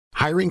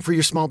Hiring for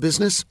your small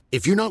business?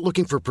 If you're not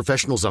looking for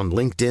professionals on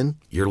LinkedIn,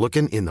 you're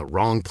looking in the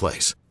wrong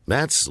place.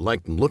 That's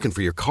like looking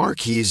for your car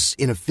keys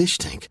in a fish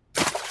tank.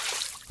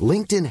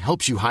 LinkedIn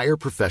helps you hire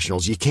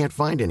professionals you can't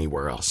find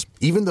anywhere else,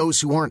 even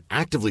those who aren't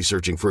actively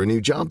searching for a new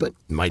job but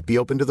might be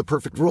open to the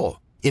perfect role.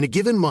 In a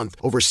given month,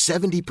 over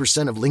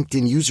 70% of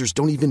LinkedIn users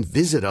don't even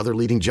visit other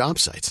leading job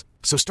sites.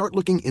 So start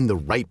looking in the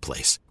right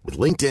place. With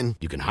LinkedIn,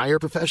 you can hire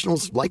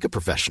professionals like a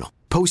professional.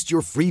 Post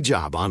your free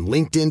job on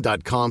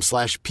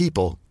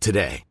linkedin.com/people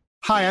today.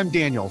 Hi, I'm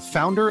Daniel,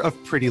 founder of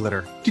Pretty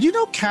Litter. Did you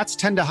know cats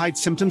tend to hide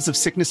symptoms of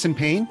sickness and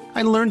pain?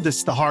 I learned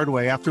this the hard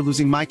way after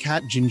losing my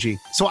cat, Gingy.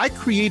 So I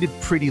created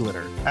Pretty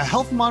Litter, a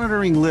health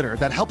monitoring litter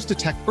that helps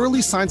detect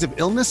early signs of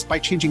illness by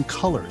changing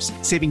colors,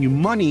 saving you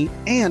money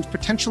and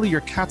potentially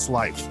your cat's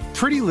life.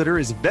 Pretty Litter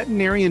is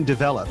veterinarian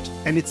developed,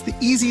 and it's the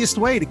easiest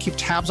way to keep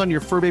tabs on your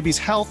fur baby's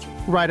health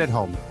right at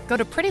home. Go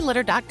to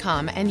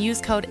prettylitter.com and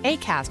use code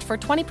ACAST for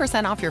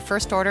 20% off your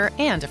first order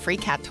and a free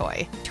cat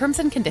toy. Terms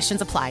and conditions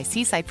apply.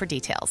 See site for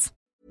details.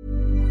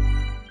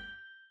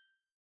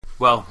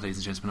 Well, ladies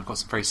and gentlemen, I've got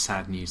some very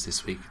sad news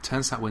this week. It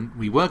turns out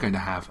we were going to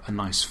have a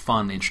nice,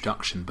 fun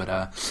introduction,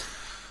 but,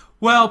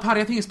 well,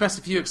 Paddy, I think it's best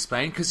if you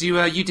explain, because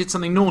you did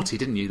something naughty,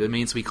 didn't you? That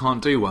means we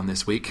can't do one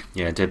this week.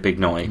 Yeah, I did big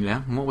naughty.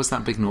 Yeah? And what was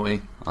that big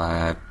naughty?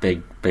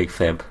 Big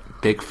fib.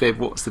 Big fib?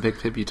 What was the big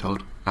fib you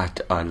told?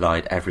 I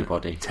lied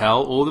everybody.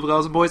 Tell all the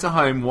girls and boys at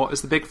home, what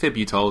is the big fib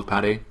you told,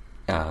 Paddy?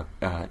 Or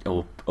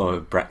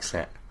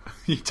Brexit.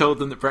 You told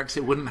them that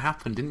Brexit wouldn't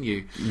happen, didn't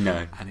you?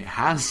 No. And it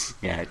has.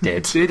 Yeah, it did.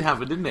 It did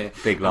happen, didn't it?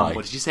 Big lie.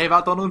 What did you say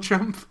about Donald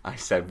Trump? I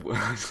said...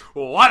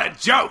 What a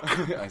joke!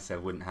 I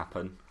said wouldn't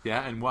happen.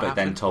 Yeah, and what but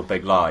happened? Then told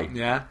big lie.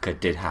 Yeah. It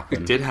did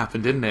happen. It did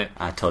happen, didn't it?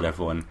 I told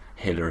everyone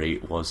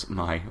Hillary was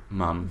my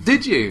mum.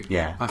 Did you?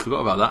 Yeah. I forgot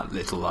about that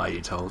little lie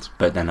you told.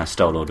 But then I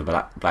stole all the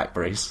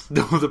Blackberries.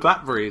 All the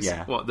Blackberries?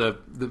 Yeah. What, the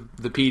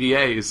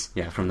PDAs?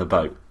 Yeah, from the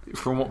boat.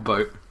 From what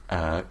boat?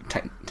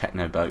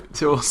 Techno boat.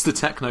 So what's the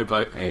techno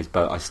boat? It's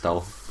boat I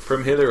stole.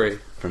 From Hillary?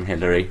 From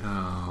Hillary.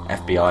 Oh.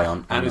 FBI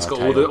on. And it's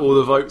got all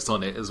the votes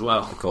on it as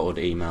well. I've got all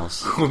the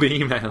emails. All the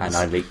emails. And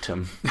I leaked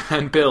them.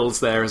 And bills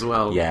there as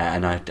well. Yeah,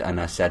 and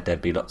I said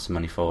there'd be lots of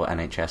money for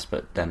NHS,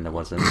 but then there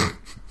wasn't.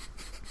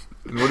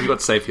 What have you got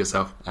to say for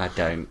yourself? I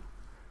don't.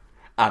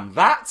 And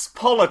that's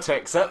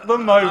politics at the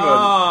moment.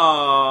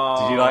 Oh.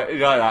 Did you like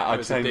that? It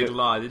was a big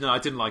lie. No, I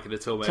didn't like it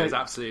at all, mate. It was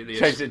absolutely...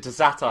 Changed it to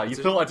satire. You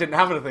thought I didn't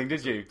have anything,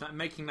 did you?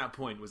 Making that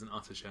point was an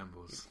utter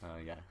shambles. Oh,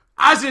 yeah.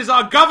 As is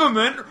our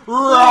government,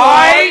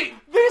 right?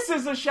 This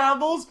is a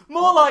shambles.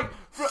 More like...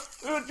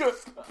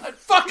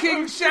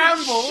 fucking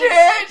shambles.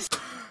 Shit!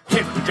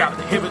 Look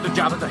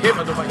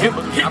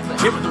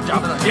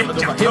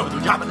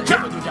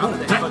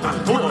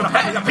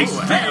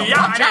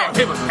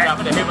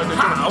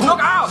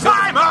out,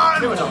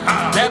 Simon!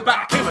 Get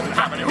back!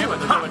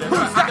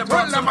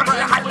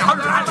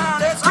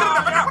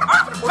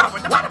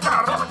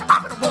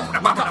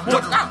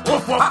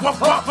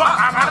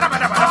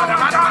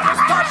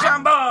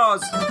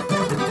 Shambles!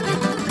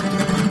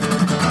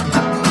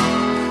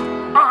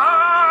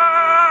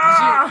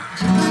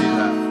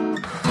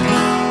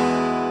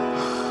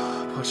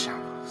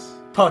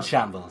 Pod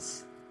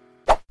shambles.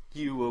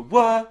 You were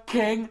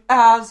working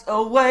as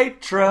a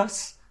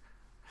waitress.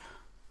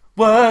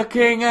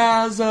 Working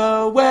as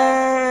a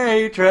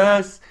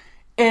waitress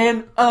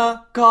in a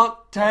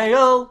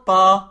cocktail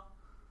bar.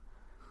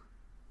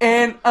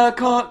 In a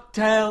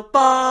cocktail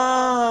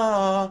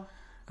bar.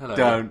 Hello.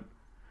 Don't.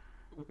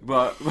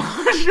 What?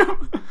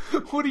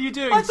 What are you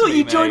doing? I thought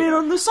you'd join in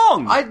on the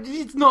song.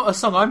 It's not a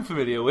song I'm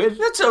familiar with.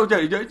 That's all.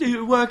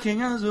 You're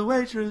working as a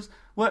waitress.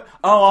 What?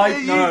 Oh,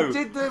 I know. You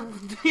did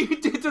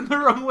them the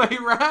wrong way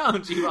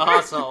round, you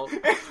arsehole.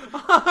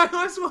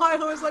 That's why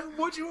I was like,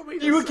 what do you want me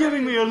to say? You were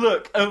giving me a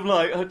look of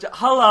like,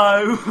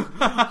 hello.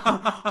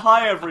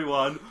 Hi,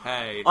 everyone.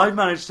 Hey. I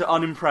managed to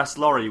unimpress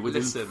Laurie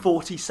within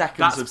 40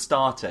 seconds of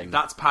starting.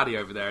 That's Paddy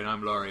over there, and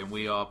I'm Laurie, and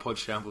we are Pod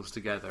Shambles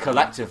together.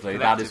 Collectively,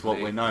 that is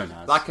what we're known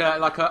as. Like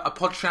a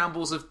Pod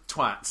Shambles of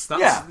twats.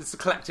 It's a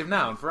collective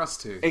noun for us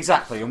two.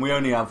 Exactly, and we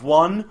only have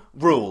one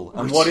rule.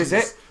 And what is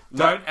it?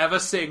 Don't ever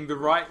sing the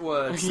right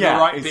words, the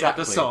right bit of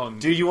the song.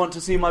 Do you want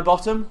to see my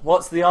bottom?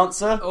 What's the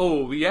answer?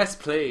 Oh, yes,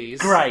 please.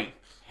 Great.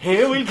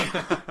 Here we go.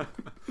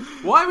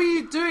 Why were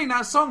you doing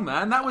that song,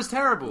 man? That was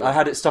terrible. I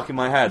had it stuck in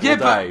my head all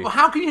day. But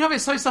how can you have it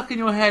so stuck in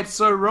your head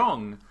so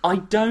wrong? I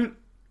don't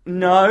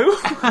know.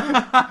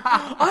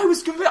 I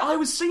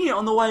was singing it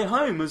on the way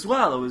home as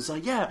well. I was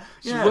like, yeah.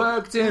 She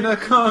worked in a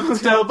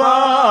cocktail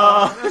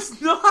bar. That's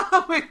not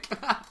how it...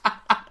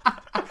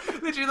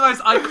 Literally the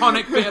most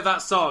iconic bit of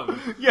that song.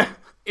 Yeah.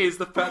 Is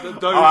the fact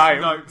that those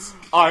notes...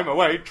 I'm a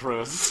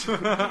waitress,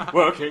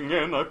 working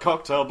in a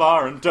cocktail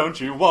bar, and don't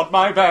you want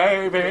my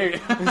baby?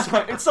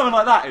 It's something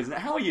like that, isn't it?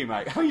 How are you,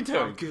 mate? How are you doing?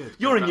 I'm good.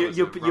 You're in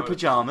your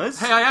pyjamas.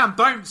 Hey, I am.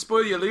 Don't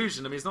spoil the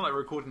illusion. I mean, it's not like we're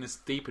recording this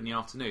deep in the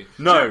afternoon.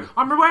 No. So,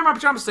 I'm wearing my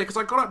pyjamas today because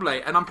I got up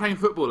late and I'm playing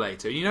football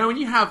later. You know, when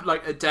you have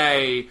like a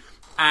day...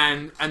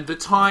 And the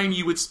time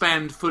you would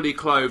spend fully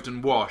clothed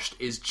and washed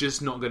is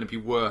just not going to be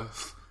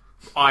worth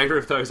either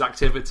of those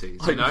activities,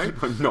 you know?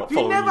 I'm not you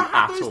following never you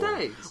had at those all.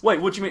 days.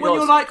 Wait, what do you mean? When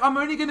you're like, I'm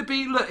only going to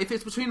be, look, if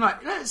it's between,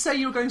 like, let's say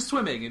you're going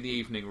swimming in the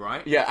evening,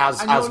 right? Yeah, as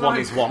And you're one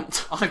is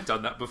wont. I've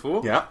done that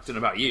before. Yeah. Don't know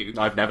about you.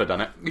 I've never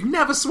done it. You've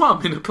never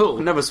swum in a pool.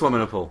 I've never swum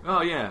in a pool.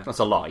 Oh, yeah. That's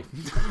a lie.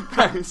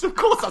 Of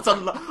course that's a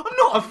lie. I'm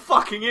not a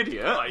fucking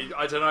idiot.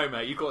 I don't know,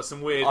 mate. You've got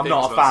some weird I'm things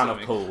not a about fan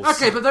of swimming. pools.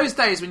 Okay, but those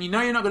days when you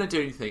know you're not going to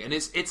do anything, and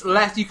it's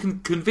left, you can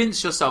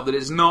convince yourself that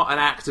it's not an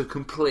act of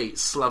complete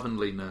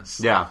slovenliness.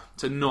 Yeah.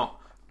 To not,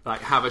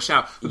 like, have a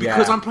shower. But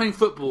because Yeah. I'm playing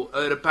football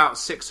at about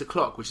 6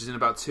 o'clock, which is in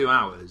about 2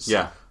 hours.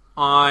 Yeah.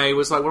 I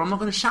was like, well, I'm not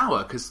going to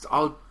shower because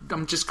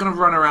I'm just going to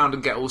run around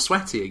and get all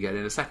sweaty again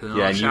in a second, and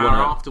Yeah, I'll and you shower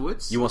wanna-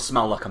 afterwards. You want to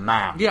smell like a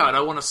man. Yeah, and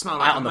I want to smell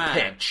like Out a on the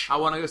man. pitch. I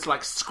want to just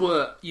like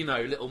squirt,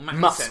 little Musks.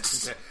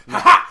 musks into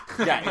ha.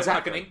 Yeah, Like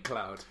exactly. an ink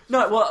cloud.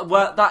 No,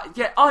 well, that,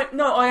 yeah,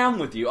 I am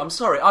with you. I'm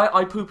sorry,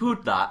 I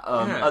poo-pooed that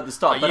at the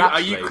start, but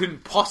actually... you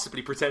couldn't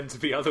possibly pretend to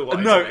be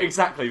otherwise. No, mate.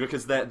 exactly,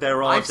 because there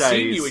are I've days...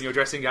 seen you in your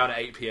dressing gown at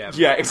 8 p.m.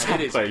 Yeah, and it is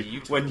exactly.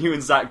 beautiful. When you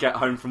and Zach get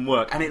home from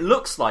work, and it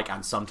looks like,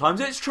 and sometimes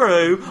it's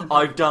true,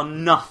 I've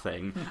done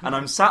nothing, and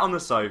I'm sat on the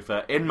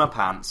sofa in my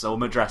pants or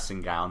my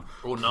dressing gown,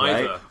 Or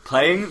neither.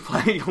 playing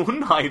or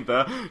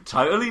neither,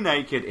 totally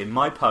naked in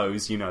my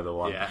pose, you know the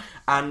one. Yeah.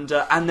 And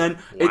then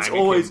it's Whammy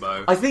always.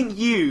 Kimbo. I think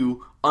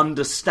you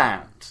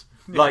understand.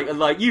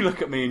 Like you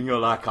look at me and you're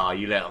like, oh,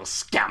 you little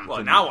scamp. Well,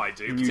 and now I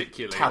do, you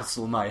particularly.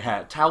 Tousle my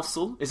hair.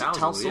 Tousle? Is it Tousle,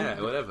 tousle?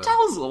 yeah, whatever.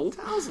 Tousle.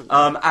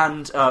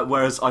 And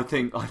whereas I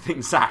think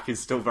Zach is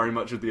still very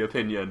much of the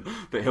opinion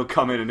that he'll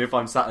come in and if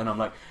I'm sat there and I'm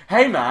like,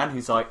 hey man,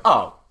 he's like,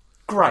 oh,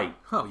 great.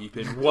 Oh, you've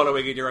been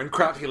wallowing in your own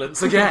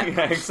crapulence again.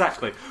 Yeah,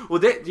 exactly. Well,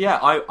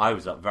 I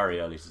was up very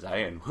early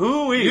today, and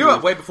You're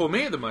up way before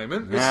me at the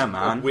moment. Yeah, It's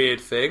man. a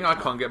weird thing. I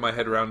can't get my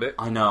head around it.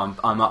 I know,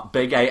 I'm up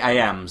big 8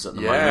 a.m.s at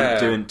the Yeah.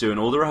 moment, doing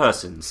all the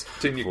rehearsings.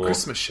 Doing your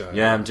Christmas show.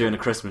 Yeah, I'm doing a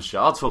Christmas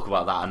show. I'll talk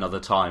about that another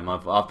time.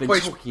 I've been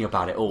Wait, talking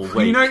about it all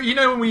week. You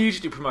know when we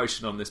usually do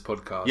promotion on this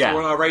podcast, Yeah.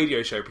 or on our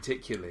radio show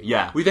particularly,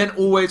 Yeah. we then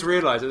always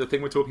realise that the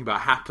thing we're talking about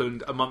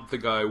happened a month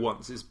ago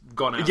once it's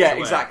gone out. Yeah, to air.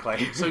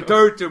 exactly. So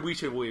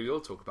we'll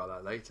talk about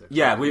that later.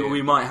 Yeah,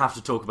 we might have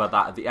to talk about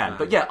that at the end.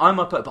 But yeah, I'm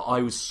up at... But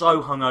I was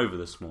so hungover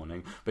this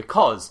morning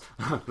because,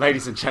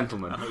 ladies and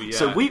gentlemen, yeah.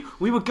 so we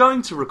were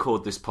going to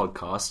record this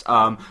podcast.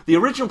 The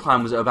original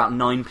plan was at about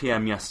 9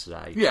 p.m.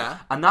 yesterday. Yeah.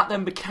 And that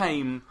then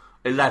became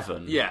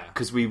 11. Yeah.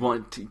 Because we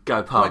wanted to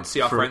go pub. Went to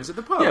see our friends at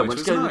the pub, Yeah, which went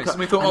was to go to the nice. pub. And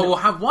we thought, we'll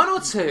have one or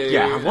two.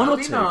 Yeah, have one or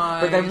That'd two. be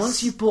nice. But then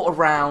once you've bought a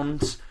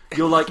round...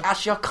 You're like,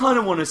 actually, I kind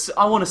of want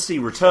to see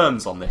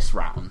returns on this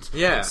round.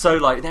 Yeah. So,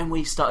 like, then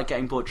we started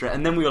getting bored,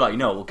 and then we were like,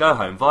 we'll go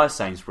home via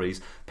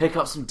Sainsbury's, pick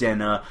up some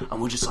dinner,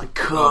 and we'll just, like,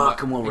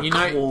 cook, and we'll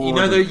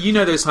record. You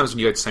know those times when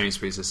you go to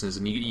Sainsbury's, listeners,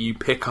 and you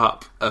pick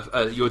up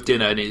your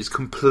dinner and it is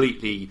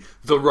completely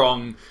the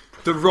wrong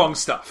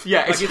stuff.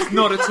 Yeah, like exactly. it's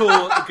not at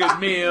all a good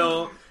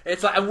meal.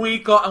 It's like, and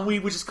we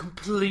were just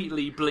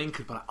completely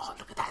blinkered by, oh,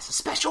 look at that, it's a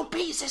special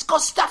piece, it's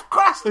got stuffed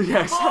crust.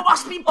 Yes. Oh, it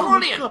must be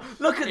brilliant. Oh, God.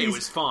 Look at it these.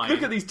 was fine.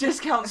 Look at these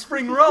discount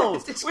spring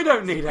rolls. We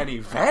don't need any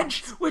veg.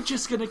 We're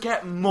just gonna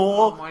get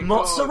more my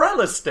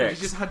mozzarella God. sticks.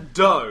 We just had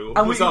dough.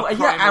 And we was our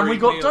got primary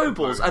dough meal.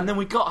 balls, and then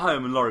we got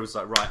home, and Laurie was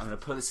like, "Right, I'm going to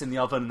put this in the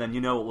oven, and then you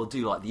know what we'll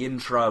do, like the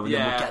intro, and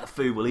then Yeah. we'll get the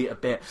food, we'll eat a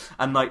bit,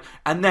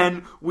 and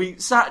then we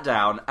sat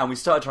down and we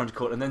started trying to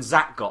record, and then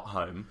Zach got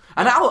home,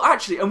 and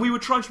and we were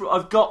trying to.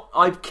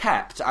 I've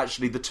kept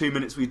actually the 2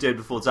 minutes we did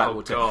before Zach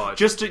walked in, God.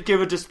 just to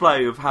give a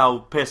display of how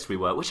pissed we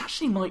were, which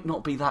actually might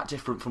not be that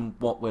different from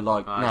what we're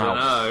like I now. don't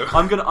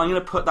know. I'm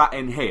gonna put that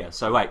in here.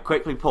 So wait,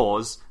 quickly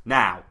pause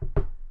now.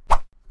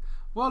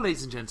 Well,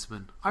 ladies and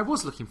gentlemen, I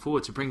was looking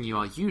forward to bringing you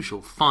our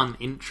usual fun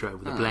intro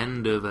with a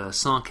blend of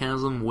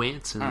sarcasm,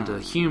 wit,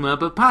 and humour.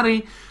 But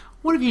Paddy,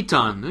 what have you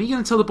done? Are you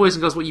going to tell the boys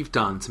and girls what you've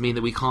done to mean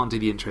that we can't do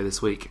the intro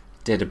this week?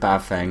 Did a bad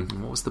thing.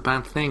 What was the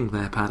bad thing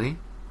there, Paddy?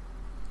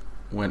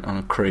 Went on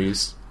a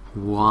cruise.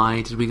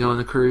 Why did we go on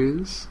a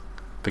cruise?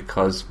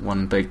 Because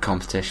one big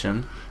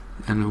competition.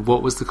 And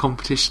what was the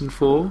competition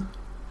for?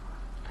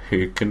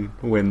 Who can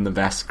win the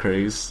best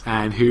cruise?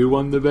 And who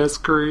won the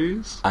best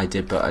cruise? I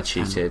did, but I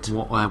cheated. And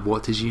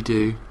what did you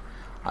do?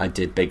 I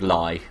did big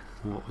lie.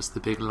 What was the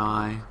big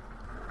lie?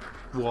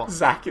 What?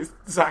 Zach is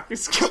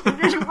coming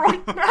in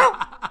right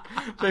now.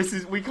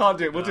 We can't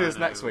do it. We'll do this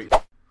next week.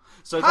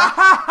 So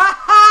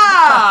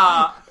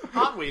that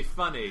Aren't we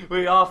funny?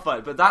 we are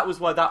fun, but that was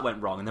why that went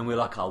wrong. And then we were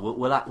like,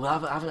 we'll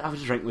have a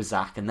drink with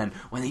Zach, and then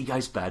when he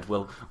goes to bed,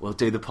 we'll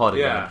do the pod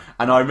again. Yeah.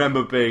 And I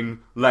remember being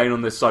laying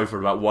on this sofa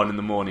about 1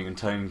 a.m. and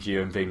turning to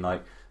you and being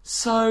like,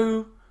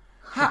 so.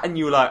 And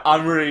you were like,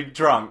 I'm really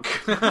drunk.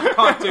 I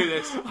can't do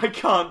this. I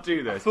can't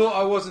do this. Thought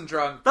I wasn't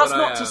drunk. That's but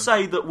not I to am.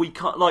 say that we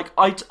can't. Like,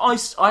 I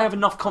have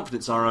enough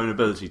confidence in our own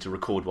ability to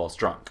record whilst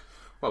drunk.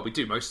 Well, we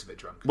do most of it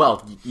drunk.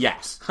 Well,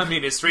 yes. I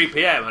mean, it's 3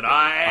 p.m. and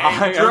I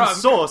I am am drunk.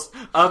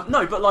 sourced.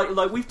 No, but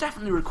like we've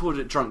definitely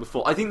recorded it drunk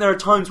before. I think there are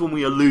times when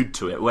we allude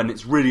to it when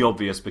it's really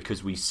obvious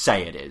because we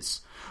say it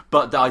is.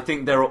 But I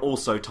think there are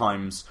also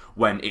times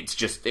when it's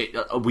just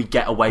we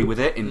get away with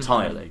it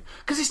entirely.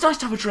 Because it's nice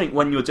to have a drink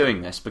when you're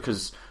doing this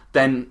because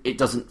then it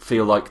doesn't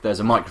feel like there's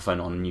a microphone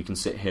on and you can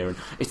sit here. And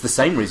it's the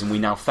same reason we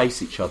now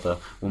face each other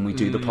when we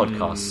do the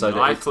podcast, so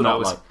that it's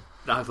not like...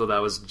 I thought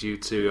that was due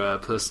to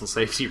personal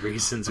safety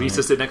reasons. We used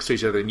to sit next to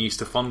each other and you used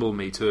to fondle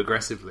me too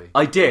aggressively.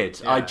 I did.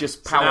 Yeah. I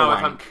just power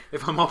wank.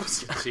 If I'm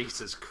opposite...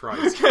 Jesus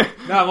Christ.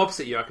 Now I'm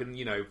opposite you, I can,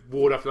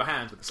 ward off your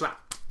hand with a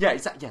slap. Yeah,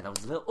 exactly. Yeah, that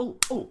was a little...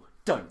 Oh,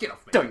 don't. Get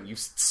off me. Don't, you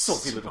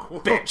saucy little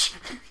bitch.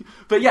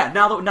 But yeah,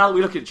 now that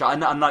we look at each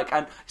other,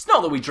 and it's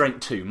not that we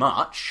drink too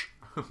much...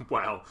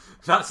 Well,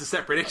 that's a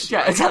separate issue.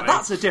 Yeah,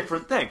 that's a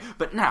different thing.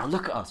 But now,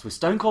 look at us. We're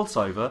stone cold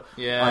sober.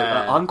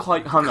 Yeah. I'm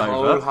quite hungover.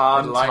 Cold,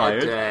 hard, I'm light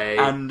tired. day.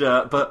 And,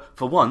 but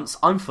for once,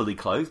 I'm fully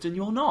clothed and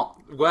you're not.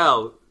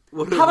 Well...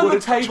 Haven't the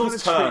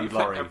tables turned,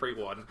 Laurie?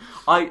 Everyone.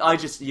 I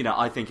just,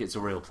 I think it's a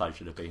real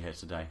pleasure to be here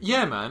today.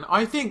 Yeah, man.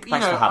 I think,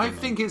 Thanks for having I me.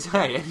 think it's,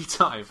 hey,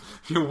 anytime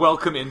you're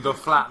welcome in the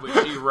flat which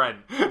you rent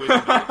with me.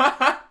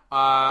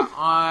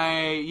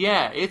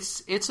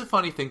 It's a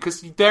funny thing,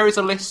 because there is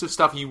a list of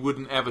stuff you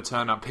wouldn't ever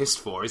turn up pissed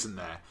for, isn't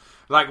there?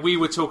 Like, we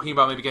were talking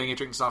about maybe getting a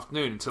drink this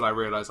afternoon until I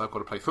realised I've got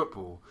to play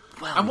football.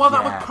 Well, and while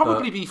that yeah, would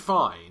probably be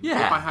fine if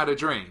Yeah. I had a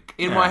drink,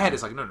 in my head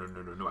it's like, no,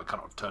 I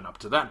cannot turn up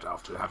to that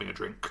after having a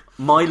drink.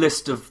 My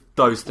list of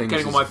those things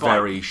Getting is on my bike.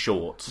 very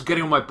short.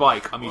 Getting on my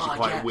bike, I'm usually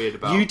quite weird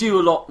about. You do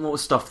a lot more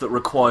stuff that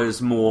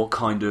requires more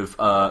kind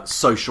of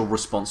social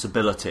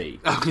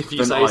responsibility If you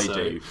than say I so.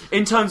 do.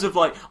 In terms of,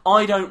 like,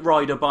 I don't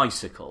ride a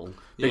bicycle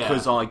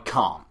because I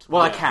can't.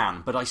 Well, I Yeah.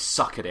 can, but I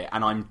suck at it,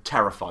 and I'm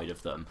terrified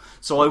of them.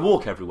 So I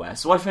walk everywhere.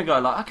 So I figure,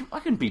 like,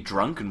 I can be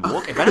drunk and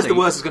walk. If Because anything, the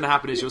worst is going to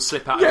happen is you'll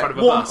slip out in front of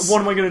a bus.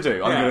 what am I going to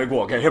do? I'm Yeah.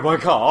 going to get hit by a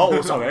car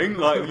or something,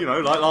 like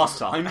last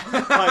time.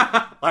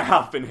 Like, I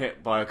have been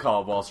hit by a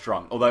car whilst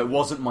drunk, although it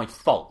wasn't my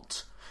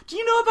fault. Do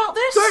you know about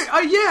this?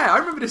 Yeah, I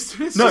remember this.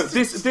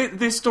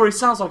 This story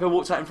sounds like I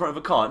walked out in front of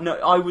a car. No,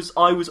 I was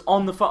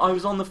on the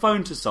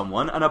phone to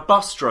someone, and a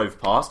bus drove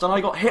past, and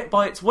I got hit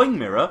by its wing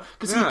mirror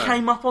because he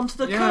came up onto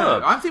the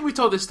curb. I think we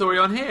told this story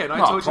on here, and I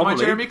told you my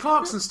probably. Jeremy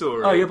Clarkson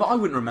story. Oh yeah, but I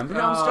wouldn't remember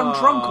it. I'm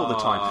drunk all the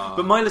time.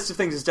 But my list of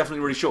things is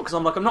definitely really short because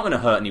I'm not going to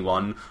hurt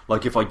anyone.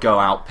 Like if I go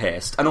out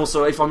pissed, and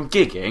also if I'm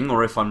gigging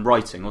or if I'm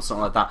writing or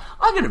something like that,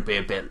 I'm going to be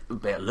a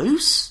bit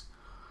loose.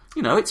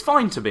 It's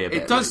fine to be a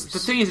bit loose. The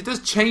thing is, it does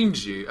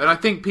change you, and I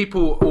think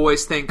people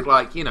always think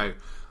like,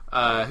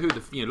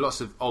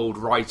 lots of old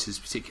writers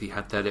particularly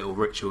had their little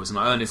rituals, and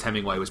like Ernest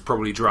Hemingway was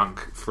probably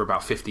drunk for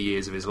about 50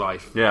 years of his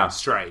life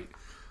straight,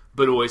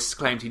 but always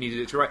claimed he needed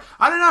it to write.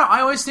 I don't know. I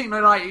always think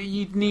that like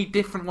you need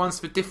different ones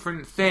for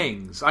different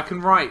things. I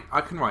can write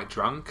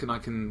drunk, and I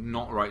can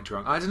not write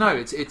drunk. I don't know.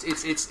 It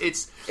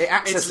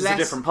accesses a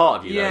different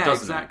part of you, though,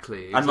 doesn't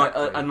exactly. it? And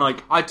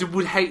I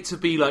would hate to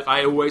be like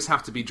I always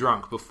have to be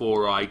drunk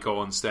before I go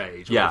on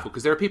stage.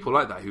 Because there are people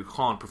like that who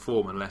can't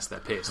perform unless they're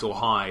pissed or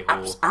high.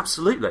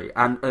 Absolutely,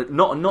 and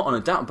not on a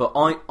doubt. But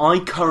I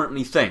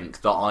currently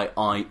think that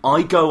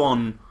I go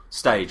on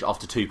stage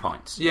after 2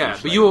 pints. Yeah,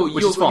 usually, but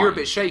which is fine. you're a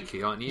bit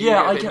shaky, aren't you?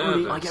 Yeah, I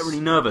get really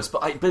nervous.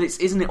 But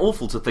isn't it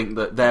awful to think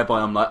that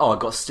thereby I'm like, I've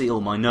got to steel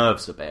my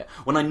nerves a bit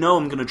when I know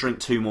I'm going to drink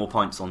 2 more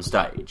pints on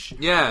stage.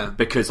 Yeah,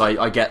 because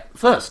I get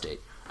thirsty.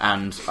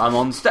 And I'm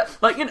on stage,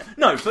 but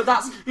that's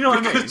what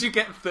I mean. Because you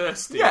get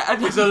thirsty. Yeah,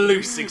 it's a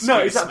loose excuse. No,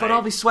 exactly. But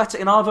I'll be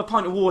sweating, and I'll have a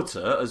pint of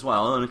water as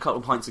well, and a couple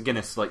of pints of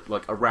Guinness, like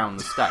around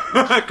the stage.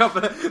 A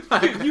couple of, It's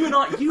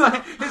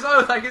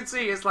I can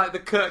see it's like the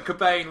Kurt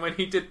Cobain when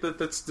he did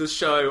the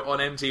show on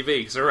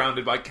MTV,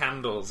 surrounded by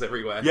candles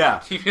everywhere.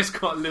 Yeah, you just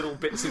got little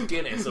bits of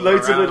Guinness,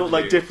 loads of little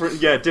you. different,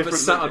 but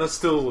sat on a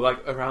stool like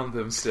around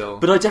them still.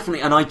 But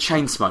I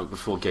chain smoke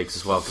before gigs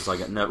as well because I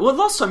get nervous. Well,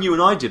 last time you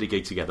and I did a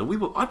gig together, I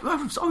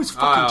was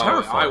fucking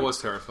terrified. I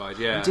was terrified.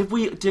 Yeah. Did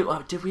we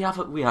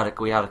have we had a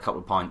couple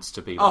of pints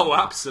to be? Oh,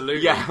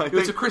 absolutely. Yeah. It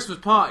was a Christmas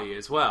party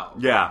as well.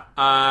 Yeah.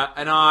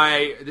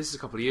 And this is a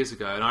couple of years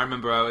ago, and I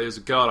remember there was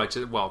a girl I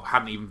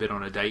hadn't even been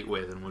on a date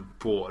with and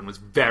brought and was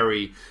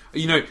very,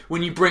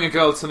 when you bring a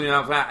girl to something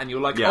like that and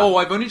you're like, oh,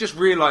 I've only just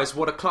realised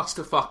what a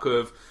clusterfuck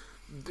of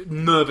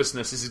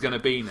nervousness this is going to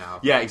be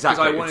now. Yeah,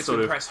 exactly. Because I wanted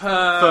to impress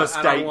her. First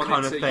date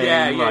kind of thing.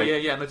 Yeah. And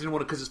I didn't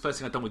want to, because it's the first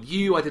thing I'd done with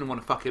you. I didn't want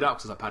to fuck it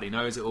up because Paddy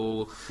knows it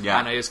all. Yeah.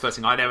 And it was the first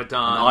thing I'd ever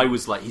done. And I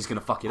was like, he's going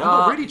to fuck it up. I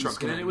got really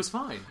drunk and it was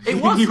fine. It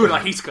was. You were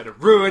like, he's going to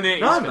ruin it.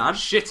 No, he's man. going to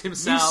shit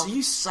himself.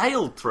 You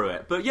sailed through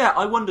it. But yeah,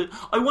 I wonder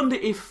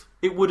if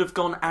it would have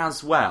gone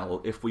as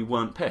well if we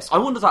weren't pissed. I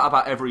wonder that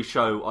about every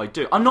show I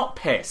do. I'm not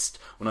pissed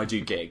when I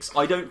do gigs.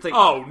 I don't think...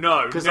 Oh,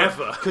 no,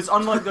 never. Because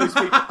unlike those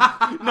people...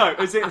 No,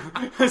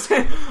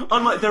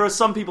 unlike there are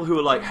some people who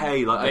are like,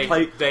 hey, like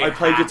I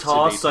play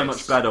guitar so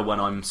much better when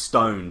I'm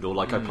stoned, or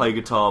like I play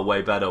guitar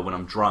way better when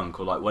I'm drunk,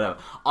 or like whatever.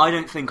 I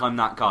don't think I'm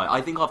that guy.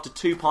 I think after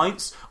 2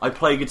 pints, I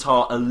play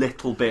guitar a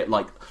little bit,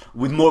 like,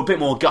 with a bit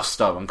more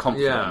gusto and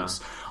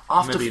confidence. Yeah.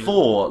 After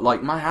 4,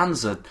 like, my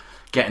hands are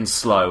getting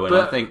slow, and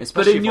I think,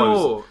 especially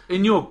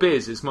in your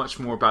biz, it's much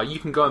more about, you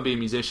can go and be a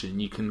musician.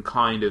 You can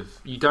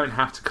you don't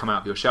have to come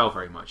out of your shell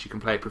very much. You can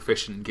play a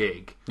proficient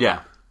gig.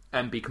 Yeah.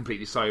 and be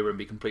completely sober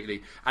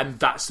and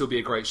that still be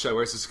a great show.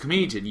 Whereas as a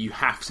comedian, you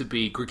have to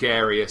be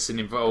gregarious and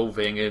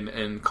involving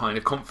and kind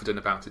of confident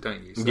about it,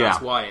 don't you? So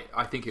that's why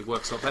I think it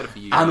works a lot better for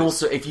you. And guys.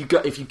 Also, if you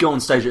go on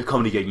stage at a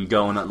comedy gig, and you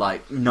go on at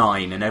like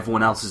 9, and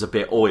everyone else is a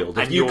bit oiled.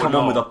 If you come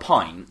on with a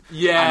pint,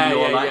 and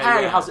you're like,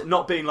 hey, how's it?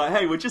 Not being like,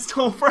 hey, we're just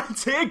all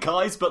friends here,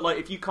 guys. But like,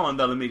 if you come on,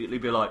 they'll immediately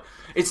be like,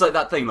 it's like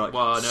that thing. Like,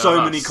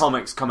 many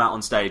comics come out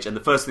on stage, and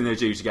the first thing they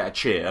do to get a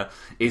cheer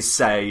is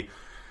say,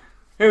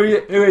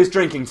 Who is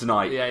drinking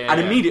tonight?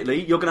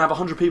 Immediately you're going to have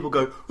 100 people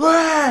go,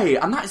 "Hey!"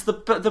 And that is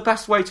the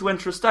best way to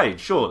enter a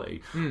stage,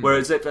 surely.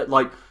 Whereas if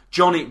like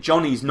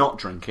Johnny's not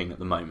drinking at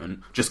the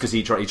moment, just because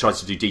he tries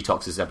to do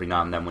detoxes every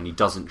now and then when he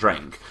doesn't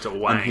drink. It's a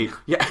wank.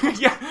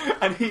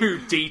 And who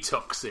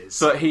detoxes?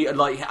 But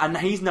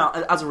he's now,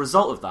 as a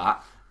result of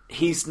that,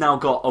 he's now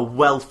got a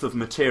wealth of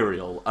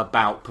material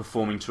about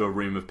performing to a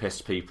room of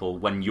pissed people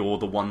when you're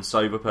the one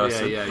sober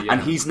person.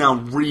 And he's now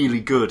really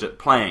good at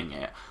playing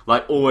it.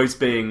 Like, always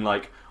being,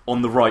 like,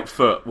 on the right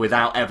foot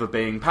without ever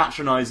being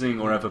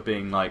patronising or ever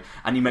being, like...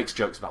 And he makes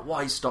jokes about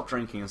why he stopped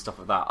drinking and stuff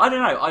like that. I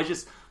don't know,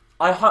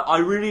 I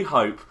really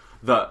hope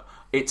that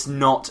it's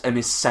not an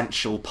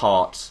essential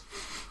part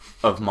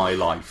of my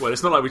life. Well,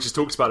 it's not like we just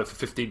talked about it for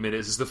 15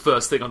 minutes. It's the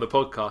first thing on the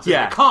podcast.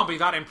 Yeah. It can't be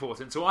that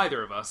important to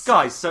either of us.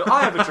 Guys, so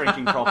I have a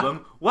drinking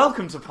problem.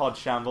 Welcome to Pod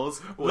Shambles.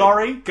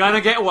 Laurie.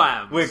 Gonna get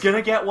whammed. We're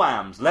gonna get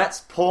whammed. Let's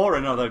pour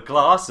another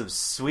glass of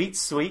sweet,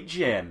 sweet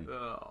gin.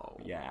 Oh.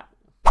 Yeah.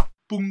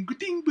 Xylophone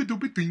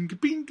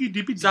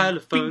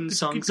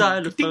song, it's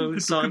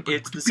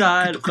the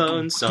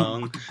xylophone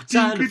song.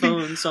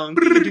 Xylophone song,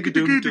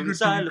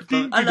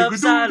 xylophone. I love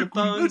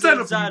xylophones,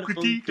 xylophones,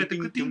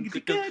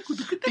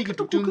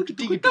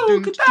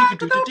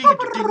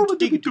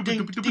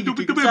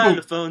 I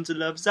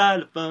love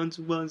xylophones,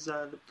 one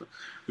xylophone.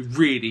 We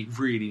really,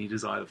 really need a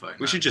xylophone.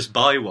 We should just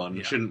buy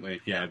one, shouldn't we?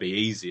 Yeah, it'd be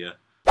easier.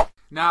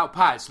 Now,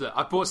 Pat, look,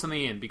 I brought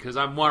something in because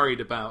I'm worried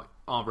about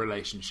our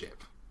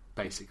relationship.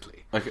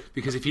 Basically, okay.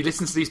 Because if you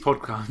listen to these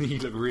podcasts, you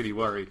look really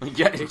worried.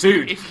 Yeah,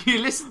 dude. If you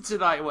listen to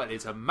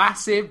it's a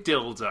massive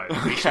dildo.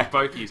 Which we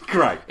both use.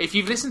 Great. If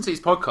you've listened to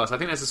these podcasts, I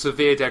think there's a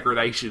severe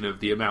degradation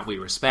of the amount we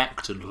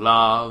respect and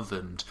love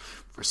and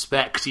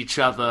respect each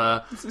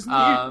other. This is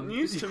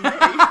news to me.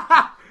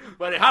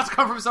 Well, it has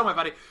come from somewhere,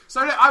 buddy.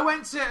 So look, I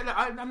went to, and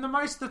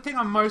the thing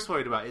I'm most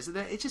worried about is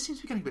that it just seems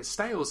to be getting a bit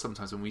stale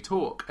sometimes when we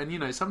talk.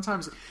 And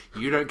sometimes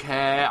you don't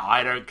care,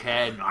 I don't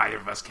care, neither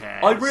of us care.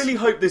 I really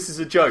hope this is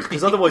a joke,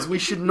 because otherwise we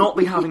should not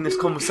be having this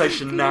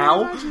conversation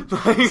now.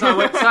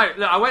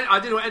 I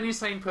did what any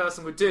sane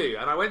person would do,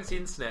 and I went to the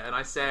internet and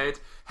I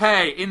said,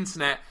 "Hey,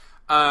 internet."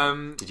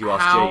 Did you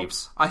ask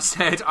Jeeves? I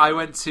said I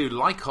went to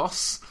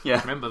Lycos.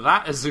 Yeah. Remember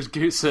that as a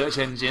good search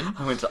engine.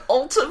 I went to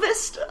Alta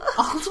Vista.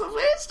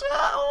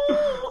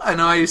 And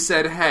I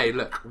said, hey,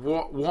 look,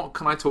 what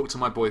can I talk to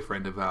my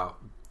boyfriend about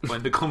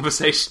when the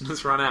conversation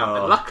has run out?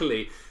 And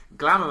luckily,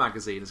 Glamour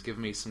magazine has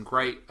given me some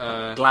great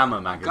Glamour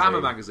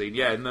magazine,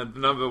 yeah, and the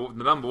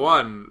number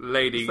one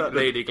lady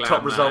Glamour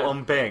top result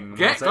on Bing.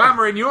 Get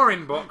Glamour in your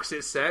inbox,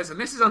 it says, and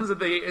this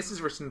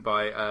is written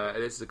by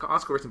this is an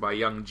article written by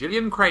young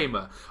Gillian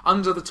Kramer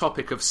under the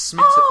topic of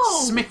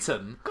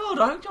smitten. God,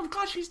 I'm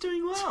glad she's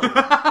doing well.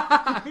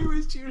 Who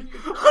is Gillian?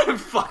 I don't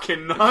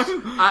fucking know.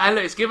 And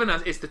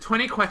look, it's the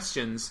 20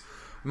 questions.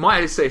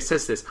 It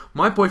says this: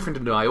 my boyfriend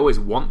and I always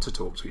want to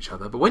talk to each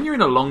other, but when you're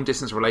in a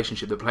long-distance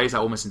relationship that plays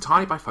out almost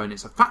entirely by phone,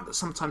 it's a fact that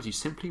sometimes you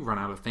simply run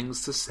out of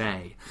things to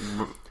say.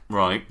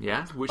 Right.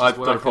 Yeah? I've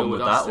got a problem with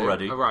that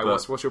already. Oh, right,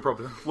 what's your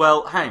problem?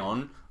 Well, hang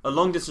on. A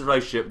long-distance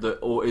relationship that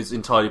is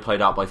entirely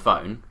played out by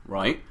phone,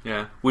 right?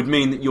 Yeah. Would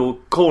mean that you're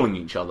calling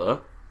each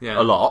other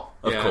a lot,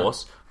 of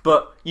course,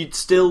 but you'd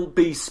still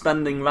be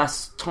spending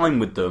less time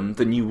with them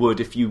than you would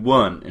if you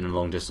weren't in a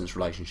long-distance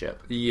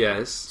relationship.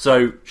 Yes.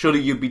 So, surely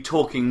you'd be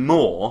talking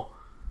more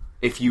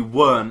if you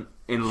weren't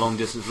in a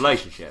long-distance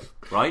relationship,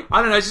 right?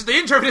 I don't know, it's just the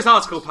intro for this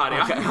article, Paddy.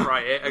 Okay. I can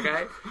write it,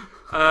 okay?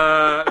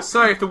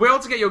 So, if the will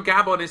to get your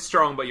gab on is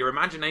strong, but your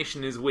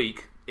imagination is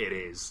weak, it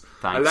is.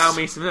 Thanks. Allow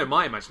me to know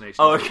my imagination.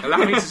 Oh, okay. Allow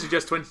me to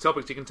suggest 20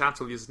 topics you can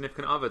tackle with your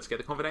significant other to get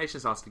the conversation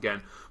started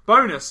again.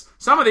 Bonus,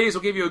 some of these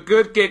will give you a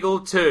good giggle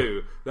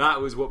too. That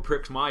was what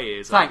pricked my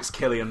ears. Thanks,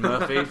 Killian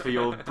Murphy, for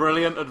your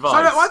brilliant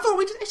advice. So I thought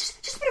it's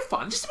just a bit of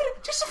fun, just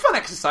a fun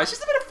exercise,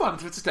 just a bit of fun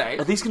for today.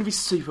 Are these going to be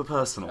super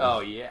personal? Oh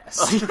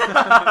yes.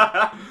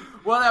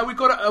 Well, we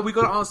got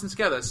to answer them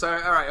together. So,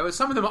 all right,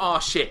 some of them are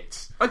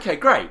shit. Okay,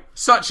 great.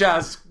 Such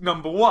as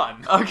number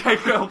one. Okay,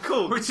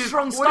 cool. Which is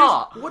strong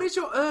start. What is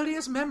your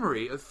earliest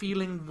memory of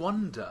feeling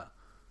wonder?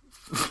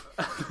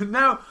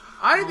 Now,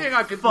 I don't think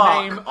I could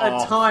name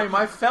a time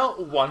I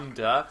felt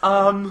wonder.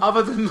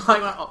 Other than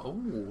like, I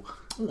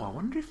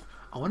wonder if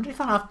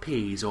I'll have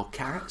peas or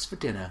carrots for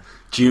dinner.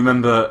 Do you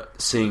remember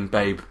seeing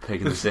Babe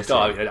Pig in the City?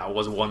 Oh, yeah, that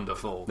was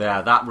wonderful.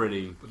 Yeah, that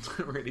really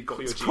got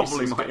your juices.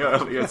 Probably my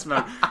earliest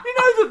memory.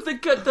 know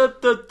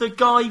the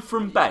guy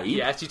from Babe?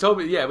 Yes, you told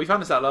me. Yeah, we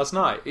found this out last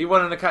night. He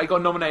won he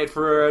got nominated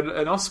for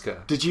an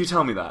Oscar. Did you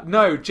tell me that?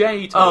 No,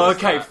 Jay told us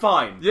okay, that.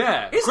 fine.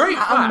 Yeah, Isn't great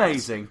that fact.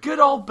 amazing? Good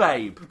old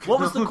Babe. What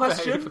was the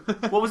question?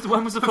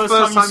 When was the first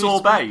first time you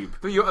saw Babe?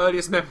 Your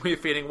earliest memory of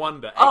feeling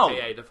wonder, Oh.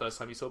 aka the first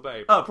time you saw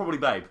Babe. Oh, probably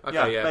Babe.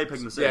 Okay, yeah. Babe Pig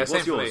in the City. Yeah, What's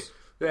same for yours?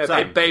 me. Yeah,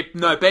 Same. Babe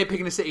Pig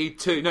in the City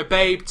 2. No,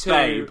 Babe 2.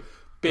 Babe,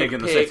 Big Pig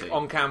in the Pig City.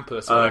 on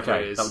campus. Oh, Or whatever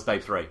okay, it is. that was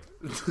Babe 3.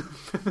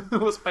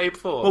 What's Babe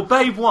 4? Well,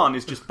 Babe 1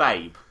 is just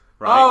Babe,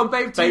 right? Oh, and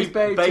Babe 2 is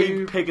Babe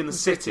 2. Pig in the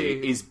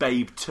City is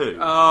Babe 2.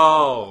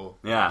 Oh.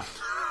 Yeah.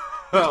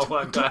 Oh,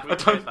 well, I'm glad we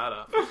cleared that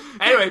up.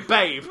 Anyway,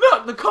 Babe.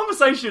 Look, the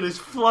conversation is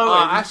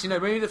flowing. Actually, no,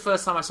 maybe the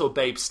first time I saw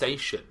Babe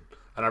Station,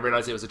 and I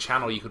realised it was a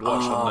channel you could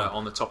watch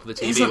on the top of the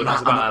TV when I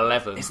was about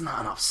 11. Isn't that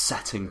an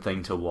upsetting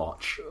thing to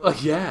watch?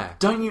 Yeah.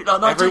 Don't you?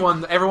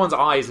 Everyone's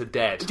eyes are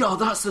dead. Oh,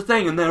 that's the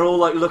thing, and they're all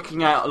like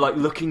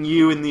looking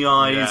you in the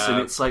eyes, Yeah.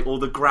 and it's like all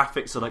the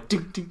graphics are like.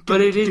 Ding, ding, But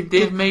ding, it ding, did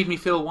ding. made me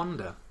feel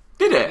wonder.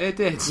 Did it? It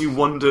did. You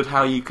wondered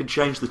how you could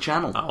change the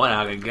channel. Oh, well,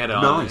 I can get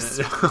on. Nice.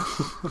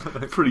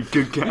 Pretty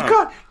good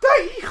gag.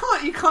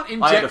 You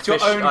can't I had inject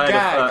your own I had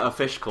gag. a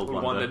fish called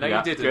Wonder. No, Yeah,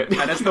 you didn't. good.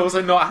 And that's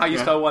also not how you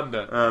spell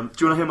wonder. Do you want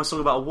to hear my song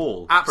about a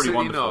wall?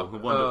 Absolutely Pretty wonderful.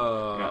 not.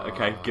 Wonderful. Yeah,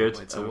 okay,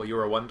 good.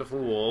 You're a wonderful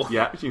wall.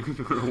 Yeah.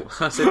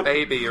 I said,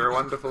 baby, you're a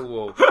wonderful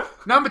wall.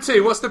 Number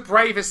 2, what's the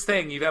bravest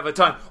thing you've ever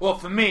done? Well,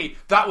 for me,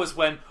 that was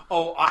when,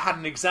 I had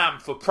an exam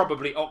for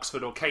probably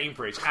Oxford or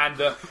Cambridge, and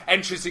the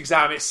entrance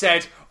exam, it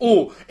said,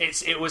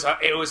 it was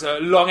a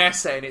long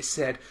essay, and it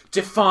said,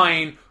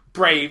 define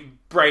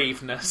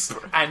braveness.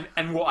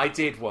 And what I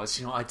did was,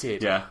 you know what I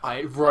did? Yeah.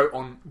 I wrote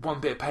on one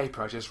bit of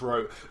paper, I just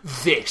wrote,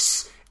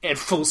 this, and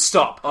full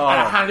stop. And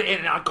I handed it in,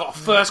 and I got a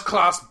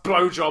first-class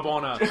blowjob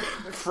honour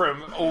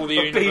from all the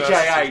universities.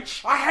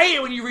 BJH. I hate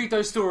it when you read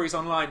those stories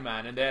online,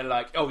 man, and they're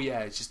like, "Oh yeah,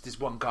 it's just this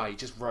one guy. He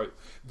just wrote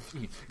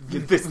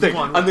this thing."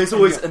 And there's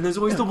always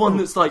the one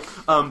that's like,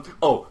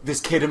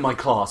 this kid in my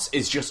class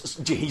is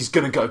he's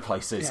gonna go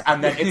places,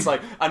 and then it's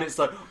like,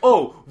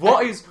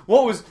 what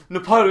was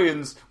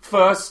Napoleon's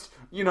first,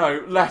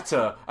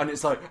 letter, and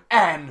it's like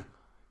N.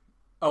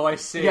 Oh, I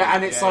see. Yeah,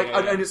 and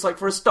it's like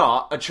for a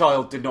start, a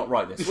child did not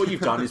write this. What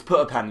you've done is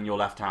put a pen in your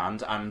left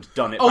hand and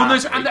done it.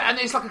 badly. And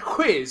it's like a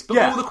quiz, but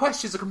all the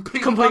questions are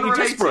completely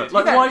disparate.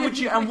 Like, why would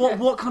you? And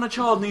what kind of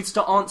child needs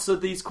to answer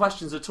these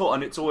questions at all?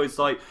 And it's always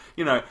like,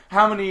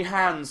 how many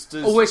hands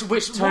does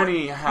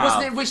Tony have?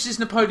 Wasn't it which is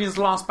Napoleon's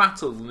last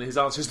battle? And his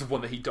answer is the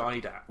one that he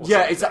died at.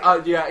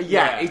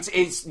 It's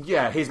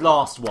his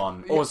last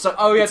one. Or so.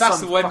 Oh yeah, it's that's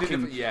some the one.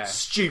 fucking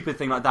stupid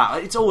thing like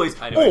that. It's always,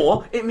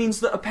 or it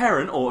means that a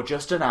parent or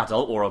just an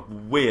adult or a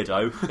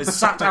weirdo has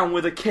sat down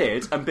with a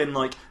kid and been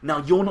like, now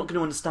you're not going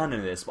to understand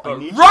any of this, but I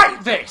need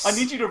write this! I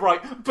need you to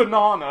write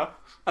banana.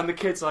 And the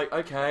kid's like,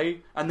 okay.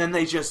 And then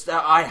they just,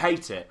 I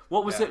hate it.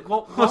 What was it?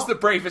 What's the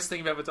bravest thing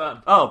you've ever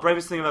done? Oh,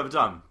 bravest thing I've ever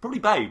done. Probably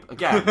Babe,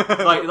 again.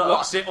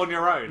 Watched it on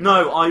your own?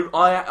 No,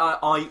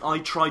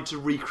 I tried to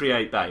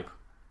recreate Babe.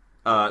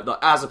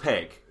 As a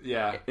pig.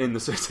 Yeah. In the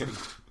city.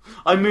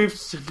 I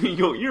moved to New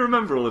York. You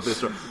remember all of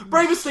this, right?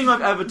 Bravest thing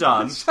I've ever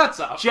done. Shut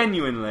up.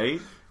 Genuinely.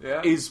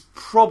 Yeah. Is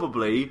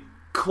probably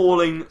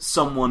calling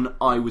someone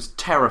I was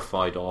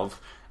terrified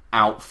of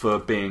out for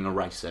being a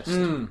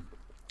racist.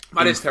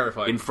 That is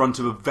terrifying. In front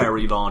of a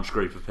very large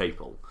group of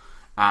people,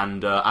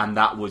 and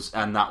that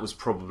was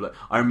probably,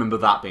 I remember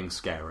that being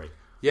scary.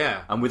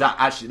 Yeah. And with that,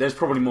 actually, there's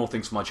probably more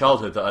things from my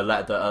childhood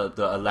that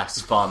are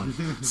less fun.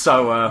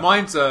 So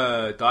mine's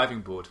a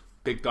diving board.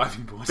 Big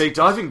diving board. Big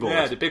diving board?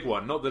 Yeah, the big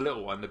one, not the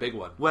little one, the big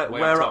one.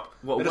 Where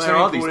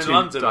are these two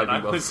London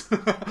diving boards? When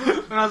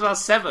I was about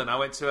 7, I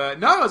went to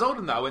I was older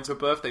than that. I went to a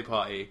birthday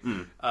party,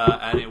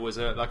 and it was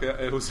like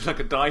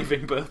a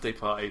diving birthday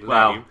party.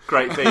 Wow,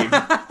 great theme.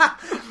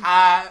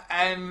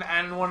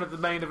 And one of the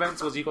main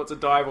events was you got to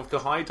dive off the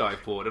high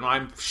dive board, and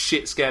I'm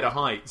shit scared of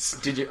heights.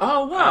 Did you?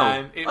 Oh wow!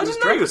 I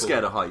didn't know you were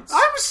scared of heights.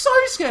 I'm so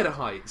scared of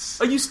heights.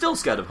 Are you still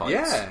scared of heights?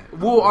 Yeah.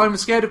 Well, I'm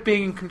scared of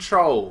being in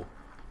control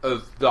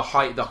of the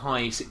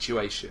high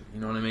situation.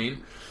 You know what I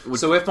mean?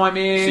 So if I'm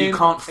in, so you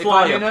can't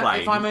fly a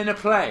plane. If I'm in a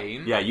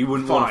plane, yeah, you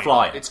wouldn't want to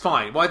fly it. It's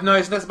fine. Well, no,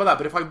 it's less about that.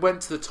 But if I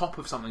went to the top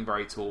of something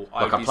very tall,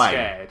 I'd be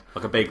scared.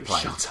 Like a big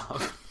plane. Shut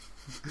up.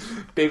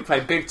 Big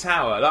plane, big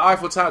tower. The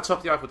Eiffel Tower, top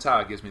of the Eiffel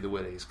Tower gives me the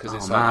willies because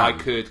it's like I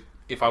could,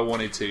 if I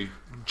wanted to,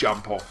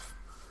 jump off.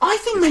 I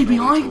think maybe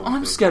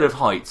I'm scared of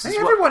heights. Hey,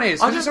 everyone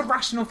is. It's a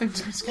rational thing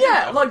to be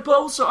scared of. Yeah, but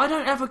also I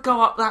don't ever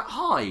go up that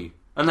high.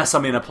 Unless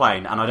I'm in a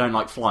plane, and I don't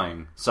like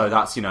flying. So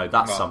that's,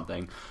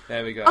 something.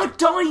 There we go. A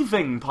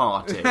diving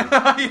party. Let's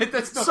not get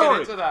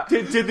into that.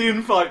 Did the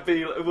invite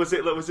be, was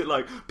it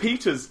like,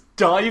 Peter's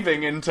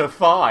diving into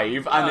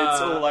 5, and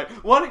it's all like,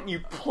 why don't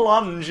you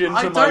plunge into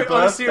my birthday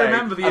honestly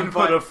remember the and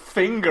invite. Put a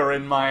finger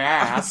in my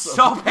ass?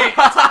 Stop it!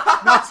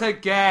 Not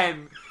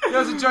again.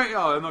 There's a joke.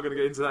 Oh, I'm not going to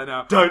get into that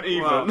now. Don't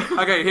even.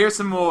 Well, okay, here's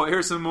some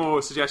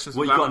more suggestions.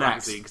 What from you got Batman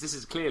next? Magazine, because this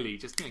is clearly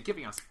just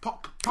giving us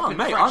pop. Oh,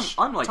 mate, fresh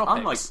I'm like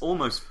topics.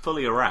 almost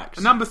fully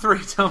erect. Number 3,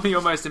 tell me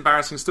your most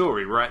embarrassing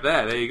story. Right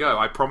there you go.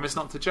 I promise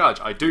not to judge.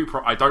 I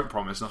don't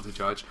promise not to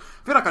judge.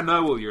 I feel like I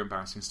know all your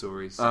embarrassing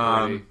stories.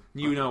 Really.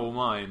 You know all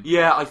mine.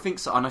 Yeah, I think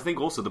so, and I think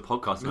also the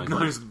podcast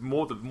knows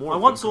more. I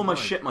once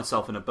almost shit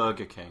myself in a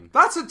Burger King.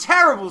 That's a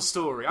terrible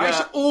story. Yeah. I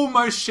should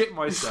almost shit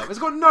myself. It's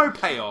got no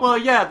payoff. Well,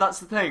 yeah, that's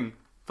the thing.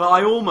 But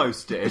I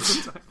almost did.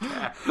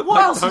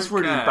 What else is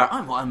really bad?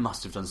 I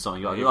must have done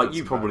something. Like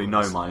you probably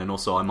know mine, and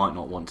also I might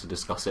not want to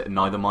discuss it, and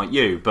neither might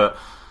you. But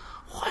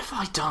what have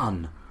I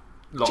done?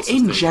 Lots in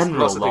of things,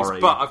 general, lots of things.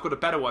 Laurie. But I've got a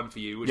better one for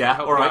you, which will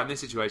help you right. out in this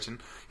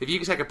situation. If you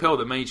could take a pill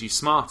that made you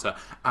smarter,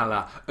 a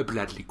la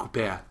Bradley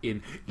Cooper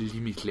in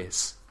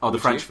Limitless. Oh, the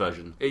French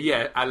version.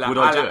 Yeah, Would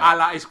I do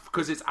it? It's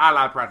because it's a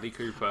la Bradley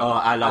Cooper. Oh,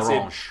 à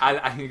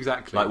l'orange.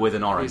 Exactly. Like with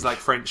an orange. He's like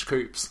French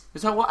coupes.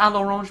 Is that what à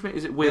l'orange means?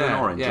 Is it with an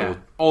orange? Yeah.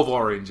 Or Of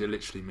orange, it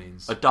literally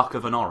means. a duck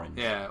of an orange?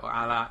 Yeah, or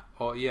a la...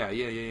 Or, yeah.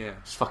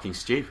 It's fucking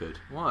stupid.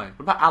 Why? What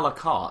about à la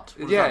carte?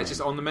 What does that It's mean?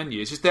 just on the menu.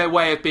 It's just their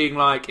way of being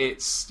like,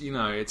 it's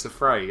a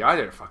phrase. I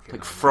don't fucking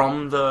know.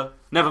 From the...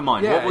 Never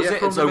mind. Yeah, what was yeah, it?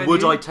 from So the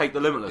would menu? I take the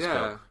Limitless Yeah.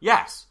 pill?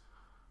 Yes.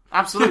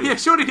 Absolutely. Yeah,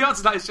 surely the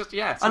answer to that is just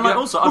yes. And You'd like be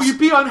also, well, you'd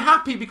be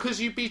unhappy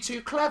because you'd be too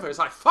clever. It's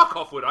like, fuck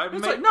off, would I?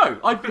 It's like, no,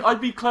 I'd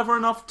be clever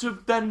enough to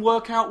then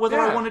work out whether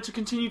I wanted to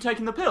continue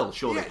taking the pill,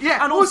 surely.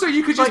 Yeah. And also,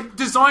 you could just like,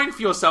 design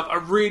for yourself a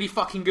really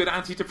fucking good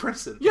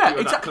antidepressant. yeah, if you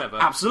were that exactly. clever.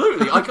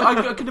 Absolutely.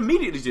 I could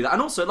immediately do that.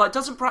 And also, like,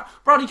 doesn't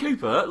Bradley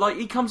Cooper, like,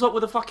 he comes up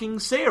with a fucking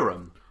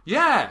serum.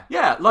 Yeah.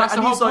 Yeah, like, That's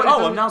and the he's whole like,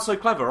 point. oh, I'm now so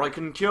clever, I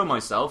can cure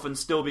myself and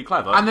still be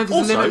clever. And then there's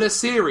also, a Limitless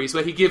series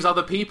where he gives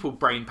other people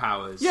brain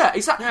powers. Yeah,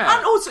 exactly. Yeah.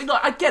 And also,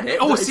 like, I get it.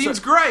 Oh, that it it's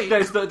seems like, great.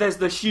 There's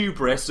the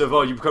hubris of,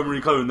 you become really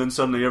clever and then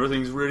suddenly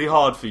everything's really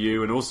hard for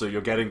you and also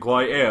you're getting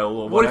quite ill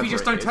or What if whatever you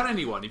just it don't is. tell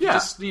anyone? If you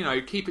just,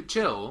 keep it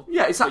chill.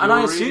 Yeah, exactly. And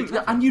I assume,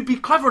 and you'd be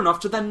clever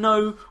enough to then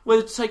know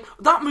whether to take.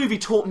 That movie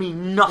taught me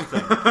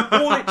nothing.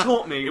 All it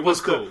taught me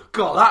was cool.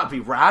 God, that'd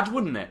be rad,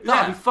 wouldn't it?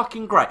 That'd Yeah. be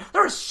fucking great.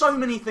 There are so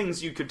many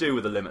things you could do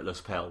with a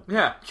Limitless pill.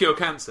 Yeah, cure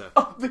cancer.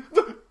 Oh,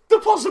 the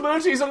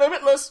possibilities are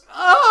limitless.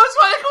 Oh, that's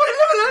why they call it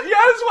Limitless.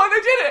 Yeah, that's why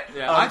they did it.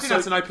 Yeah, I think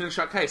that's an open and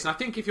shut case, and I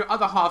think if your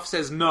other half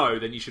says no,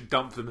 then you should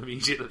dump them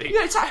immediately.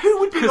 Yeah, it's like,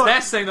 who would be Because like,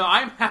 they're saying that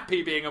I'm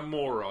happy being a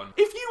moron.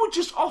 if you were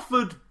just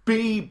offered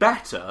be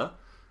better,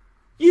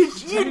 you'd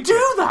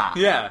do that.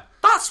 Yeah.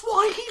 That's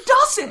why he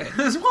does it.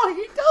 That's why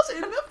he does it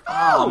in the film.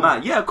 Oh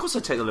man, yeah, of course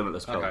I'd take the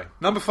Limitless pill. Okay,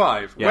 number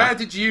 5. Yeah. Where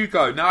did you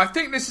go? Now, I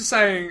think this is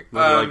saying...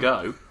 Where do I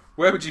go?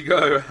 Where would you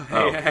go?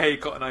 Hey,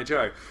 Cotton Eye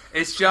Joe.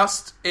 It's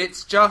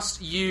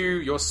just you,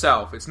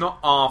 yourself. It's not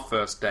our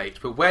first date,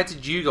 but where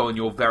did you go on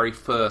your very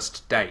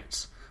first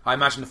date? I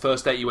imagine the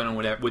first date you went on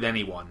with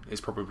anyone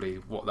is probably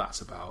what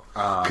that's about.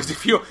 Because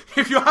if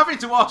you're having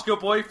to ask your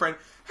boyfriend,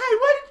 hey,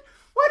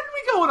 where did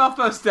we go on our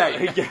first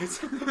date? Yes.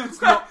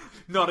 It's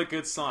not a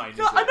good sign. Is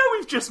it? I know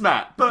we've just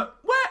met, but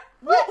where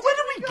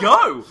did we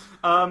go?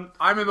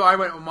 I remember I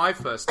went on my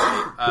first date.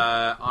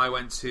 I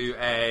went to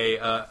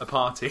a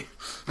party.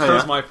 That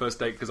was my first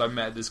date because I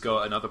met this girl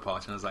at another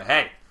party, and I was like,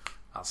 "Hey,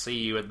 I'll see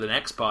you at the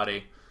next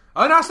party."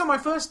 Oh no, that's not my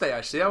first date.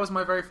 Actually, that was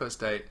my very first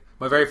date.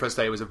 My very first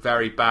date was a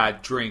very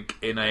bad drink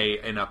in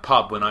a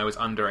pub when I was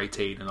under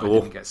 18, and I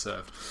didn't get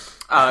served.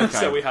 Okay.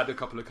 So we had a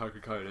couple of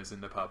Coca-Colas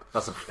in the pub.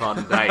 That's a fun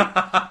date.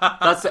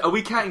 That's it. Are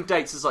we counting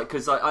dates as like,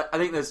 because I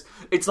think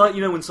it's like,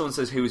 when someone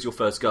says who was your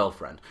first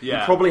girlfriend, you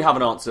probably have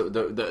an answer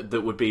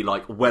that would be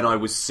like when I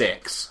was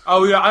 6.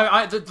 Oh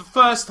yeah, the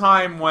first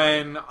time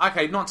when,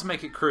 okay, not to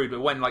make it crude,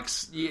 but when like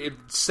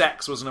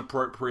sex was an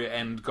appropriate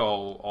end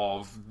goal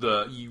of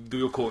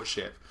your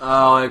courtship.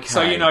 Oh, okay.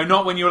 So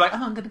not when you were like,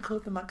 oh, I'm going to call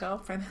them my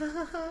girlfriend.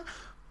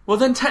 Well,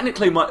 then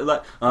technically,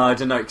 I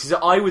don't know, because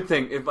I would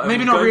think...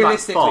 Maybe not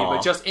realistically,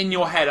 but just in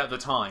your head at the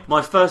time.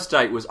 My first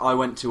date was I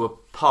went to a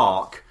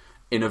park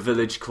in a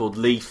village called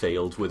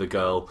Leafield with a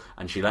girl,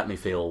 and she let me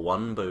feel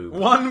one boob.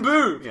 One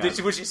boob? Yeah.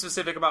 Was she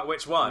specific about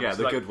which one? Yeah,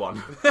 the good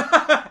one.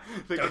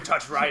 Don't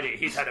touch Riley,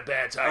 he's had a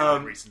bad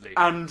time recently.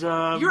 And,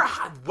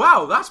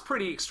 wow, that's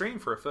pretty extreme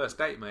for a first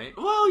date, mate.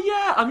 Well,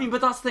 yeah, I mean,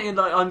 but that's the thing,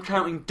 like, I'm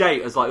counting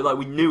date as, like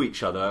we knew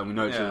each other, and we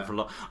know each other for a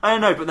lot. I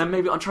don't know, but then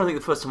maybe, I'm trying to think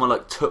the first time I,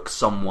 took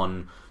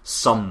someone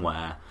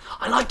somewhere.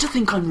 I like to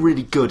think I'm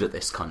really good at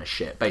this kind of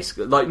shit,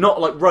 basically. Like,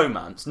 not,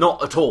 romance,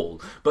 not at all,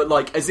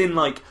 but, as in,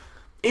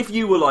 if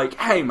you were like,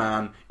 hey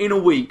man, in a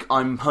week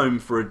I'm home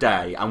for a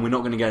day and we're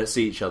not going to get to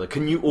see each other,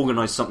 can you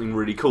organise something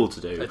really cool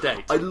to do? A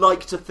date. I'd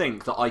like to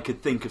think that I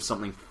could think of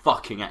something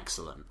fucking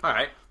excellent.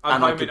 Alright,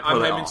 I'm home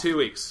in 2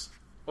 weeks.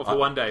 Or for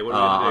one day, what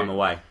are we going to do? I'm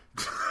away.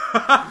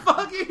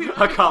 Fuck you!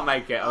 I can't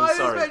make it, I'm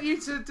sorry. I expect you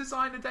to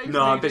design a day for me.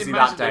 No, I'm busy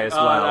that day as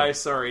well. Oh, no,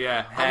 sorry,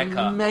 yeah.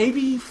 Haircut.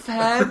 Maybe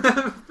Feb.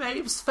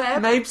 Mabes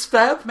Feb. Mabes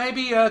Feb.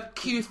 Maybe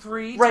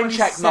Q3 Rain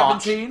check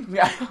March. 2017.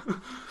 Yeah.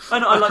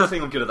 I like to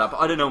think I'm good at that, but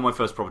I don't know my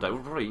first proper date.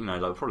 We'll probably,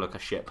 probably like a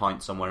shit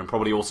pint somewhere and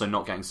probably also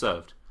not getting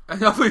served.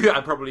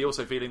 I'm probably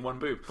also feeling one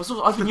boob. But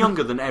also, I've been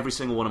younger than every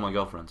single one of my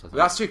girlfriends, I think.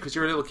 That's true, because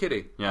you're a little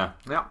kiddie. Yeah.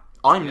 Yeah.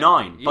 I'm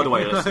 9, by the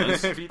way,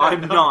 listeners.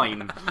 I'm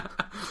 9.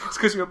 It's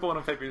because you were born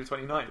on February the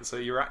 29th, so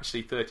you're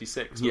actually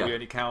 36, but we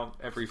only count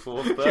every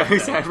 4th birthday. Yeah,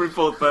 it's every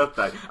 4th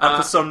birthday. And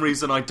for some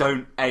reason I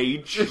don't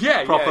age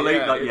properly.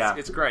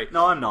 It's great.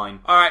 No, I'm 9.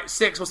 Alright,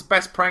 6, what's the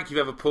best prank you've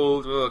ever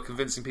pulled?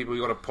 Convincing people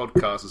you got a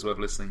podcast is worth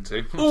listening to.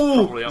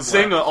 Ooh,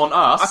 zinger on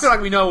us. I feel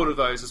like we know all of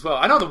those as well.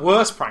 I know the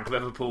worst prank I've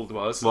ever pulled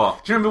was...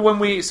 What? Do you remember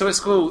when so at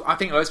school, I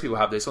think most people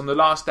have this, on the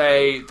last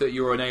day that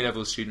you're an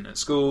A-level student at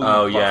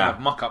school, you have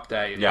muck-up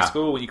day at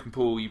school, and you can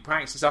pull your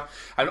pranks and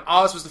stuff. And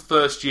ours was the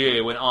first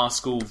year when our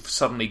school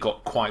suddenly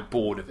got quite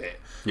bored of it.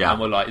 Yeah.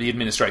 And we're like, the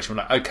administration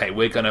were like, okay,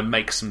 we're going to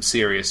make some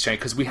serious change,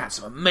 because we had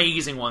some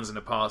amazing ones in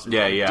the past.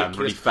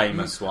 Really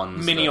famous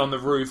ones. Minnie on the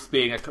Roof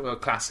being a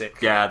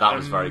classic. Yeah, that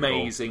was very cool.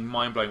 Amazing,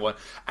 mind-blowing one.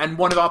 And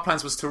one of our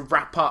plans was to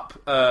wrap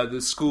up the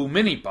school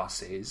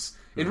minibuses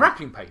in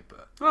wrapping paper.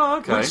 Oh,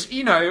 okay. Which,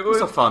 it was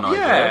a fun idea.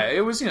 Yeah,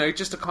 it was,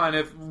 just a kind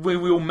of... We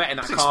all met in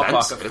that car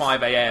park at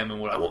 5 a.m. and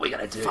we're like, what are we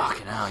going to do?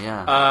 Fucking hell,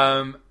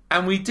 yeah.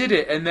 And we did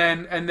it, and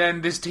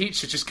then this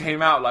teacher just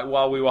came out like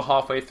while we were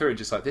halfway through,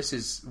 just like,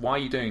 why are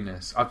you doing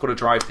this? I've got to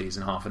drive these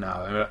in half an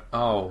hour. And we're like,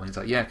 and he's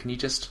like, yeah, can you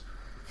just...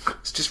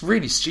 It's just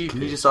really stupid.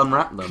 Can you just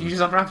unwrap them?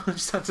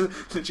 Just had to,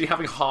 literally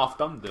having half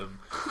done them.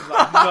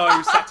 Like,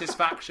 no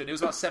satisfaction. It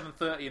was about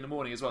 7:30 in the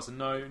morning as well, so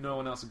no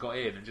one else had got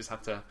in, and just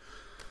had to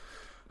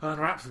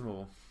unwrap them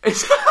all. I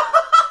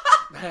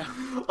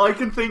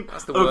can think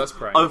that's the worst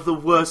prank. Of the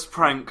worst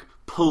prank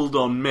pulled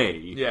on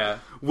me. Yeah.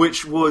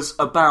 Which was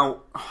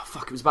about...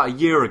 it was about a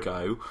year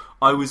ago.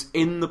 I was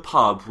in the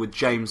pub with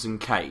James and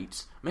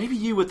Kate. Maybe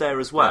you were there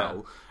as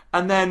well. Yeah.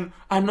 And then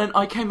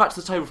I came back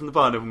to the table from the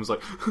bar and everyone was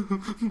like...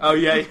 Oh,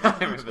 yeah, I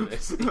remember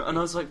this. And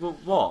I was like,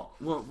 well,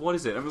 what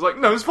is it? And I was like,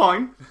 no, it's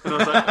fine. And I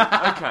was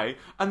like, okay.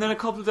 And then a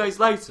couple of days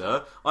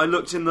later, I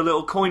looked in the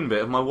little coin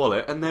bit of my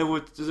wallet and there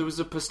was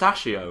a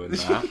pistachio in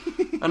there.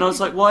 And I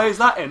was like, why is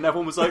that in? And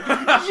everyone was like,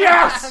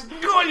 yes!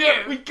 Got you!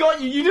 We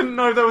got you! You didn't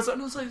know there was...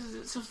 And I was like,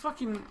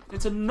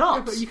 it's a nut.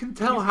 Yeah, but you can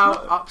tell how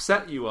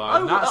upset you are.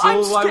 And that's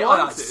all I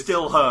wanted. It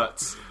still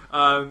hurts.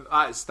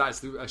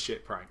 That's a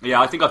shit prank. Yeah,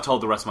 I think I've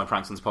told the rest of my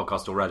pranks on this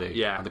podcast already.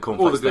 Yeah, and the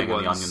cornflakes thing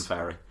and the onion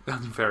fairy. The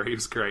onion fairy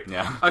was great.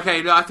 Yeah.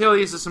 Okay, I feel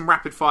these are some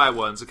rapid fire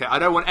ones. Okay, I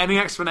don't want any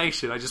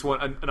explanation. I just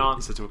want an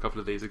answer to a couple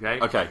of these. Okay.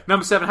 Okay.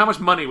 Number 7. How much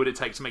money would it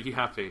take to make you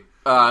happy?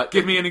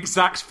 Give me an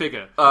exact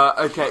figure.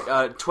 Okay.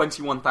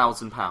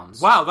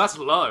 £21,000. Wow, that's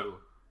low.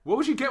 What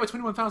would you get with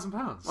 £21,000?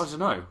 I don't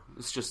know.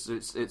 It's just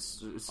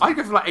it's. I'd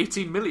go for like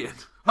 18 million.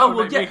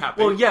 Well,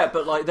 yeah,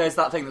 but like, there's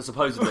that thing that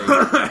supposedly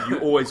you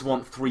always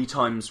want 3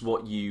 times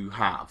what you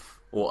have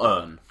or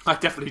earn. I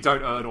definitely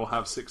don't earn or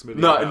have 6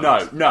 million.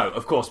 No,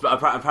 of course. But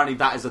apparently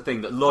that is a thing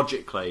that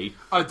logically.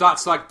 Oh,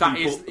 that's like that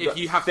is if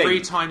you have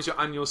 3 times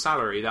your annual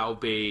salary, that'll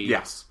be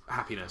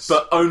happiness.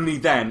 But only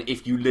then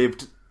if you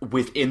lived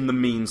within the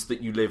means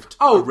that you lived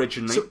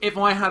originally. So if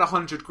I had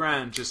 100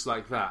 grand just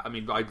like that, I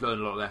mean, I'd earn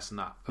a lot less than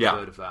that. A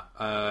third of that.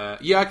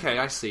 Okay,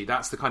 I see.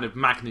 That's the kind of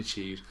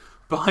magnitude.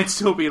 But I'd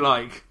still be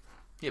like,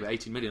 yeah, but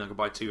 18 million, I could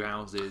buy 2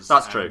 houses.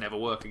 That's true. Never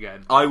work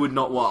again. I would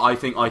not. I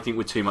think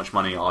with too much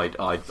money, I'd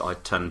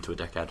turn into a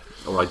dickhead,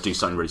 or I'd do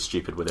something really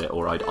stupid with it,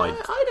 or I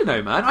don't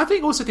know, man. I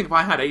think if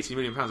I had 18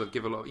 million pounds, I'd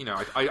give a lot.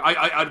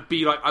 I'd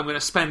be like, I'm going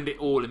to spend it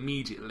all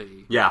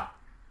immediately. Yeah,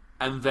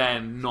 and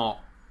then not.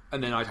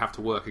 And then I'd have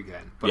to work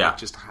again. But I'd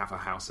just have a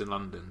house in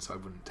London, so I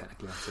wouldn't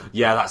technically have to...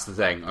 Yeah, that's the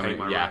thing. I mean,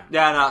 yeah,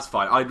 no, that's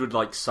fine. I would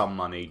like some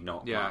money,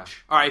 not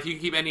much. Alright, if you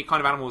could keep any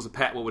kind of animal as a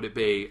pet, what would it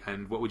be?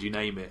 And what would you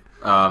name it?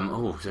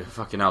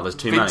 Fucking hell, there's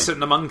too many. Vincent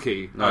the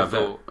monkey, I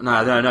thought.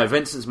 No,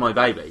 Vincent's my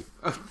baby.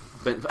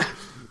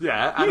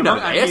 Yeah,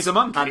 and he's a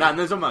monkey. And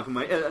there's a monkey.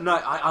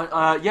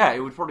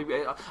 It would probably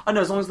be... I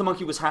know, as long as the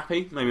monkey was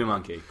happy, maybe a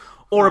monkey.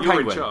 Or a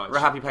penguin, or a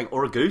happy penguin,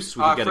 or a goose.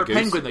 We could get a goose. For a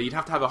penguin, though, you'd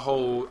have to have a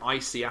whole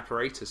icy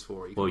apparatus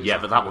for it. Well, yeah,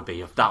 but that would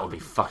be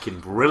fucking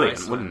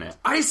brilliant, wouldn't it?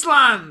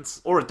 Iceland,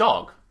 or a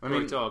dog.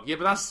 A dog. Yeah,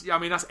 but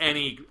that's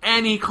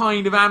any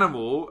kind of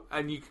animal,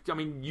 and you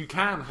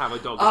can have a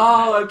dog.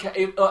 Oh,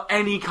 okay.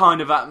 Any kind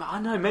of animal. I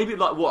know. Maybe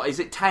like what is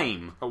it?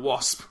 Tame? A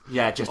wasp.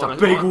 Yeah, just a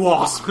big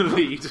wasp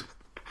lead.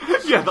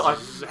 Yeah,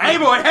 hey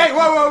boy, hey,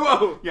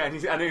 whoa. Yeah, and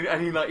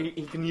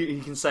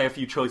he can say a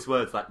few choice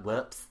words like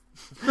whoops.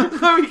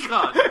 No, he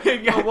can't.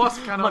 A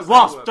wasp cannot.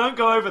 Wasp, don't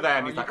go over there.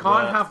 And you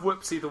can't have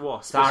Whoopsie the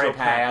wasp. Sorry,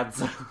 pads.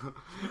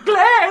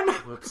 Glenn!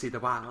 Whoopsie the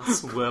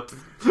wasp. Whoops.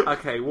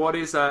 Okay, what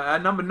is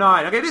number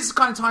 9? Okay, this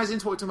kind of ties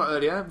into what we talked about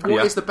earlier.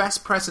 What is the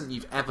best present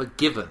you've ever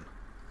given?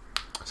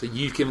 So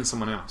you've given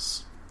someone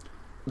else.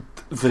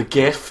 The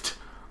gift.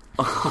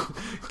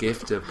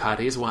 Gift of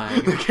Paddy's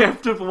Wang. The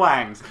gift of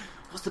Wangs.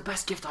 What's the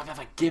best gift I've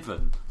ever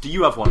given? Do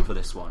you have one for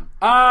this one?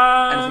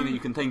 Anything that you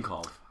can think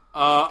of?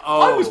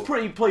 I was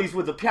pretty pleased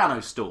with the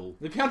piano stool.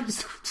 The piano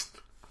stool.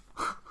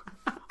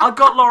 I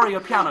got Laurie a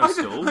piano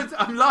stool.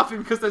 I'm laughing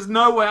because there's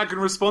no way I can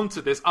respond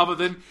to this other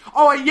than,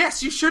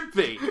 yes, you should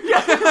be.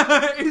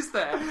 Yeah. Is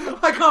there?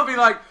 I can't be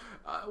like,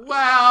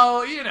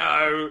 Well, you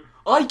know...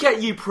 I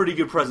get you pretty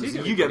good presents,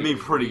 and you get me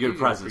pretty good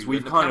presents.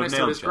 We've kind of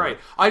nailed it. Great.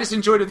 I just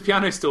enjoyed the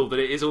piano stool, but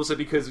it is also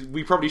because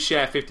we probably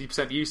share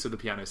 50% use of the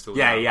piano stool.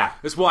 Yeah.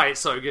 That's why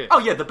it's so good. Oh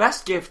yeah, the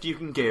best gift you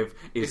can give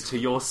is to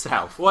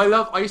yourself.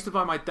 Well, I used to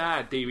buy my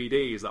dad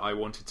DVDs that I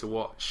wanted to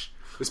watch.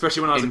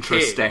 Especially when I was a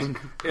kid.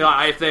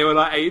 Like, if they were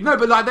like... No,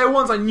 but like they were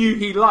ones I knew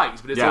he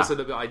liked, but it's also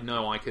that I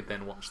know I could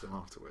then watch them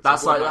afterwards.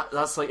 That's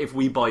like if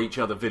we buy each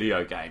other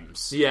video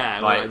games. Yeah.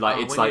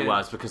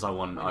 It's because I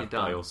want...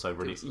 I also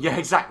really... Yeah,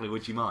 exactly.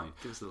 Would you mind?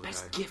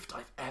 Best gift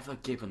I've ever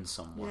given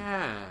someone.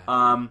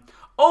 Yeah.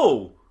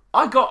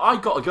 I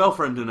got a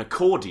girlfriend an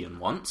accordion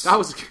once. That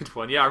was a good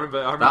one. Yeah, I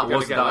remember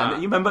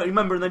that. You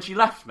remember, and then she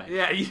left me.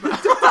 Yeah.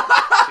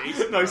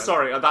 No,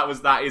 sorry.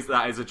 That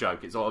is a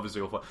joke. It's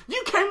obviously awful.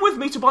 You came with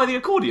me to buy the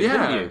accordion,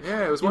 didn't you?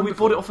 Yeah, it was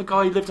wonderful. We bought it off a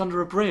guy who lived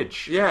under a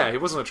bridge. Yeah, he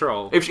wasn't a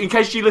troll. In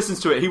case she listens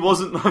to it, he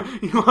wasn't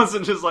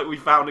just like we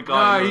found a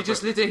guy. No, he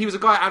just lived. He was a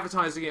guy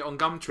advertising it on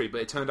Gumtree,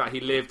 but it turned out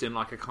he lived in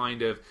like a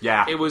kind of.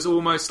 Yeah. It was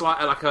almost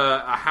like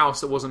a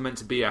house that wasn't meant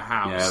to be a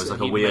house. Yeah, it was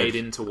like a weird made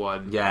into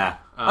one. Yeah.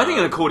 I think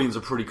an accordion's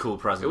a pretty cool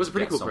present. It was a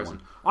pretty cool present.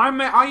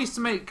 I used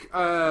to make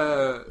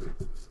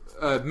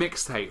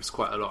mixtapes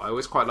quite a lot. I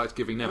always quite liked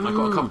giving them. I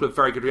got a couple of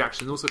very good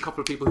reactions. Also, a couple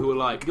of people who were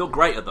like, "You're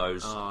great at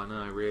those." Oh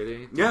no,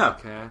 really? Yeah.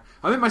 Don't care.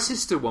 I made my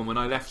sister one when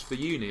I left for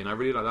uni, and I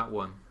really like that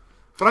one.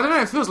 But I don't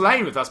know. It feels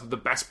lame if that's the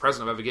best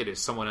present I've ever given is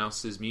someone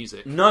else's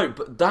music. No,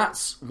 but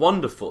that's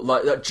wonderful.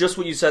 Like just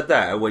what you said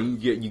there, where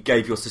you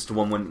gave your sister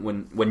one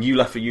when you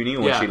left for uni,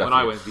 or when she left. When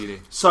I went for uni.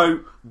 So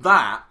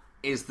that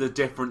is the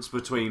difference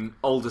between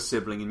older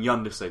sibling and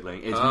younger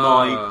sibling. Is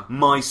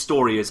my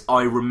story is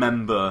I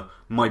remember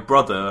my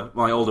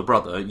older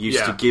brother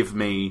used to give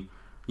me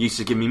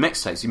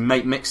mixtapes. He'd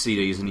make mix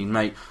CDs and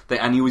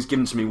he was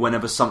given to me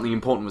whenever something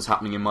important was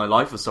happening in my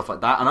life or stuff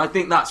like that. And I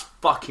think that's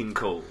fucking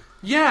cool.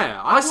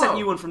 Yeah, I sent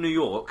you one from New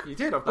York. You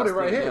did. I've got it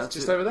right here. It's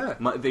just over there.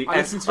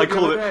 I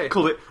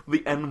call it the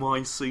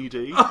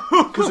NYCD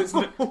because it's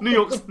New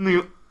York's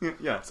New.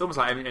 Yeah, it's almost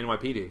like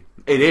NYPD.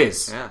 It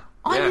is. Yeah.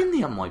 I'm in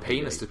the NYPD.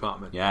 Penis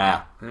department.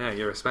 Yeah. Yeah,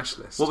 you're a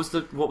specialist. What was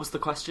the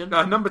question?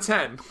 Number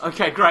 10.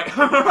 Okay, great.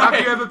 Have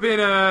you ever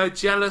been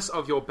jealous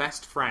of your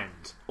best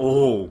friend?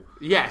 Oh.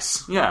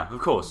 Yes. Yeah, of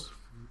course.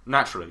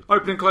 Naturally.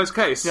 Open and closed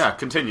case. Yeah,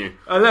 continue.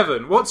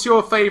 11. What's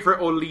your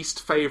favourite or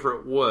least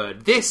favourite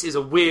word? This is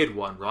a weird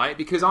one, right?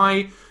 Because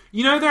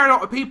you know, there are a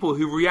lot of people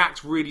who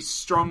react really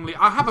strongly.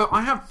 I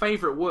have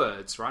favourite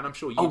words, right? I'm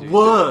sure you do.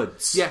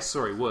 Words? Yes,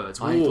 sorry, words.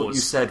 I thought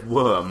you said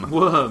worm.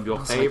 Worm, your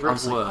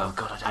favourite worm. Oh,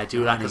 God, I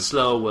do like a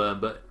slow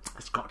worm, but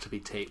it's got to be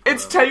tape.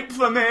 It's tape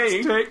for me!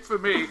 It's tape for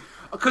me.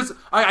 Because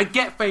I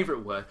get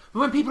favourite word, but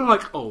when people are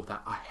like,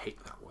 I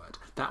hate that word.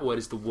 That word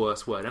is the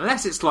worst word.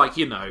 Unless it's like,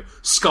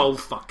 skull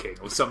fucking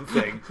or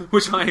something,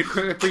 which I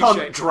appreciate.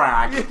 Cunt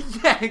drag.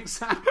 Yeah,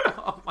 exactly.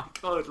 Oh my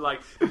god,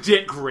 like,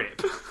 dick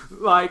grip.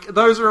 Like,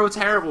 those are all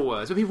terrible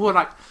words. But people are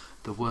like,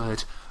 the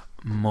word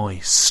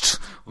moist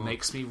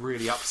makes me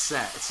really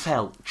upset.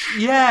 Felch.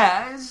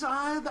 Yeah.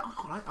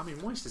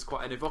 Moist is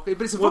quite an evocative,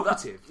 but it's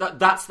evocative.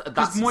 That's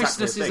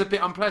moistness exactly is a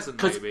bit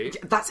unpleasant, maybe.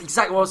 That's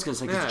exactly what I was going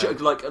to say. Yeah.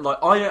 Like,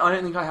 I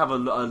don't think I have a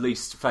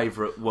least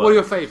favourite word. What are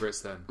your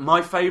favourites then?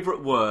 My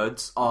favourite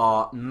words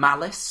are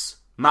malice.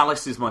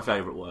 Malice is my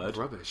favourite word.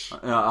 Rubbish.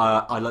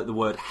 I like the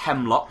word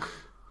hemlock.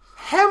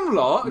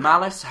 Hemlock?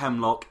 Malice,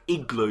 hemlock,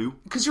 igloo.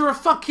 Because you're a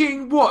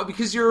fucking what?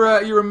 Because you're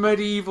a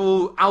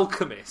medieval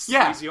alchemist.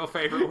 Yeah. These are your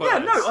favourite words. Yeah,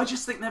 no, I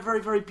just think they're very,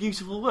 very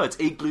beautiful words.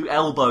 Igloo,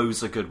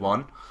 elbow's a good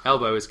one.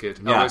 Elbow is good.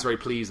 Yeah. Elbow's very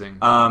pleasing.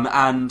 But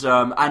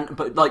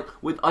like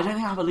I don't think I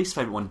have a least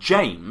favourite one.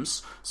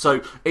 James.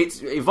 So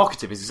it's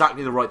evocative. Is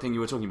exactly the right thing you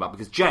were talking about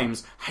because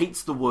James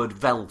hates the word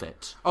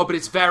velvet. Oh, but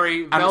it's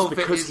very and velvet.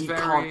 It's because he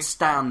can't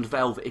stand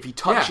velvet. If he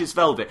touches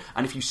velvet,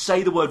 and if you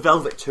say the word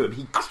velvet to him,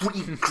 he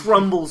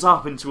crumbles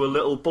up into a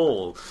little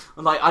ball.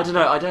 I'm like, I don't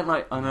know.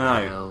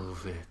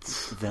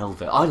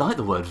 Velvet. I like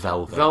the word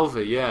velvet.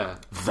 Velvet, yeah.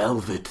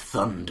 Velvet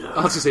thunder. I was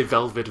going to say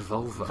velvet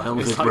vulva.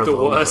 Velvet it's like revolver.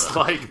 The worst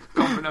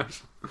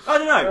combination. I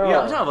don't know. Yeah,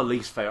 I don't have a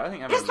least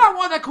favourite. Is that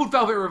why they're called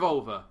Velvet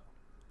Revolver?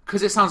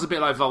 Because it sounds a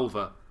bit like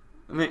vulva.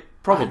 I mean,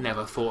 probably. I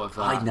never thought of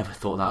that. I never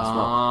thought that as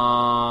well.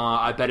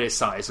 I bet it's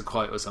a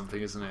quote or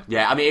something, isn't it?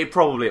 Yeah, I mean,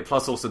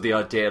 plus also the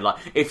idea, like,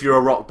 if you're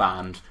a rock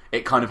band,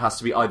 it kind of has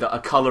to be either a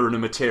colour and a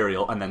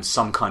material and then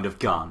some kind of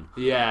gun.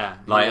 Yeah.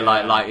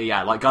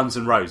 Like Guns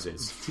N'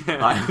 Roses.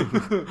 Yeah.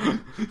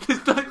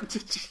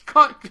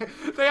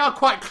 They are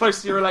quite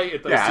closely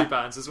related, those two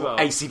bands, as well.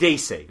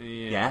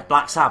 AC/DC. Yeah.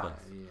 Black Sabbath.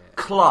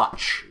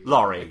 Clutch,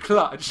 Laurie.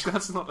 Clutch,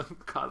 that's not a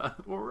colour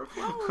or a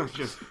flower.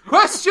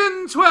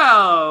 Question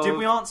 12. Did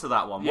we answer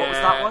that one? What was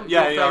that one?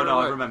 Yeah, no,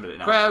 I remembered it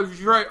now. Well,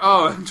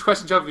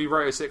 question 12, if you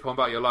wrote a sitcom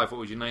about your life, what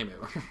would you name it?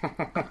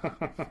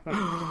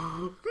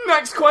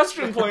 Next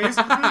question, please.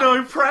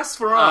 No press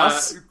for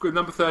us.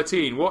 Number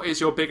 13. What is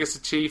your biggest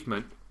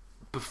achievement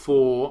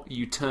before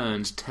you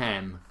turned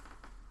 10?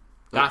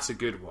 That's a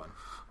good one.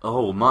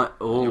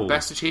 Your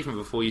best achievement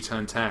before you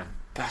turned 10.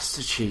 Best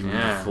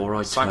achievement before I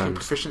turned... Psychic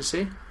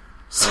proficiency?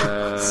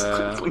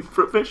 Swimming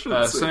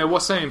proficiency. So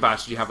what swimming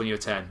badge did you have when you were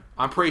 10?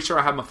 I'm pretty sure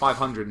I had my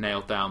 500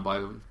 nailed down by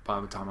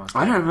the time I was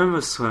 10. I don't remember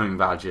swimming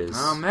badges.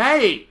 Oh,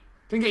 mate!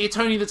 Didn't get your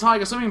Tony the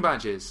Tiger swimming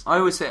badges. I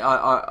always say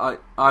I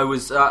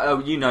was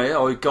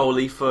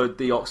goalie for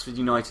the Oxford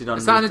United under.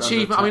 Is that an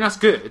achievement? I mean, that's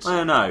good. I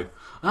don't know.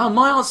 Oh,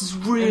 my answer is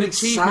really an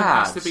achievement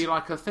sad. Has to be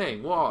like a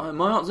thing. What?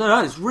 My answer,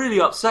 no, it's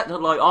really upset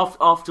that like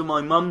after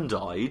my mum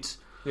died,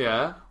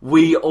 yeah,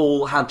 we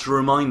all had to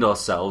remind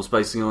ourselves,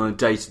 basically on a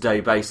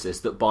day-to-day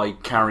basis, that by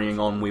carrying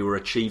on we were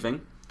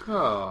achieving.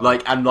 Oh.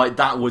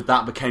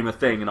 That became a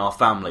thing in our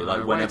family.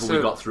 Like whenever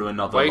we got through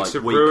another week,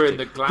 ruin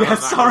the glamour. Yeah,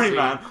 sorry,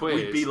 man. Quiz.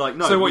 We'd be like,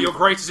 no. So what? Your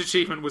greatest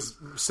achievement was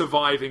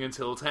surviving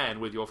until 10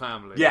 with your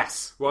family.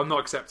 Yes. Well, I'm not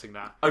accepting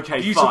that.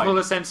 Okay, beautiful fine.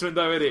 a sentiment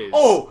though it is.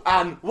 Oh,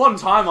 and one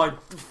time I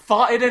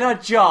farted in a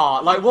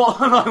jar. Like what?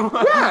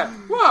 Yeah.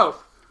 Well.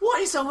 What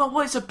is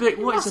a big?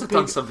 You must have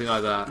done something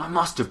like that. I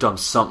must have done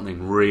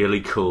something really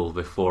cool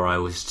before I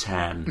was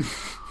 10.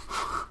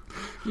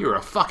 You were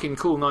a fucking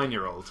cool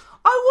 9-year-old.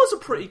 I was a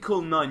pretty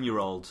cool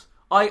 9-year-old.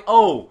 I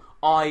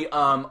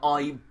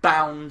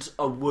bound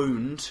a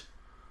wound.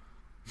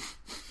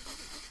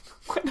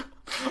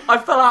 I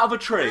fell out of a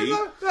tree.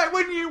 Like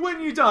when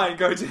you die and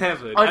go to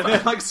heaven, and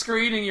they're like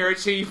screening your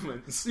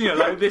achievements. You know,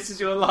 like this is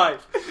your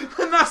life,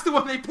 and that's the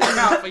one they pick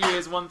out for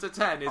years 1 to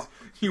 10. Is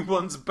you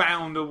once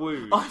bound a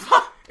wound.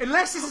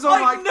 Unless this is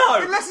on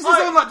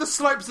like the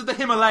slopes of the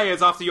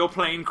Himalayas after your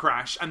plane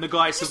crash and the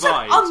guy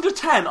survived. Under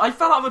 10, I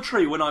fell out of a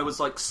tree when I was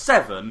like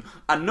 7,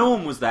 and no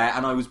one was there,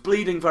 and I was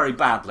bleeding very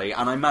badly,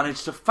 and I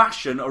managed to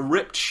fashion a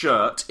ripped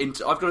shirt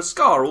into. I've got a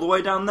scar all the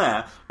way down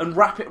there, and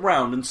wrap it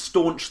round and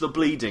staunch the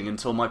bleeding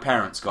until my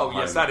parents got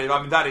home. Yes, that is.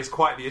 I mean, that is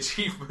quite the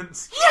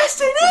achievement.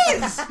 Yes, it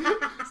is.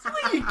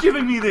 Why are you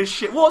giving me this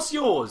shit? What's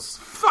yours?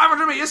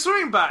 500 meter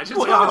swimming badge.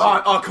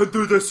 I could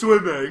do the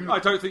swimming. I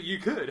don't think you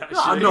could,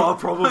 actually. No, I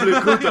probably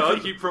could. I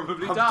think you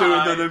probably I'm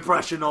doing an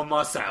impression on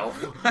myself.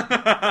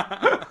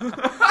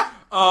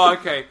 Oh,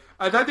 okay.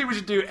 I don't think we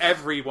should do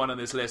every one on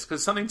this list,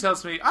 because something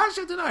tells me...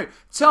 Actually, I don't know.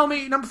 Tell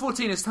me, number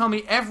 14 is tell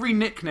me every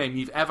nickname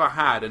you've ever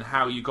had and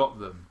how you got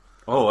them.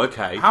 Oh,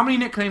 okay. How many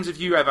nicknames have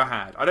you ever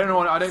had? I don't know.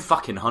 I don't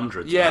fucking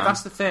hundreds. Yeah, man.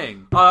 That's the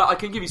thing. I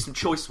can give you some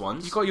choice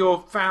ones. You've got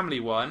your family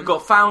one. I've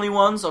got family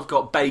ones. I've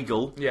got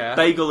Bagel. Yeah.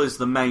 Bagel is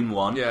the main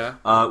one. Yeah.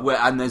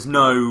 And there's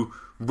no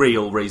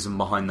real reason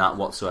behind that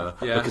whatsoever.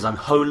 Yeah. Because I'm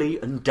holy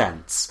and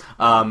dense.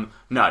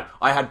 No,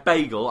 I had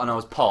Bagel and I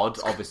was Pod,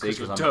 obviously,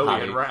 because I'm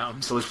doughy and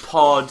round. So it was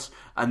Pod,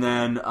 and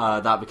then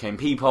that became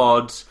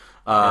Peapod.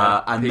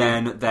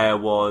 Then there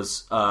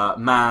was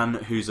Man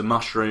who's a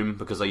mushroom,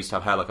 because I used to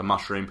have hair like a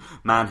mushroom.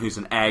 Man who's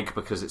an egg,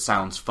 because it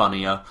sounds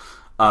funnier.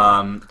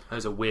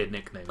 Those are weird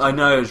nicknames. I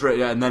know, it was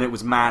really, and then it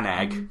was Man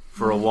Egg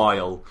for a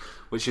while,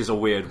 which is a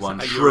weird one.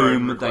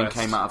 Shroom then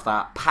came out of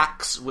that.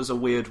 Pax was a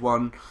weird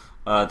one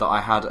that I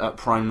had at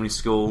primary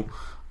school,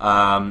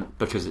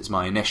 because it's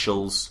my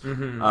initials.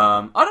 Mm-hmm.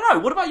 I don't know,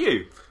 what about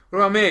you? What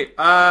about me?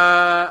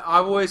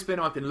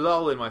 I've been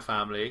Lol in my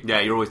family. Yeah,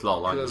 you're always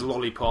Lol, aren't you? There's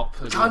Lollipop.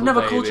 I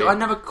never called you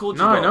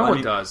Lol. No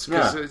one does,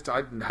 because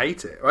I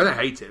hate it. I don't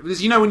hate it.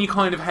 Because you know when you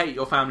kind of hate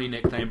your family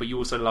nickname, but you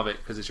also love it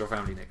because it's your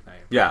family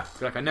nickname. Yeah.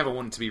 Like, I never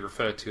want to be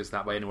referred to as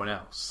that by anyone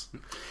else.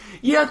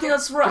 Yeah, I think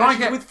that's right.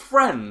 Actually, with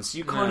friends,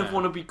 you kind of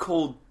want to be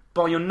called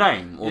by your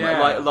name, or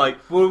I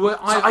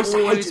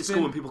hate at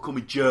school when people call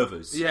me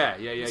Jervers.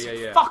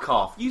 Yeah. Fuck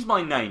off. Use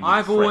my name.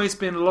 I've always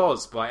been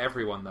Loz by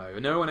everyone, though.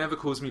 No one ever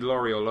calls me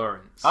Laurie or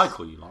Lawrence. I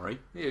call you Laurie.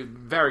 Yeah,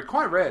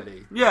 quite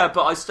rarely. Yeah,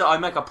 but I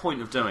make a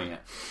point of doing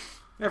it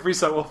every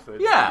so often.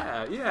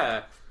 Yeah.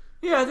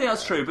 Yeah, I think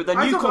that's true. But then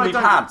you call me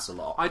Pads a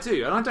lot. I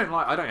do, and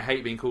I don't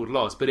hate being called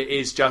Loz, but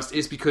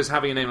it's because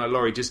having a name like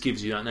Laurie just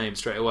gives you that name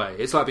straight away.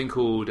 It's like being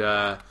called.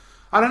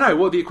 I don't know,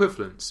 what are the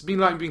equivalents?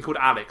 Being called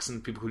Alex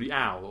and people call you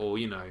Al, or,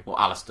 you know... Or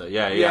Alistair,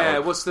 yeah. Yeah,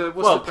 what's the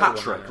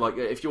Patrick, like,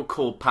 if you're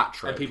called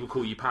Patrick... And people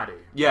call you Paddy.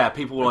 Yeah,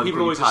 people will either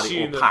call you Paddy or Pat. People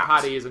always assume that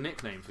Paddy is a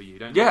nickname for you,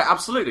 don't they? Yeah,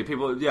 absolutely.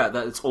 People,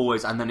 that's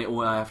always... And then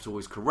I have to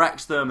always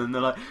correct them, and they're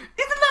like, isn't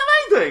that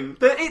amazing?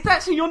 That it's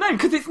actually your name,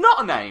 because it's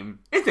not a name,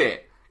 is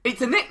it?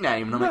 It's a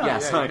nickname. And I'm like,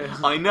 yes,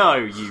 I know,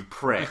 you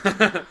prick.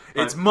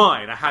 It's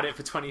mine. I had it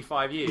for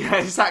 25 years. Yeah,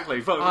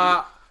 exactly.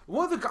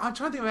 I'm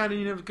trying to think if I had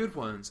any other good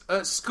ones.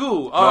 At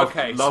school,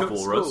 Love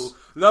Walrus.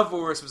 Love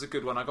Walrus was a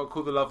good one. I got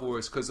called the Love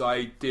Walrus because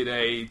I did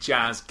a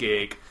jazz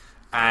gig,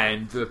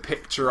 and the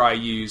picture I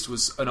used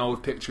was an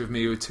old picture of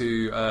me with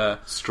two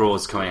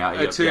straws coming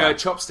out of your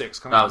chopsticks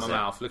coming out of my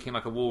mouth, looking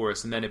like a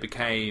walrus, and then it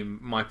became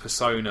my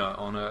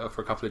persona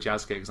for a couple of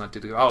jazz gigs, and I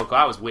did. Oh god,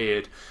 that was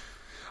weird.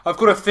 I've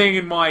got a thing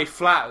in my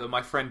flat that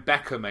my friend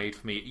Becca made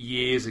for me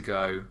years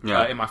ago.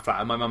 In my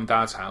flat, at my mum and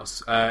dad's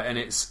house, and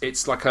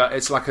it's like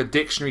a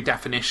dictionary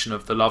definition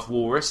of the Love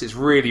Walrus. It's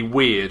really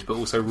weird, but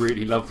also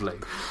really lovely.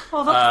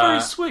 Oh, that's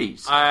very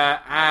sweet.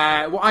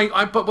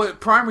 But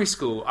primary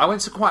school, I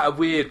went to quite a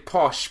weird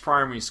posh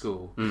primary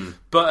school.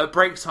 But at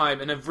break time,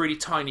 in a really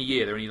tiny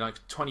year, there were only like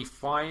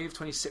 25,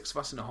 26 of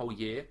us in a whole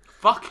year.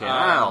 Fucking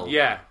hell!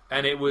 Yeah,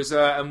 and it was,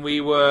 and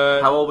we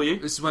were. How old were you?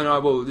 This is when I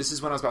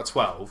was about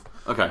 12.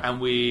 Okay.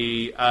 And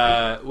we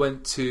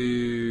went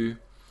to...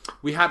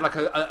 We had like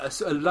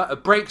a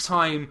break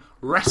time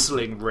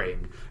wrestling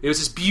ring. It was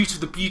just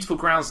the beautiful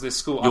grounds of this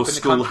school. Your up in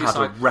school the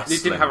countryside. had a wrestling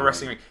It didn't have a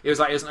wrestling ring. It was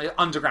like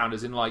underground,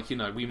 as in like, you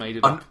know, we made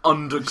it up.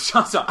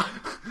 Shut up.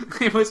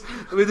 It was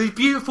these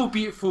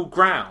beautiful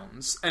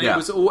grounds, and it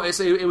was all.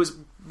 It was,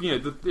 you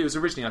know, it was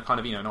originally a kind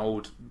of, you know, an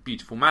old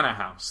beautiful manor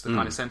house, the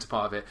kind of centre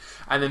part of it,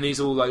 and then these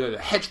all like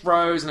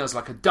hedgerows, and there was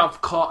like a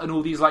dovecot, and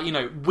all these like, you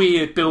know,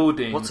 weird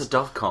buildings. What's a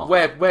dovecot?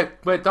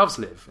 Where doves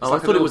live. I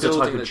thought it was a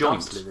type of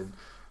joint.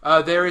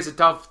 There is a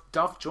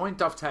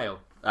dovetail.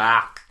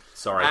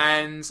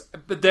 Sorry.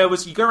 But there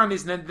was, you go around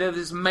these, and then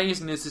there's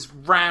this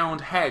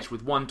round hedge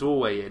with one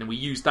doorway in, and we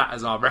used that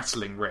as our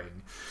wrestling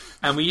ring.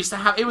 And we used to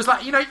have, it was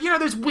like, you know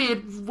those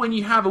weird, when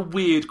you have a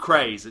weird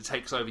craze that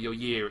takes over your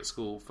year at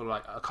school for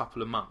like a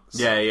couple of months.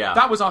 Yeah.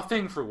 That was our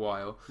thing for a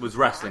while. Was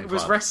wrestling. It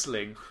was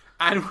wrestling.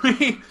 And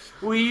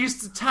we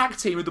used to tag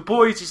team with the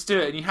boys. Used to do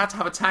it, and you had to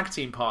have a tag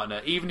team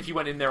partner. Even if you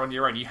went in there on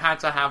your own, you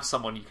had to have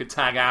someone you could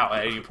tag out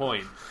at any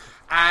point.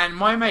 And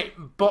my mate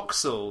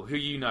Boxall, who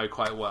you know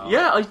quite well.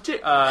 Yeah, I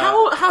did.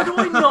 How do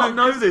I not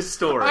know this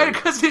story?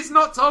 Because it's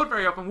not told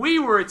very often. We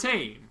were a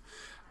team.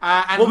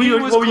 And what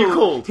were you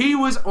called?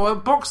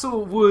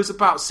 Boxall was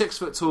about 6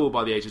 foot tall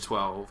by the age of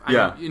 12.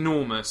 And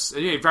enormous.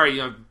 Very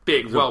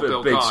big,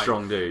 well-built big, guy.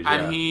 strong dude.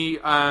 And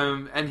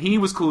he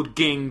was called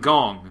Ging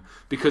Gong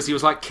because he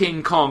was like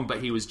King Kong,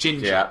 but he was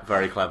ginger. Yeah,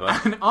 very clever.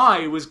 And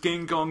I was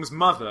Ging Gong's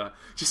mother,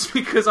 just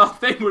because our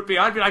thing would be,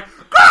 I'd be like,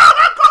 go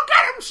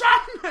get him, son!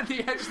 And the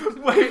edge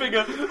waving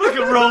like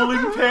a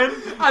rolling pin.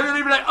 And then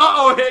he'd be like,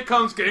 uh-oh, here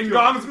comes Ging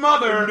Gong's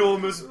mother.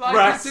 Enormous like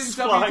breasts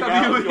flying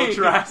out of your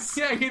dress.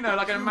 Yeah, you know,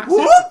 like a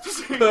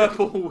massive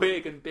purple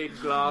wig and big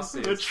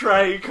glasses. A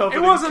tray covered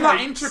in It wasn't that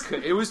cakes.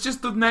 intricate. It was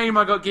just the name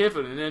I got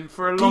given, and then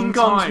for a long Ging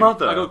Gong's time,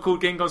 mother. I got called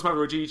Ging Gong's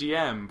mother or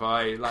GGM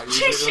by like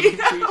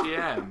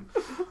GGM.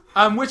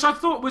 Which I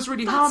thought was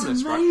really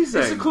harmless. Amazing.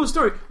 Right? It's a cool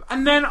story.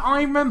 And then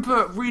I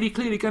remember really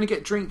clearly going to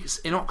get drinks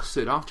in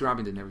Oxford after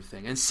Abingdon and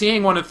everything, and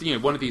seeing one of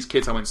these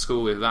kids I went to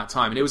school with at that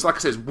time, and it was, like I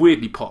said,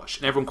 weirdly posh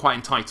and everyone quite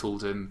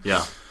entitled. And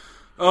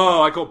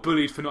I got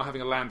bullied for not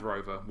having a Land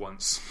Rover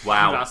once.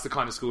 Wow. That's the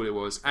kind of school it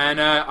was.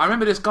 And I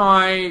remember this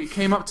guy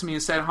came up to me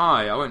and said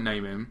hi. I won't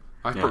name him.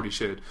 I probably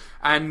should.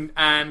 And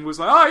was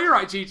like, oh, you're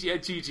right,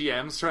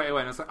 GGM, straight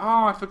away. And I was like,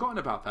 oh, I'd forgotten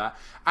about that.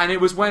 And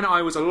it was when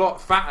I was a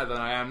lot fatter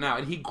than I am now.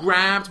 And he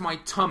grabbed my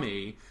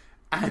tummy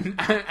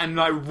and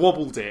like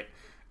wobbled it.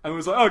 And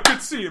was like, oh, good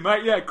to see you,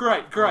 mate. Yeah,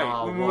 great.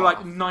 Oh, when we were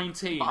like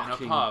 19 in a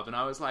pub. And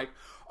I was like,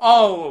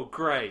 oh,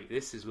 great,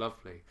 this is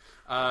lovely.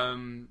 I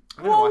don't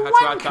know why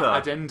I had to add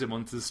that addendum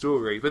onto the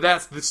story. But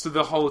that's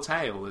the whole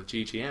tale of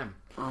GGM.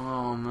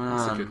 Oh, man.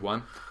 That's a good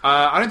one.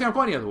 I don't think I've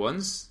got any other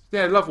ones.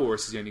 Yeah, Love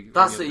Walrus is the only...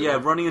 That's it, yeah,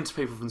 running into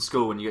people from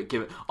school when you get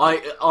given...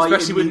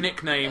 Especially with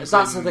nicknames.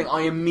 That's the thing,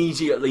 I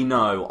immediately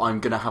know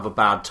I'm going to have a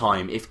bad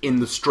time if in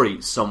the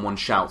street someone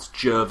shouts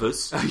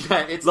Jervers.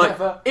 Yeah, it's like,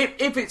 never...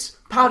 If it's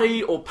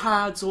Paddy or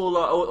Pads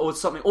or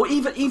something, or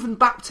even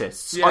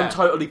Baptists, I'm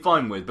totally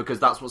fine with, because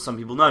that's what some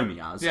people know me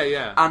as.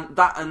 Yeah. And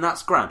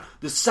that's grand.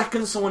 The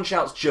second someone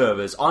shouts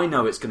Jervers, I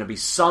know it's going to be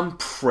some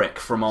prick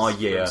from our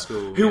year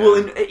who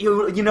will...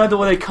 You know the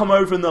way they come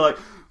over and they're like...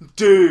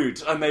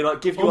 Dude, and they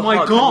like give you a hug. Oh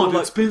my god,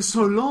 like, it's been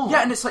so long.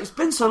 Yeah, and it's like, it's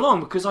been so long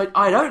because I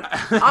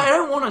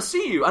don't want to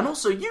see you, and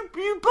also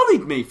you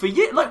bullied me for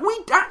years. Like, we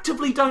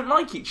actively don't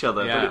like each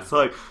other, but it's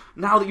like,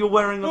 now that you're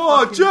wearing a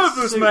fucking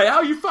Jervis, suit, mate,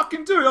 how you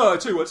fucking doing? Oh, I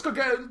tell you what, do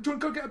you want to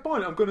go get a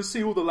pint? I'm going to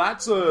see all the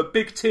lads,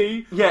 big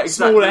T,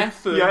 small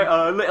F,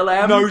 and little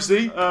M,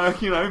 nosy,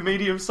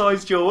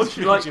 medium-sized George.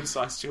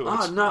 Medium-sized George.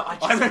 Oh, no,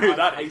 I know who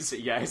that hates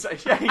it,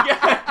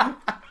 yeah.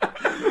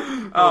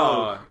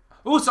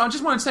 Also, I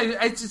just want to say,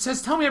 it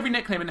says, tell me every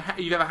nickname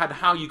you've ever had,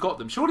 how you got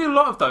them. Surely a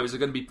lot of those are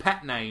going to be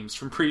pet names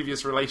from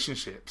previous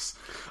relationships.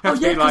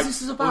 Because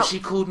this is about... Well, she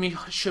called me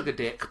Sugar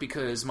Dick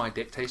because my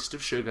dick tasted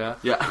of sugar.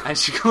 Yeah. And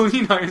she called,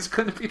 it's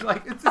going to be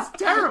like, it's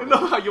terrible. I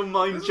know how your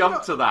mind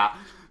jumped to that.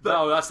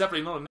 No, that's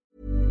definitely not a...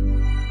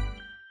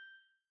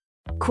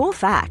 Cool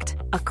fact,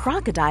 a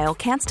crocodile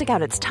can't stick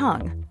out its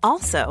tongue.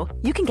 Also,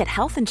 you can get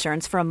health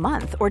insurance for a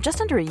month or just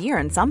under a year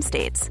in some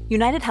states.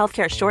 United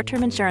Healthcare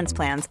short-term insurance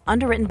plans,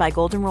 underwritten by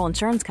Golden Rule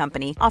Insurance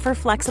Company, offer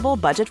flexible,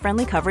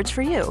 budget-friendly coverage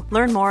for you.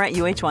 Learn more at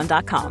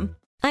UH1.com.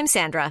 I'm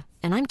Sandra,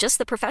 and I'm just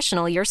the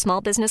professional your small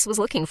business was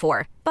looking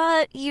for.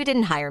 But you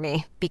didn't hire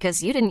me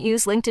because you didn't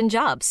use LinkedIn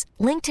Jobs.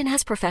 LinkedIn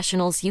has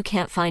professionals you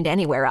can't find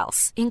anywhere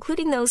else,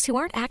 including those who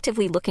aren't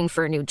actively looking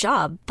for a new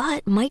job,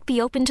 but might be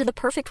open to the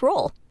perfect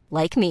role,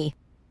 like me.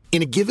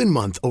 In a given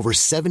month, over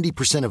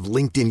 70% of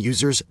LinkedIn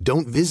users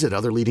don't visit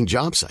other leading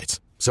job sites.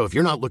 So if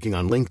you're not looking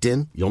on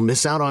LinkedIn, you'll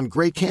miss out on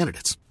great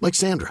candidates like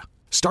Sandra.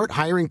 Start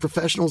hiring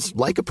professionals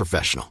like a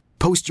professional.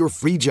 Post your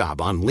free job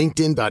on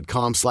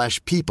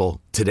linkedin.com/people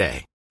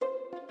today.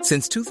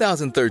 Since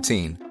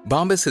 2013,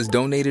 Bombas has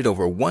donated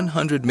over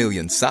 100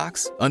 million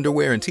socks,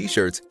 underwear, and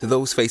T-shirts to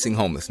those facing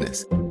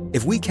homelessness.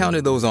 If we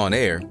counted those on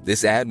air,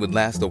 this ad would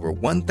last over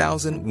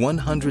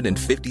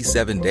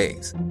 1,157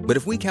 days. But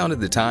if we counted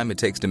the time it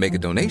takes to make a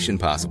donation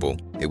possible,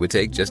 it would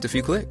take just a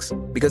few clicks.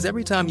 Because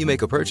every time you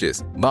make a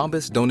purchase,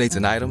 Bombas donates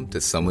an item to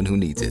someone who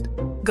needs it.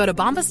 Go to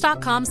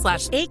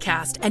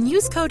bombas.com/ACAST and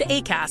use code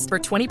ACAST for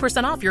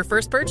 20% off your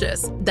first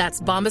purchase.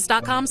 That's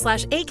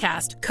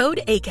bombas.com/ACAST,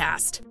 code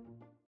ACAST.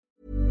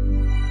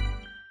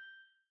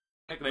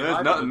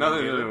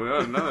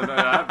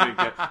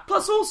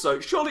 Plus, also,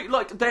 surely,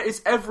 there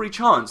is every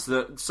chance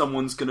that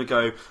someone's going to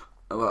go,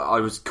 I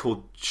was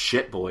called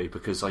shit boy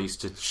because I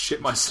used to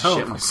shit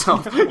myself.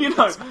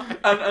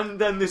 And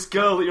then this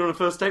girl that you're on a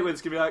first date with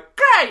is going to be like,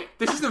 great!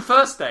 This isn't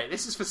first date,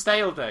 this is for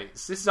stale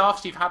dates. This is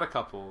after you've had a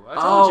couple.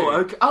 I told you.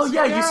 Okay. Oh,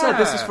 yeah, you said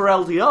this is for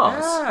LDRs.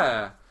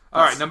 Yeah.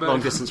 All right,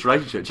 long distance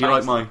relationship. Do you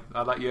like my?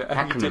 I like your.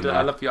 Acronym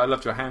I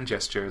loved your hand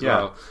gesture as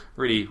well.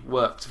 Really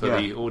worked for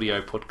the audio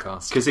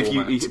podcast. Because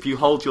if you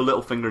hold your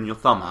little finger and your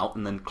thumb out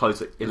and then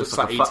close it, it looks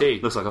like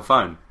ET. Looks like a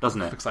phone,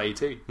 doesn't it? Looks like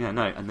ET. Yeah,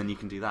 no, and then you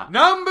can do that.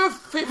 Number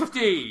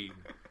 15.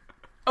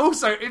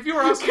 Also, if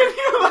you're asking, can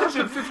you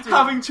imagine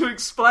having to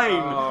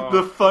explain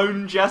the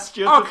phone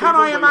gesture? Oh, can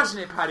I imagine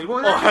it, Paddy?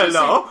 Well,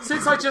 hello.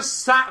 Since I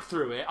just sat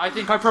through it, I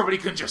think I probably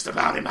can just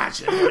about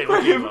imagine what it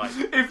would be like.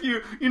 If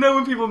you know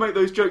when people make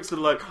those jokes that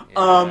are like,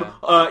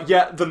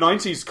 the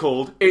 90s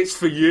called, it's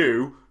for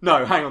you.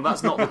 No, hang on,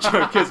 that's not the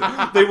joke, is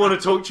it? They want to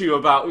talk to you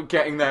about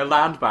getting their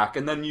land back,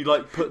 and then you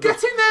put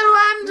getting their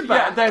land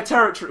back, their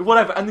territory,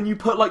 whatever, and then you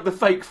put the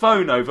fake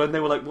phone over, and they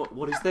were like,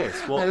 "What is this?"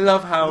 I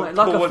love how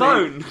like a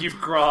phone. You've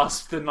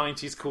grasped the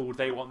 90s called.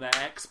 They want their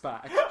ex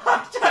back.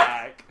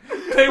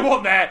 They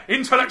want their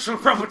intellectual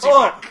property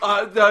back.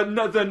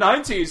 The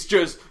 90s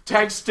just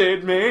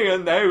texted me,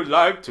 and they would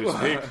like to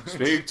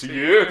speak to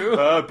you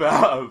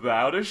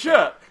about a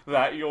shirt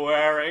that you're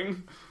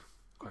wearing.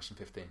 Question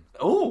 15.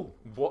 Oh,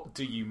 what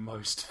do you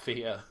most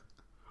fear?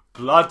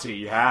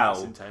 Bloody hell!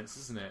 That's intense,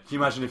 isn't it? Can you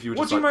imagine if you were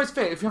What do you most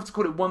fear? If you have to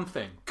call it one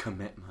thing,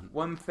 commitment.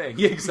 One thing.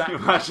 Yeah, exactly.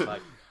 Imagine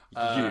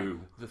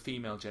the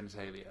female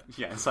genitalia.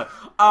 Yeah, it's like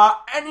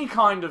any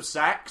kind of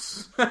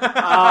sex,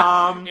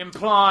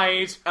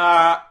 implied.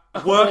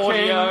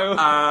 Working. Audio.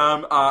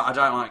 I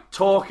don't like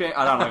talking.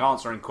 I don't like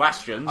answering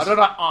questions. I don't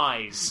like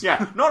eyes.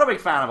 Yeah, not a big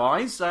fan of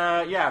eyes.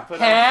 But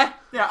hair.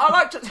 Yeah, I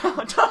like to.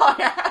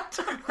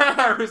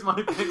 Hair is my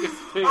biggest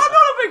fear. I'm not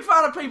a big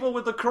fan of people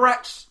with the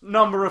correct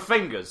number of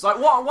fingers. Like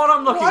what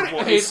I'm looking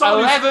for is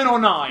 11 or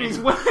 9. He's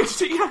willing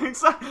to. Yeah,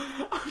 it's like,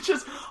 I'm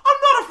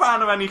not a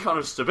fan of any kind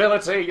of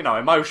stability.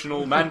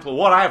 Emotional, mental,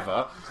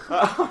 whatever.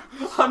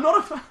 I'm not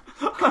a fan.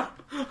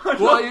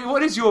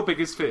 What is your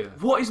biggest fear?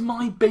 What is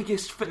my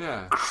biggest fear?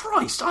 Yeah.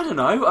 Christ, I don't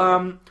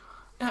know.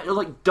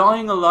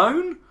 Dying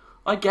alone,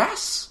 I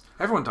guess.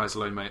 Everyone dies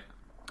alone, mate.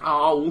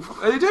 Oh,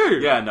 they do.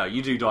 Yeah, no,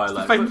 you do die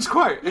alone. Famous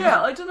quote.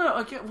 Yeah, I don't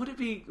know. Would it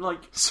be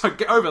So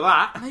get over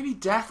that. Maybe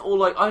death,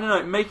 or I don't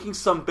know, making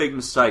some big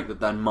mistake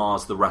that then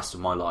mars the rest of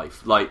my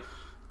life.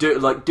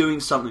 Doing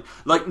something,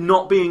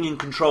 not being in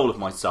control of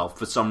myself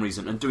for some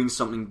reason, and doing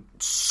something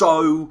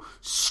so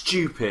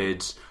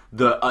stupid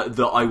that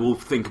I will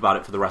think about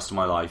it for the rest of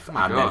my life, then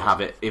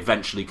have it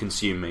eventually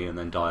consume me and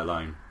then die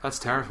alone. That's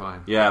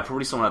terrifying. Yeah,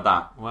 probably something like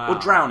that. Wow. Or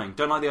drowning.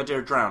 Don't like the idea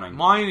of drowning.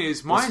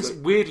 Mine's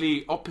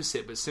weirdly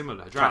opposite but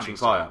similar. Catching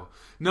fire.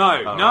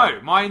 No.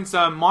 Right.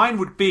 Mine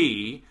would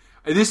be,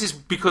 and this is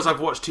because I've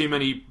watched too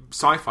many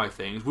sci-fi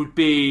things, would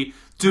be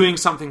doing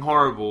something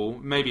horrible,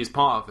 maybe as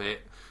part of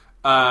it,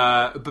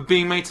 but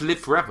being made to live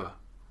forever.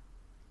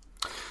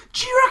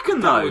 Do you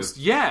reckon though?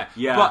 Yeah.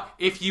 But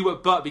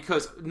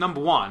because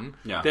number one,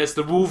 there's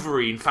the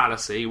Wolverine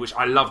fallacy, which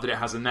I love that it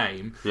has a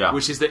name. Yeah.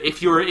 Which is that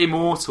if you're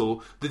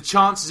immortal, the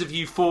chances of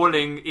you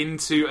falling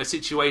into a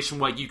situation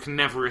where you can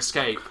never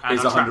escape and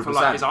is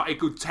 100%. It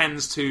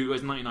tends to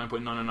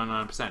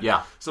 99.9999%.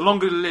 Yeah. So the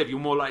longer you live, you're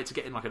more likely to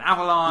get in an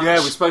avalanche. Yeah,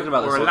 we've spoken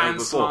about this or a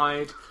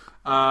landslide.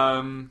 But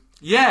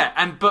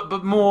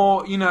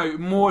more,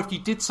 more if you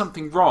did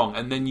something wrong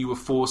and then you were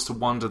forced to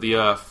wander the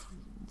earth,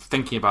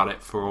 thinking about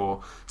it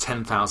for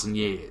 10,000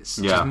 years,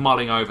 just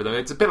mulling over them.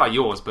 It's a bit like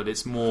yours, but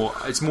it's more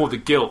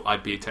the guilt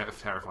I'd be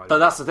terrified. But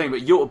that's the thing.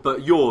 But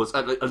yours,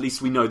 at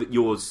least we know that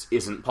yours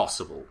isn't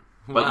possible.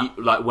 But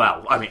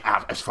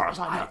as far as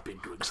I know, I've been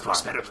doing some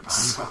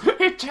experiments.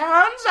 It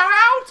turns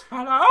out,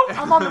 hello,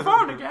 I'm on the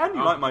phone again.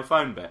 You like my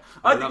phone bit?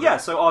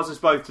 So ours is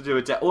both to do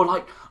with death, or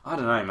I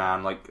don't know,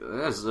 man.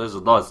 There's a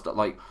lot of stuff,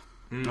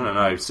 I don't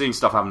know, seeing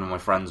stuff happen to my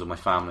friends or my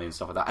family and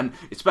stuff like that, and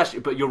especially,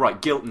 but you're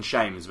right, guilt and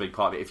shame is a big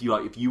part of it. If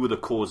you were the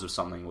cause of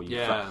something, or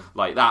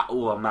like that,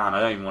 oh man, I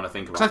don't even want to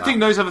think about that. I think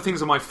those other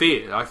things are my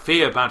fear. I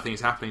fear bad things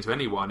happening to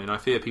anyone, and I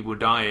fear people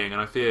dying, and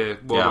I fear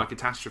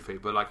catastrophe.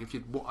 But what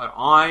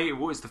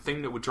is the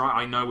thing that would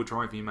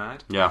drive me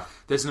mad? Yeah,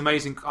 there's an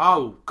amazing.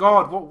 Oh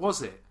God, what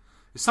was it?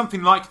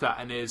 something like that,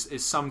 and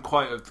is some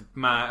quote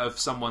of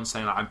someone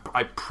saying like,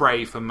 I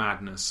pray for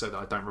madness so that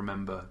I don't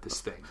remember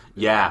this thing.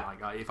 Yeah.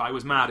 Like if I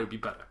was mad, it would be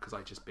better because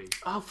I'd just be.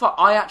 Oh fuck!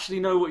 I actually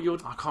know what you're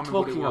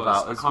talking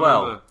about as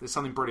well. Remember. There's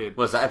something brilliant.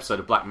 Was that episode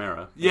of Black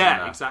Mirror?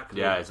 Yeah, exactly.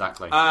 Yeah,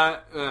 exactly.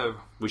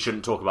 We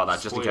shouldn't talk about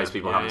that just in case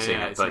people haven't seen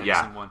it. But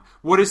yeah, one.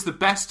 What is the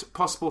best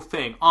possible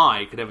thing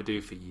I could ever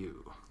do for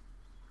you?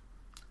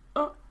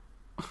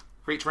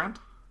 Reach around?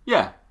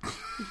 Yeah.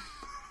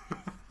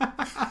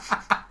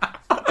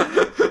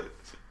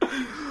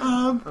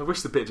 I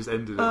wish the bit just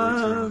ended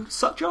at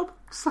suck job?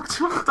 Suck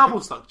job?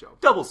 Double suck job.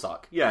 Double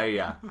suck. Yeah.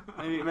 You're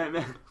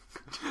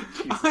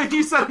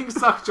saying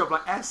suck job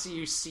like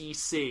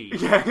S-U-C-C.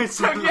 Yeah,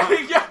 exactly.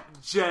 Yeah.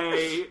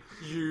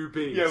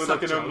 J-U-B. Yeah, with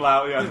like an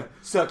umlaut, yeah.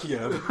 Suck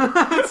you.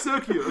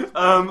 Suck you.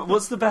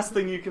 What's the best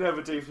thing you could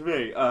ever do for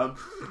me?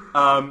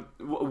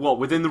 What,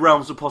 within the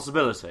realms of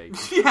possibility?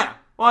 Yeah.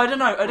 Well, I don't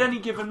know, at any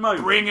given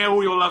moment. Bring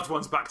all your loved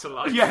ones back to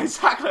life. Yeah,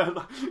 exactly.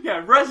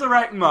 Yeah,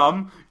 resurrect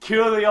mum,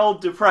 cure the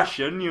old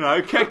depression,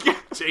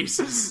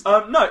 Jesus.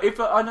 No, I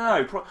don't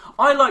know.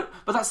 I like,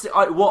 but that's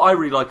what I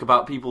really like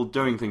about people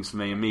doing things for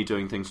me and me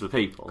doing things for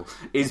people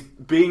is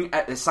being,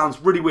 it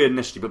sounds really weird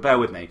initially, but bear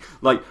with me,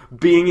 like,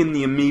 being in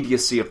the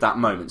immediacy of that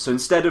moment. So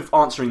instead of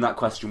answering that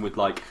question with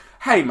like,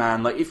 hey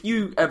man, like, if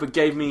you ever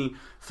gave me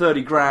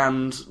 30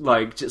 grand,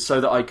 like, just so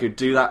that I could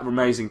do that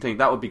amazing thing,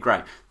 that would be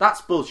great.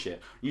 That's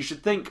bullshit. You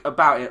should think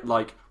about it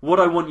like, what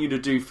I want you to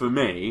do for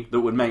me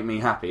that would make me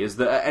happy is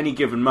that at any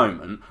given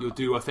moment... You'll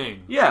do a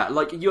thing. Yeah,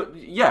 like,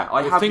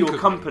 I have your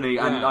company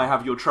and I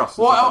have your trust.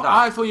 Well, like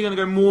I thought you were going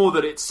to go more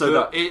that it's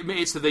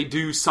it's that they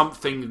do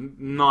something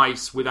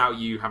nice without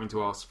you having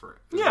to ask for it.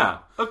 Yeah,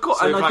 of course.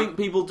 So and I think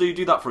people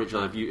do that for each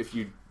other if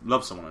you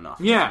love someone enough.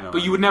 Yeah,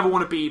 but you would never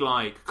want to be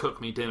like,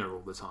 cook me dinner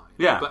all the time.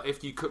 Yeah. But if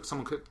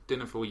someone cooked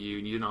dinner for you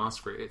and you didn't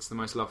ask for it, it's the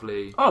most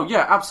lovely... Oh,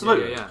 yeah,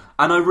 absolutely. Yeah.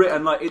 And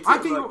I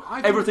think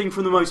everything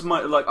from the most...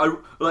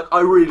 I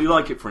really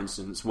like it, for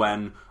instance,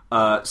 when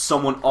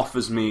someone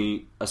offers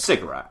me a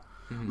cigarette.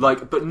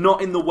 Mm-hmm. But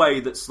not in the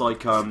way that's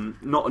like...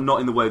 not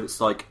in the way that's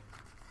like...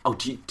 Oh,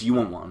 do you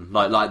want one?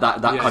 Like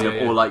that kind of,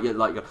 or like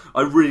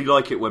I really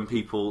like it when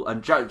people,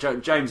 and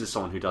James is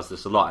someone who does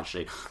this a lot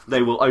actually.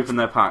 They will open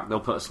their pack, they'll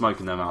put a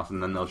smoke in their mouth,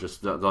 and then they'll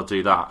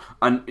do that.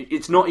 And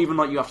it's not even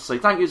like you have to say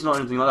thank you. It's not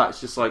anything like that.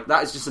 It's just like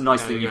that is just a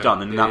nice thing you've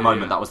done. And in that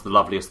moment, that was the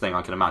loveliest thing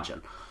I can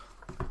imagine.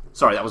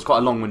 Sorry, that was quite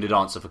a long-winded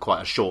answer for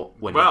quite a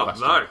short-winded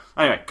question. No.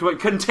 Anyway,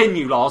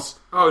 continue, Lars.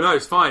 Oh no,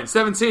 it's fine.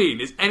 17.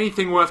 Is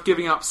anything worth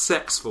giving up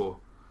sex for?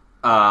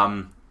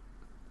 Well,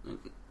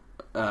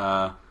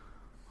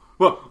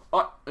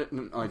 I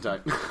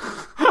don't.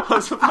 I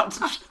was about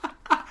to...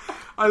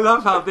 I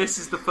love how this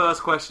is the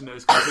first question that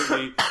has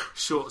completely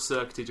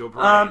short-circuited your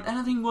brain.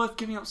 Anything worth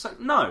giving up sex?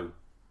 No.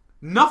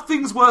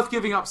 Nothing's worth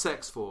giving up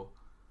sex for.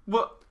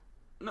 What?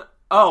 No.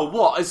 Oh,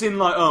 what? As in,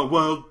 like,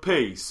 world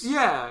peace?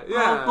 Yeah.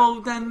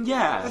 Well, then,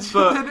 yeah.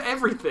 But then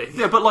everything.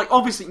 Yeah, but, like,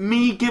 obviously,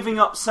 me giving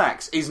up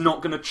sex is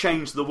not going to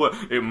change the world.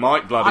 It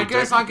might bloody do.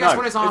 I guess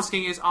what it's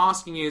asking is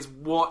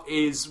what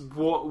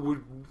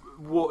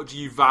do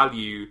you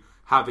value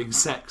having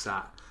sex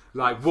at?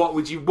 Like, what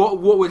would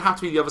have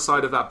to be the other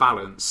side of that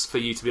balance for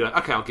you to be like,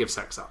 okay, I'll give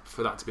sex up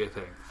for that to be a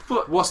thing?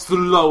 What's the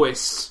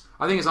lowest?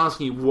 I think it's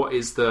asking you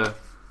is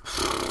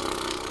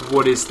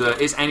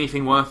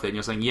anything worth it? And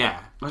you're saying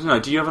yeah. I don't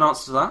know. Do you have an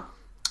answer to that?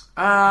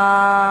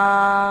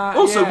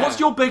 What's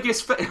your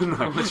biggest?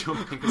 What's your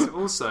biggest?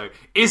 Also,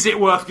 is it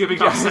worth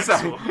giving up sex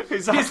for?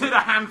 Exactly. Is it a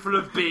handful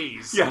of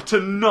bees? Yeah,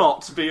 to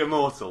not be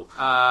immortal.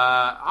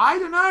 I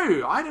don't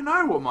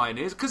know what mine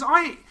is because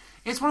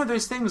it's one of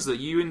those things that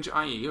you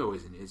enjoy.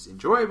 It's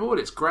enjoyable,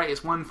 it's great,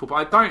 it's wonderful.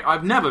 But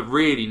I've never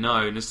really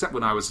known, except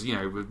when I was,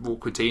 a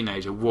awkward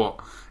teenager, what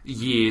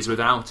years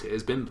without it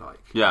has been like.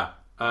 Yeah.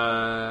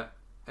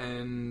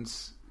 And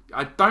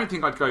I don't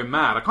think I'd go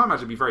mad. I can't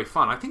imagine it'd be very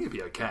fun. I think it'd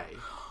be okay.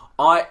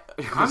 I'm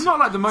not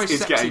like the most. It's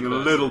sexy getting person.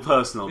 A little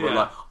personal, but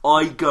like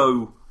I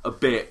go a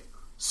bit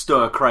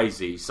stir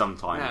crazy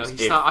sometimes.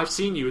 Yeah, I've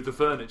seen you with the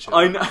furniture.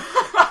 I know.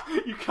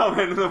 You come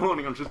in the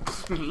morning, I'm just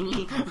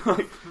like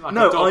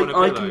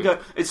I can go.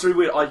 It's really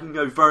weird. I can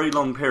go very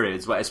long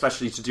periods, where,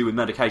 especially to do with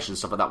medication and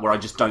stuff like that, where I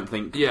just don't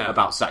think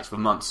about sex for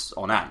months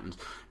on end.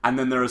 And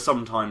then there are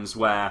some times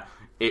where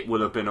it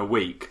will have been a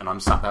week, and I'm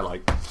sat there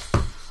like,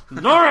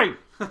 Nori,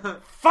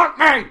 fuck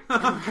me,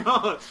 oh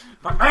God,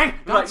 fuck me.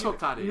 That's what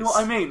that is. You know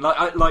what I mean?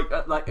 I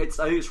think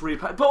it's really.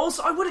 But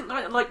also, I wouldn't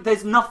like.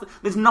 There's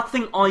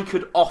nothing I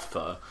could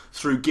offer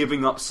through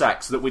giving up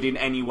sex that would in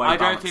any way. I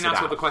don't think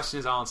that's what the question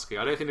is asking.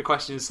 I don't think the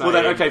question is saying.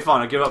 Well, then, okay,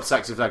 fine. I give up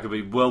sex if there could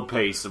be world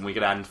peace and we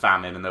could end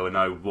famine and there were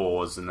no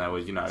wars and there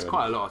was, It's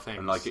quite a lot of things.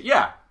 And like,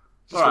 yeah,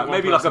 all right,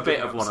 maybe like a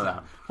bit of one of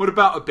them. What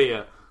about a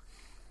beer?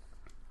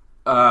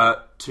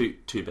 2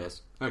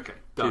 beers. Okay,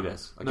 done. 2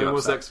 beers. No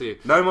more sex for you.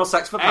 No more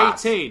sex for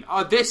Pat. 18.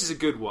 Oh, this is a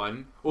good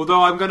one.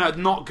 Although I'm going to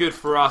not good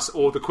for us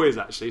or the quiz,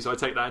 actually, so I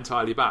take that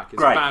entirely back.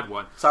 It's a bad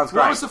one. Sounds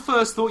great. What was the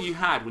first thought you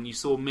had when you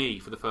saw me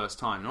for the first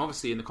time? And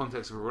obviously, in the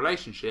context of a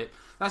relationship,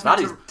 that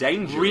is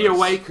dangerous.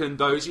 Reawaken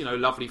those,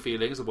 lovely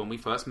feelings of when we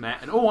first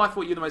met. And, I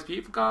thought you were the most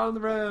beautiful girl in the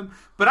room.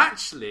 But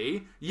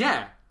actually,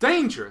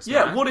 dangerous.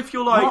 Yeah, man. what if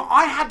you're like... Well,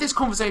 I had this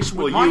conversation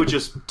with you were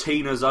just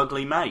Tina's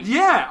ugly mate.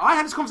 Yeah, I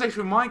had this conversation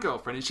with my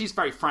girlfriend, and she's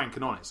very frank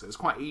and honest, so it was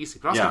quite easy.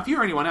 But I was like, if you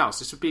were anyone else,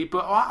 this would be...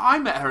 But I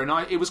met her,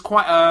 and it was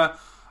quite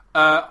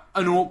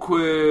an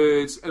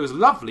awkward... It was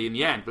lovely in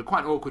the end, but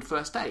quite an awkward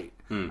first date.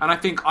 And I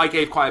think I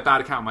gave quite a bad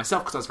account of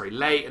myself, because I was very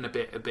late and a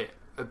bit,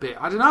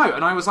 I don't know.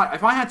 And I was like,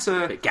 if I had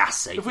to... A bit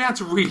gassy. If we had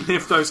to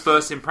relive those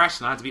first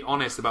impressions, I had to be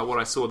honest about what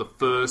I saw the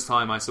first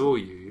time I saw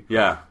you.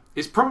 Yeah.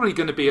 It's probably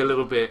going to be a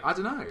little bit... I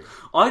don't know.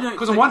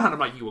 Because on one hand, I'm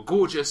like, you were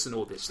gorgeous and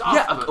all this stuff.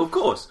 Yeah, of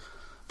course.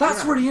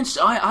 That's really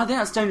interesting. I think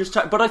that's dangerous.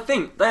 But I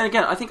think, then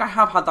again, I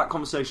have had that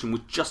conversation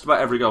with just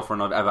about every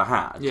girlfriend I've ever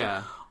had.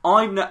 Yeah.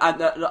 I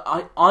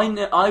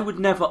would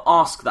never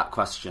ask that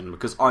question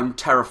because I'm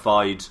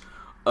terrified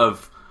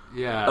of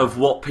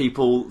what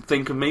people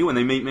think of me when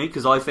they meet me,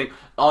 because I think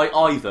I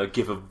either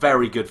give a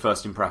very good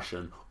first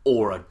impression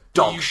or a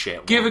dog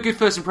shit. Give a good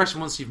first impression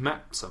once you've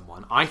met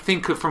someone. I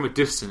think from a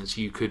distance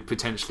you could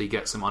potentially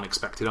get some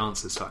unexpected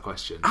answers to that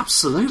question.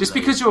 Absolutely. Just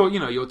because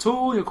you're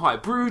tall, you're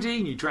quite broody,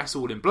 and you dress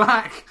all in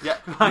black,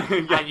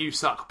 and you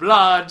suck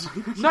blood.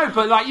 No,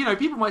 but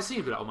people might see you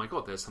and be like, oh my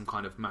god, there's some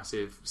kind of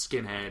massive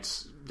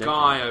skinhead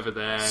guy over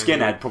there.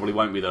 Skinhead probably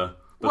won't be the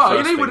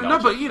well, they wouldn't know,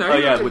 but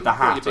with the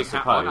hat, big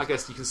hat on, I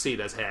guess you can see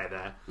there's hair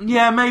there.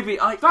 Yeah, maybe.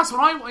 That's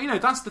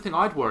what that's the thing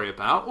I'd worry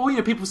about. Or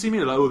people see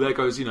me like, oh, there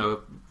goes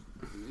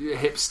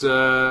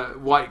hipster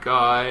white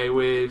guy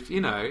with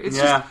it's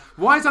just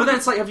why is that? But then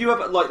it's like, have you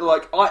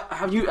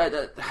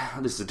ever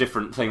this is a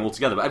different thing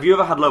altogether, but have you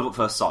ever had love at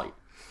first sight?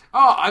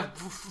 I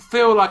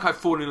feel like I've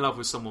fallen in love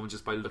with someone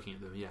just by looking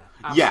at them. Yeah,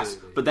 absolutely. Yes,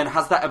 but then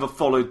has that ever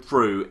followed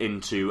through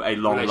into a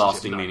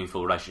long-lasting,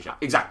 meaningful relationship?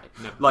 Exactly.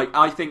 No.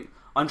 I think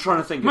I'm trying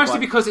to think mostly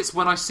because it's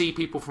when I see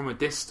people from a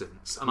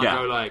distance and I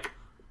go like,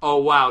 oh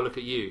wow, look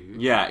at you.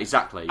 Yeah,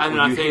 exactly. And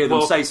then you hear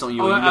them say something,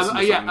 you listen to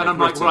something, and I'm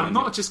like, well, I'm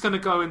not just going to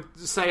go and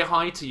say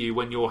hi to you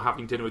when you're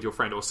having dinner with your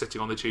friend or sitting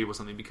on the tube or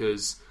something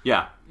because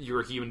you're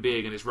a human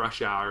being and it's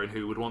rush hour and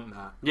who would want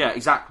that? Yeah,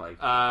 exactly.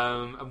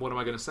 And what am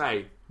I going to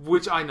say?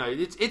 Which I know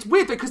it's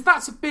weird because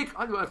that's a big.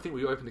 I think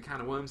we opened a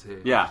can of worms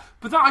here. Yeah,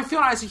 but I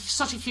feel like it's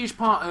such a huge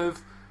part of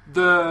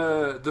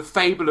the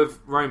fable of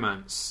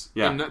romance,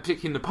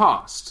 particularly in the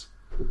past.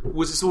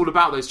 Was it's all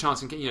about those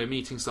chances,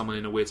 meeting someone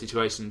in a weird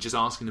situation and just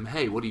asking them,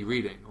 hey, what are you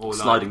reading? Or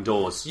sliding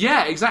doors.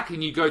 Yeah, exactly.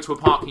 And you go to a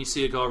park and you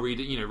see a girl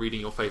reading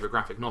your favourite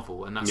graphic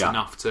novel, and that's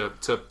enough to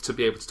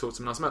be able to talk to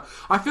someone else about.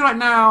 I feel like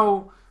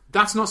now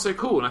that's not so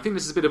cool, and I think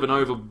this is a bit of an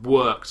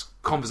overworked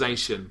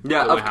conversation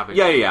that we're having.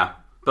 Yeah.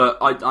 But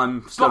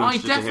I'm still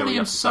interested I definitely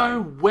am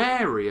so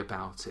wary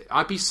about it.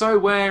 I'd be so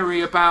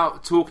wary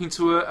about talking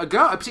to a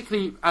girl,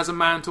 particularly as a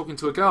man talking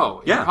to a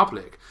girl in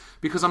public.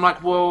 Because I'm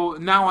like, well,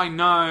 now I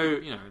know,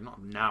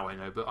 not now I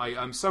know, but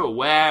I'm so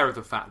aware of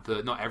the fact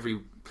that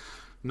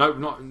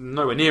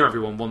nowhere near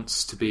everyone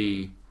wants to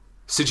be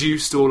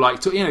seduced or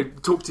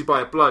talked to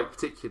by a bloke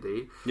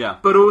particularly. Yeah.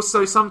 But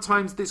also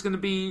sometimes they're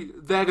going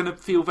to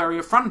feel very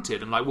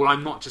affronted and like, well,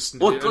 I'm not just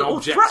an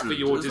object for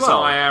your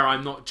desire. Well.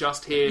 I'm not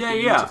just here for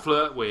you to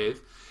flirt with.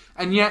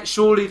 And yet,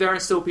 surely there are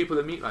still people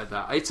that meet like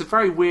that. It's a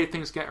very weird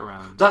thing to get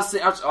around.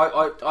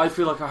 I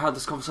feel like I had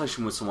this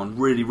conversation with someone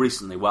really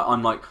recently where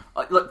I'm like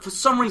for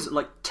some reason,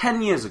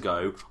 10 years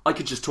ago, I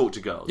could just talk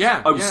to girls.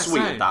 Yeah, I was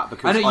sweet at that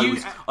because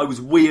I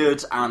was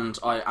weird and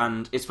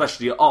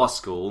especially at our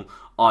school,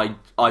 I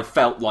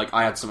felt like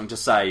I had something to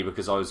say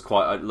because I was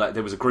quite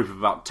there was a group of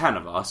about 10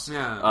 of us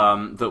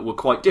that were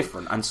quite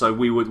different, and so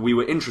we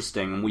were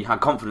interesting and we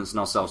had confidence in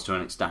ourselves to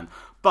an extent,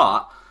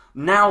 but.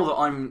 Now that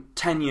I'm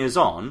 10 years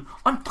on,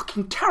 I'm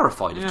fucking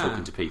terrified of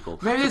talking to people.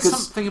 Maybe there's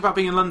something about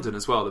being in London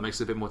as well that makes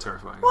it a bit more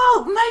terrifying.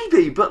 Well,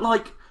 maybe, but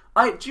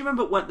do you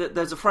remember when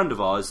there's a friend of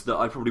ours that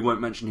I probably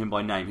won't mention him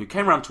by name who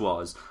came round to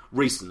ours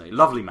recently,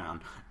 lovely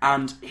man,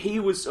 and he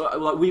was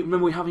we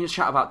were having a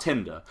chat about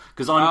Tinder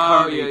because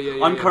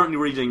I'm currently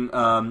reading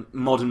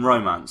Modern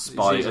Romance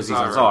by Aziz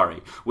Ansari,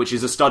 which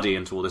is a study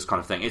into all this kind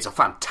of thing. It's a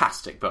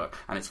fantastic book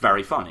and it's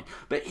very funny.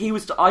 But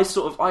I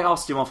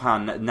asked him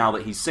offhand now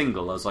that he's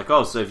single. I was like,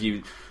 oh, so have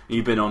you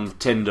been on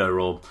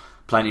Tinder or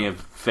Plenty of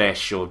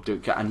Fish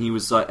and he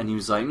was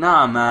like,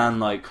 nah,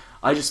 man,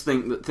 I just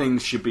think that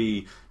things should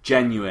be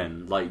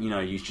genuine,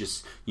 you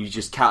just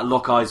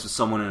lock eyes with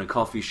someone in a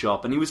coffee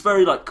shop, and he was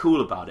very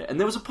cool about it. And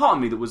there was a part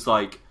of me that was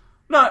like,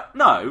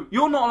 No,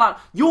 you're not allowed.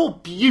 You're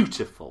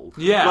beautiful.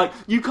 Yeah. Like,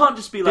 you can't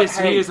just be like,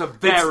 he is a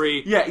very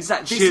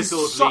exactly.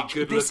 chiseledly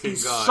good-looking This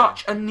is guy.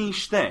 such a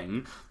niche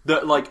thing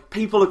that, like,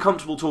 people are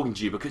comfortable talking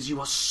to you because you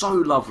are so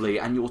lovely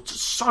and you're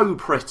so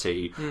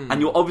pretty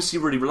and you're obviously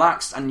really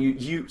relaxed and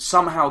you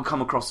somehow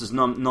come across as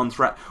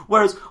non-threat.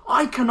 Whereas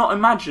I cannot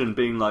imagine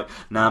being like,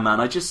 nah, man,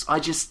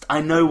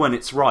 I know when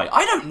it's right.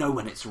 I don't know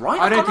when it's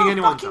right. I don't think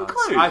anyone does.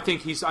 Clue. I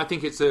think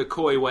it's a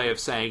coy way of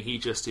saying he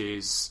just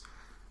does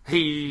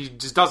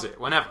it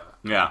whenever.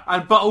 Yeah.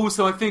 But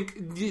also, I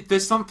think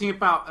there's something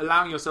about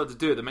allowing yourself to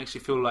do it that makes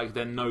you feel like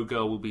then no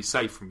girl will be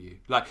safe from you.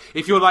 Like,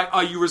 if you're like,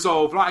 you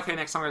resolve, like, okay,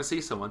 next time I'm going to see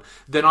someone,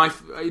 then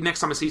next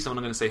time I see someone,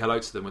 I'm going to say hello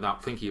to them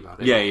without thinking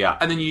about it. Yeah.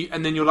 And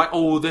then you're like,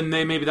 then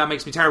maybe that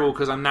makes me terrible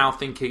because I'm now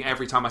thinking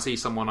every time I see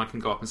someone, I can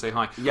go up and say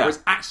hi. Yeah. Whereas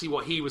actually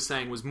what he was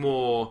saying was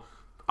more,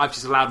 I've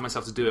just allowed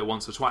myself to do it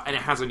once or twice, and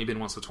it has only been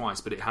once or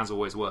twice, but it has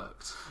always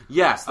worked.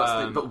 Yes, that's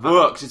the thing. But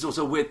worked is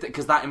also weird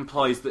because that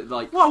implies that,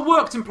 like... Well,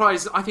 worked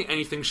implies, I think,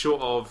 anything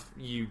short of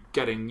you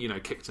getting,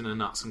 kicked in the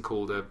nuts and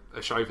called a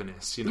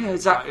chauvinist. Yeah,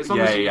 exactly. As long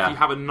as you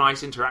have a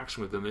nice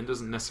interaction with them, it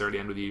doesn't necessarily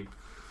end with you.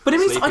 But it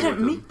means I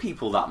don't meet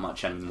people that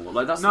much anymore.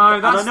 Like and I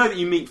know that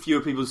you meet fewer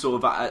people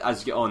sort of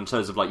as you get on, in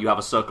terms of like you have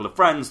a circle of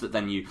friends that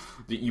then you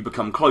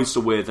become closer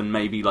with, and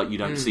maybe like you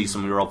don't see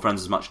some of your old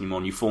friends as much anymore,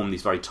 and you form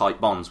these very tight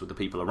bonds with the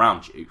people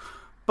around you.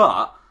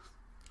 But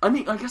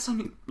I guess I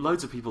meet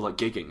loads of people like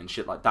gigging and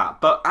shit like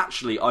that. But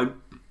actually,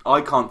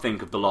 I can't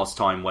think of the last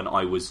time when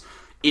I was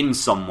in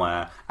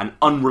somewhere and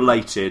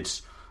unrelated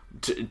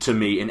to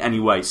me in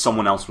any way,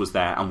 someone else was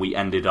there and we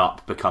ended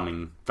up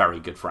becoming very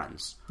good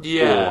friends.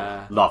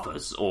 Yeah. Or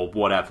lovers, or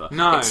whatever.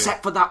 No.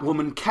 Except for that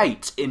woman,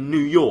 Kate, in New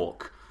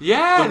York.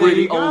 Yeah, the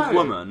really old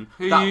woman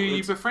who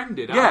you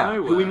befriended. Yeah,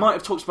 who we might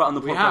have talked about on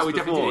the podcast we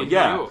before. Definitely did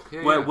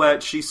in New York. Where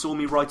she saw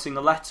me writing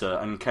a letter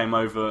and came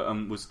over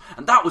and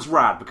that was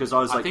rad because I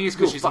was like, I think it's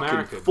because she's fucking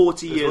American,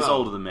 40 years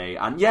older than me,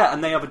 and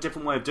they have a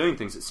different way of doing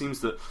things. It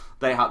seems that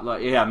they have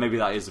maybe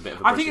that is a bit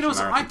of a I think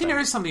there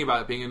is something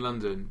about it being in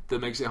London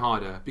that makes it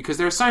harder because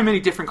there are so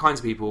many different kinds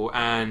of people,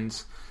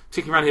 and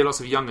particularly around here, lots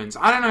of young'uns.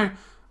 I don't know.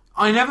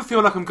 I never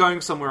feel like I'm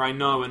going somewhere I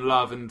know and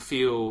love and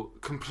feel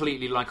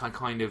completely like I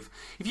kind of...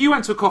 If you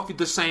went to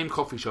the same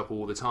coffee shop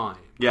all the time...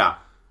 Yeah.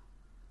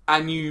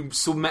 And you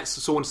saw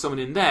someone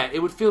in there,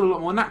 it would feel a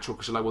lot more natural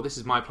because you're like, well, this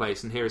is my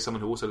place and here is someone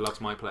who also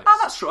loves my place. Oh,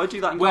 that's true. I do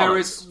that in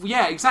Whereas,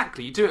 yeah,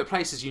 exactly. You do it at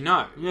places you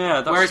know.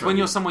 Yeah, that's Whereas true. when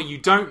you're somewhere you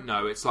don't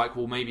know, it's like,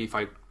 well, maybe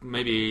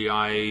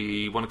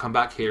I want to come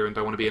back here and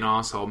don't want to be an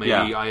arsehole. Maybe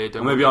I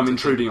don't. Or maybe I'm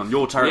intruding on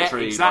your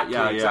territory. Yeah,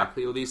 exactly.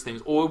 Exactly. All these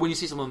things. Or when you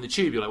see someone on the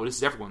tube, you're like, well, this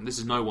is everyone. This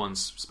is no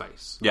one's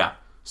space. Yeah.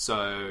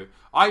 So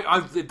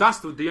that's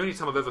the only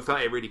time I've ever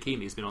felt it really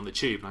keenly has been on the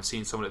tube, and I've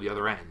seen someone at the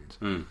other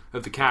end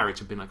of the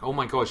carriage and been like, oh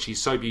my god,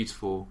 she's so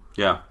beautiful.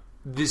 Yeah.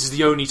 This is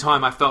the only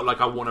time I felt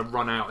like I want to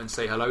run out and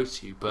say hello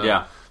to you.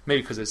 But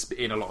maybe because it's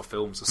in a lot of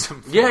films or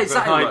something. Yeah,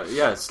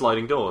 exactly.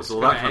 Sliding doors,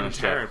 all that kind of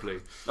shit. Terribly.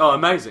 Oh,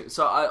 amazing.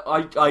 So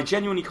I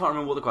genuinely can't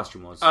remember what the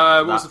question was.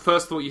 What was the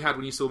first thought you had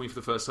when you saw me for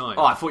the first time?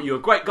 Oh, I thought you were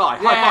a great guy.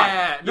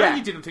 High five. No,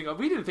 you didn't think.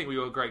 We didn't think we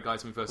were great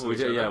guys when we first saw each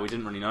other. Yeah, we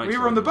didn't really know. We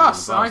were on the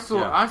bus. I didn't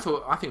think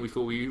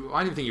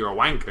you were a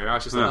wanker. I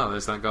was just like, oh,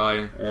 there's that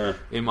guy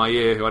in my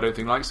year who I don't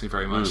think likes me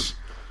very much.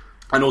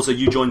 And also,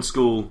 you joined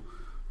school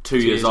 2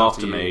 years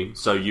after me,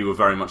 so you were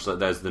very much like,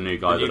 there's the new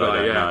guy that I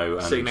don't know.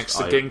 And sitting next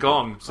to Ging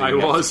Gong. I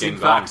was, in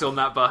fact, on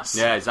that bus.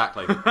 Yeah,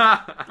 exactly.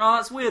 Oh,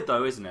 that's weird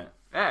though, isn't it?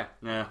 Yeah.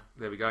 Yeah.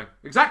 There we go.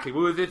 Exactly.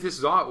 Well, this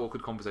is our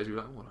awkward conversation.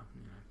 We're like, well,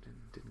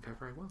 didn't go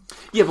very well.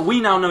 Yeah, but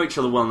we now know each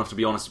other well enough to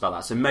be honest about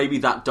that, so maybe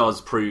that does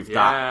prove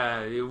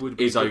that it would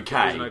be is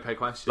okay. It is an okay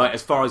question. Like,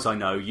 as far as I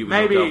know, you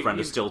and your girlfriend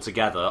are still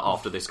together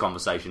after this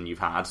conversation you've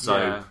had,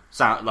 so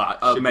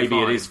maybe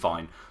it is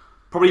fine.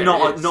 Probably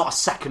not a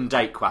second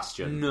date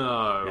question.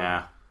 No.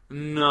 Yeah.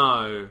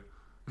 No.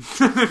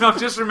 I'm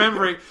just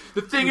remembering.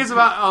 The thing is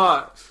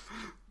about...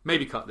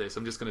 maybe cut this.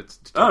 I'm just going to...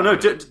 Oh, no,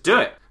 do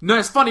it. No,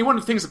 it's funny. One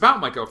of the things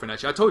about my girlfriend,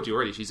 actually, I told you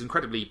already, she's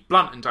incredibly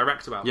blunt and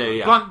direct about it.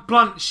 Yeah.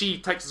 Blunt, she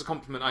takes as a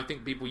compliment. I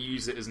think people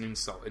use it as an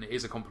insult, and it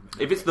is a compliment.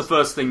 If it's the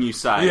first thing you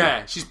say...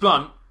 Yeah, she's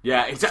blunt.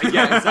 Yeah,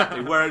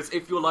 exactly. Whereas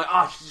if you're like,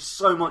 she's just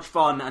so much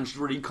fun and she's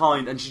really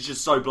kind and she's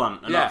just so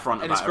blunt and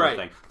upfront about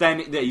everything,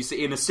 then you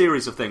see in a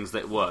series of things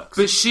that it works.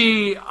 But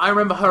I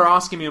remember her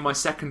asking me on my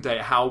second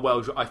date how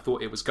well I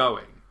thought it was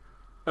going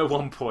at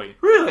one point.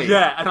 Really?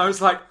 Yeah, and I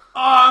was like,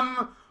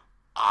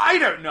 I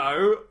don't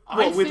know.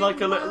 What, with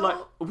like a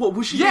little, what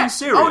was she being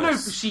serious? Oh no,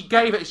 she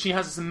gave it. She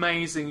has this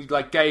amazing,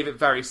 gave it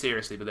very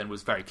seriously, but then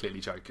was very clearly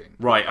joking.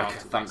 Right. Okay.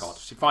 Thank God.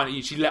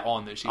 She let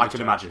on that she. I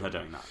can imagine her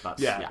doing that.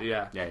 That's,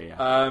 yeah.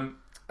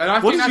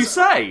 And what did you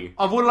say?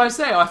 What did I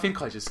say? I think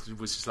I was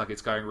just like,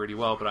 it's going really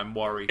well, but I'm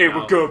worried. It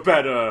would go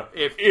better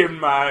if in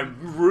my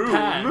room.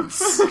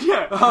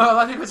 Yeah.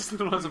 I think that's just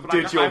the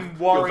did your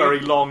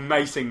very long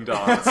macing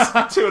dance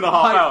 2.5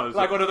 hours,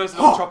 like one of those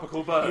little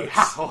tropical birds.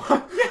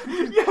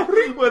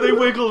 Yeah, where they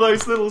wiggle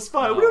those little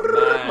spikes.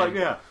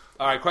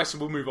 All right, question.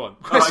 We'll move on.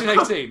 Question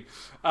 18.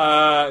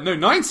 No,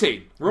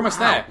 19. We're almost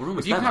there. We're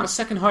almost if you can have a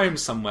second home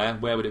somewhere,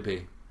 where would it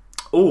be?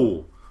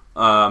 Oh.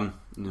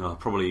 No,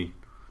 probably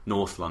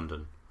North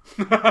London.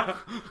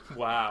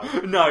 Wow.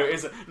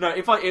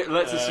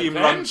 Let's assume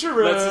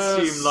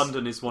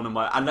London is one of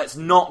my, and let's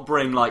not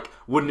bring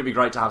wouldn't it be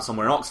great to have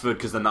somewhere in Oxford,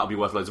 because then that would be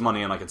worth loads of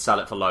money and I could sell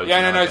it for loads.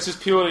 It's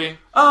just purely you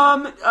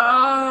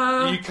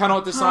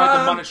cannot decide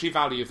the monetary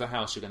value of the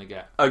house you're going to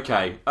get.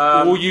 Okay.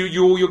 All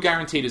you're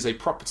guaranteed is a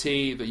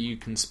property that you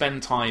can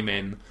spend time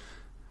in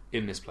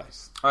this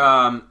place.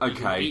 Okay. You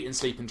can eat and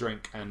sleep and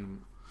drink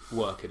and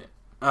work in it.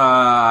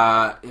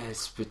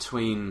 It's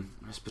between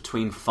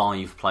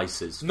 5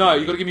 places. No,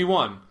 you've got to give me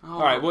one. Oh.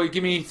 Alright, well,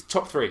 give me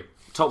top 3.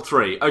 Top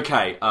 3,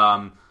 okay.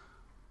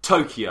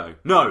 Tokyo.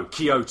 No,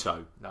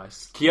 Kyoto.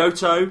 Nice.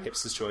 Kyoto.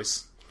 Hipster's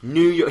choice.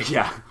 New York,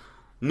 yeah.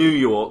 New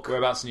York.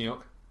 Whereabouts in New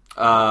York?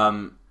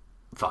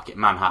 Fuck it,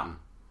 Manhattan.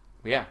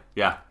 Yeah.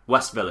 Yeah,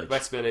 West Village.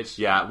 West Village.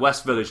 Yeah,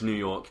 West Village, New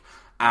York.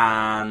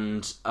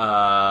 And,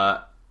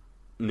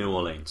 New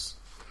Orleans.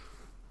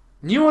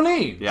 New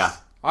Orleans? Yeah.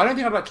 I don't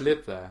think I'd like to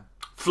live there.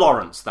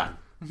 Florence, then.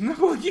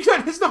 No, you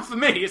don't. It's not for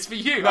me. It's for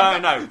you.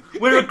 No.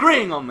 We're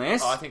agreeing on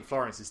this. Oh, I think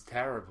Florence is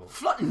terrible.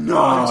 No,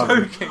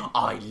 I'm joking.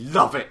 I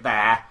love it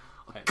there.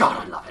 God,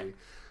 I love it.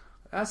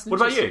 That's what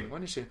about you?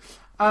 When is she?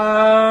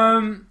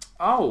 I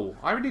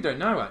really don't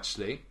know,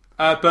 actually.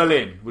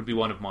 Berlin would be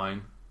one of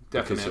mine.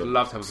 Definitely, I'd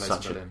love to have a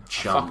place in Berlin. I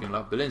fucking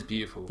love Berlin's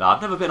beautiful. No,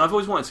 I've never been. I've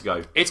always wanted to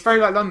go. It's very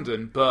like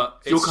London, but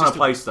it's your kind of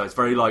place, though. It's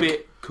very a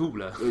bit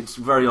cooler. It's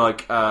very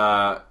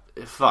I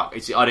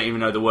don't even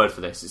know the word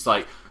for this. It's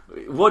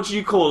what do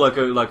you call a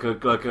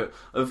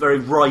very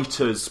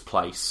writer's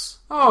place?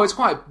 Oh, it's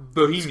quite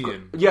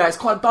bohemian. It's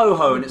quite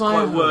boho, and it's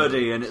quite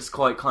wordy, and it's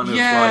quite kind of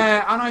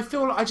and I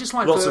feel I just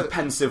like lots of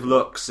pensive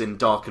looks in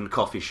darkened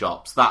coffee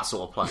shops, that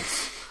sort of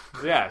place.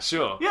 Yeah,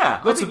 sure.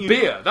 Yeah, lots of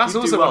beer. That's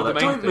also one of the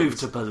main things. Don't move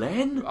to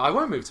Berlin. I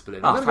won't move to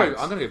Berlin. I'm going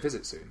to go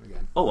visit soon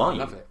again. Oh, are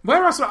you? I love it.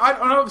 Where else? I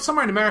don't know,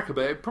 somewhere in America,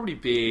 but it'd probably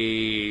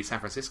be San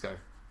Francisco.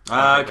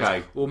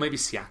 Okay. Or maybe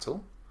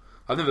Seattle.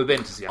 I've never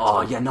been to Seattle.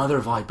 Oh, yeah, neither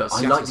have I, but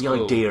I like the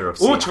idea of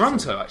Seattle. Or Seattle.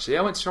 Toronto, actually.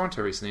 I went to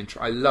Toronto recently, and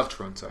I love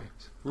Toronto.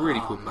 It's really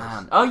cool place.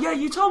 Man. Oh, yeah,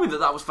 you told me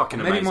that was fucking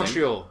amazing. Maybe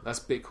Montreal. That's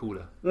a bit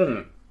cooler.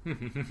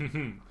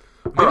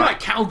 Maybe like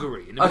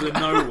Calgary, in the middle of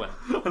nowhere.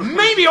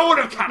 Maybe all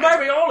of Canada.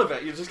 Maybe all of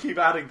it. You just keep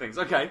adding things.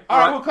 Okay.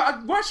 Alright,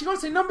 well, actually, got to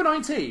say, number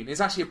 19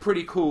 is actually a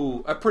pretty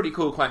cool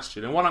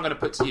question, and one I'm going to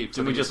put to you.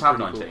 Did we just have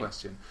 19? Cool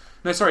question.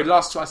 No, sorry, I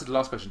said the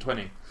last question,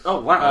 20.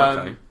 Oh, wow,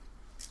 okay.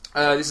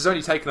 This has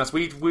only taken us...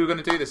 We were going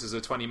to do this as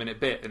a 20-minute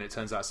bit, and it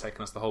turns out it's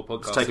taken us the whole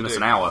podcast. It's taken us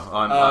an hour,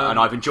 and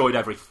I've enjoyed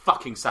every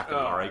fucking second,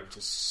 Laurie.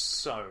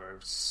 Just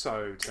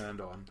so turned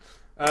on.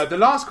 The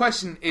last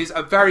question is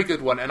a very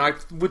good one, and I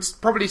would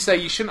probably say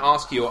you shouldn't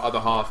ask your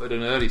other half at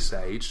an early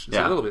stage. It's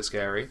a little bit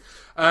scary.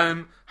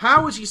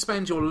 How would you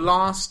spend your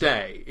last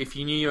day if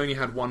you knew you only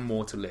had one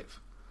more to live?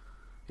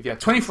 If you had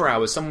 24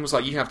 hours, someone was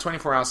like, you have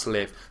 24 hours to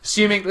live.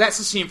 Let's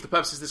assume for the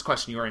purposes of this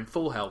question, you're in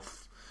full health.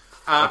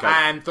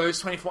 And those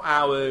 24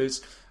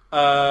 hours,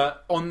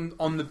 on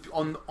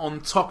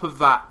top of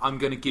that, I'm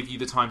going to give you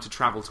the time to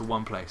travel to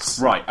one place.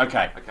 Right,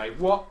 okay. Okay,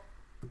 what?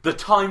 The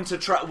time to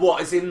travel...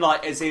 What, as in,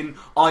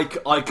 I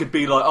could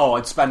be like,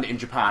 I'd spend it in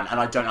Japan, and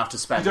I don't have to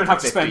spend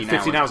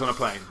 15 hours on a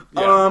plane.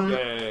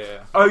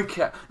 Yeah.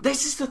 Okay.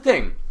 This is the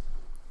thing.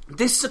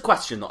 This is a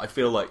question that I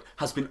feel like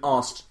has been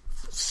asked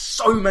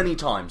so many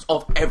times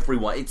of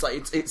everyone.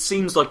 It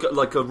seems like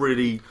a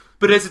really...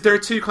 But there are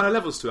two kind of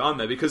levels to it, aren't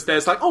there? Because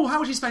there's how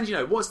would you spend?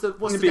 What's the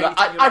day?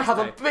 I'd have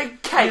a big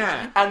cake,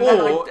 and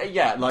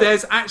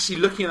there's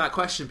actually looking at that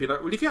question. Be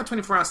like, well, if you have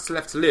 24 hours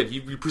left to live,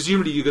 you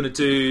presumably you're going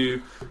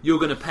to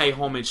pay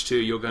homage to,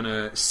 you're going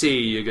to see,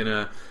 you're going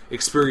to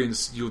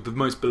experience the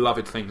most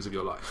beloved things of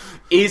your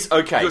life.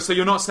 So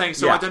you're not saying.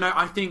 So I don't know.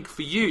 I think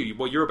for you,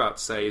 what you're about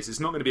to say is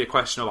it's not going to be a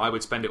question of I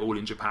would spend it all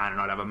in Japan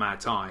and I'd have a mad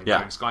time doing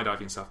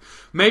skydiving and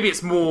stuff. Maybe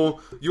it's more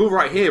you're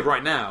right here,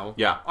 right now.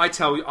 Yeah. I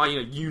tell you,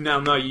 you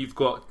now know you've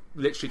got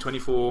literally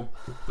 24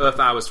 Earth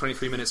hours,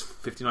 23 minutes,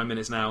 59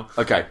 minutes now.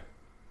 Okay.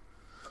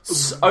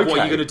 What are you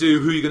going to do?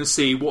 Who are you going to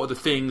see? What are the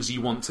things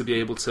you want to be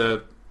able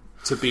to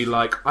be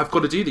like, I've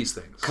got to do these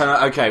things?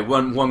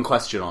 One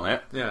question on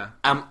it. Yeah.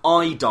 Am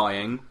I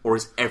dying, or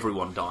is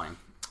everyone dying?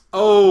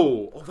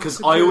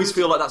 Because I always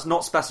feel like that's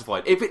not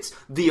specified. If it's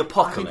the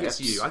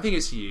apocalypse... I think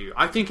it's you.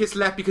 I think it's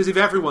left, because if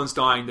everyone's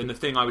dying, then the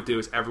thing I would do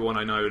is everyone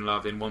I know and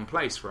love in one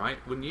place, right?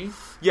 Wouldn't you?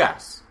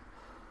 Yes.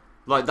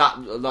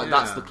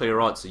 That's the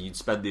clear answer. You'd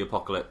spend the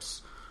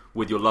apocalypse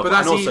with your loved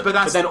one.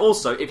 But then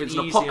also, if it's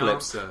an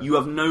apocalypse, you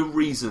have no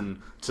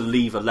reason to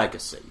leave a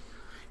legacy.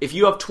 If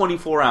you have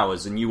 24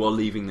 hours and you are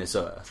leaving this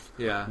earth,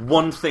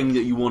 one thing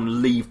that you want to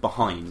leave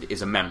behind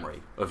is a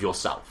memory of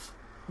yourself.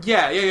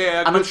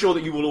 Yeah. And I'm sure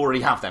that you will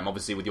already have them,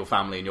 obviously, with your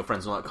family and your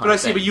friends and all that kind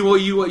of thing. But I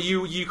see,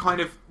 but you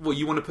kind of... Well,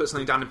 you want to put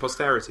something down in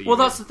posterity. Well,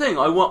 that's the thing.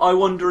 I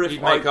wonder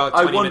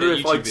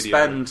if I'd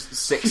spend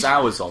 6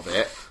 hours of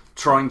it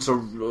trying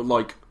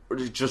to,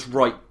 just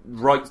write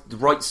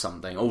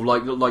something, or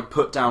like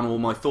put down all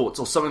my thoughts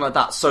or something like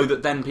that, so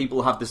that then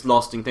people have this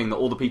lasting thing that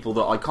all the people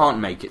that I can't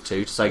make it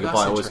to say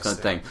goodbye, all this kind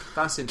of thing.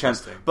 That's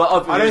interesting.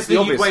 But I don't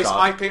think you waste.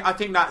 I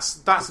think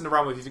that's in the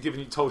realm of if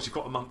you're told you've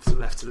got a month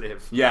left to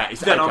live. Yeah,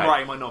 exactly. Then I'm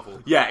writing my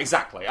novel. Yeah,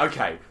 exactly.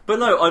 Okay, but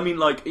no, I mean,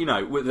 like, you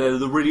know,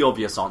 the really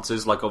obvious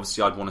answers, like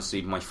obviously I'd want to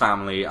see my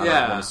family and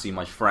I'd want to see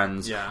my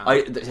friends.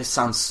 Yeah. This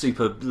sounds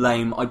super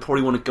lame. I'd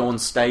probably want to go on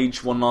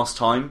stage one last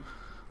time.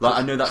 Like,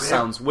 I know that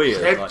sounds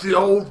weird. Get the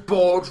old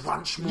board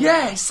once more.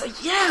 Yes,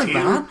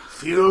 man.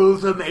 Feel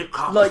the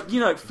makeup. Like, you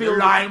know, feel the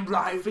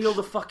limelight. Feel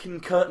the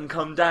fucking curtain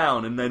come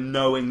down, and then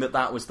knowing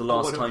that was the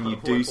last time you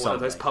do something. One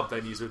of those pub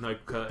venues with no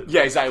curtain.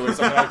 Yeah, exactly. It's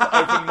like an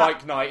open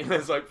mic night, and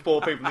there's like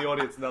 4 people in the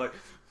audience, and they're like,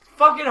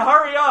 "Fucking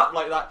hurry up!"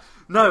 like that.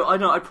 No, I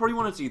know. I probably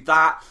want to do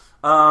that.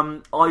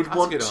 I'd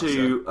want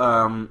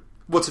to.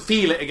 Well, to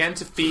feel it again,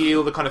 to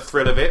feel the kind of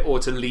thrill of it, or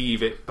to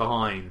leave it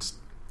behind.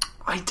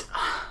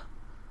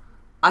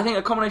 I think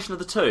a combination of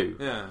the two.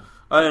 Yeah.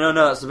 I don't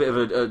know. That's a bit of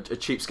a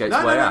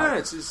cheapskate's way out. No.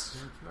 It's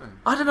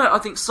I don't know. I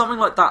think something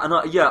like that, and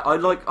I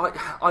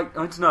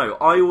don't know.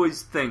 I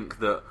always think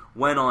that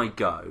when I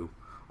go,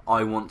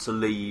 I want to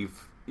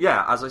leave.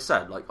 Yeah, as I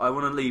said, like I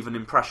want to leave an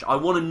impression. I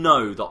want to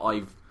know that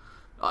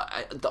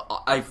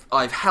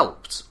I've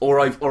helped, or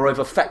I've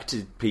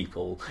affected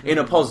people in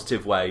a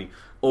positive way.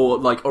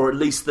 Or at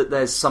least that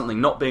there's something,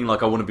 not being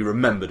like I want to be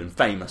remembered and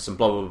famous and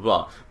blah blah blah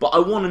blah. But I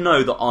want to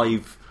know that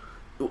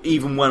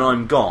even when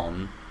I'm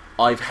gone,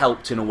 I've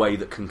helped in a way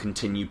that can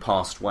continue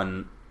past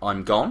when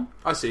I'm gone.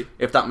 I see.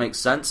 If that makes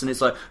sense. And it's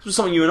like, this was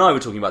something you and I were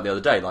talking about the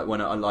other day. Like when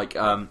I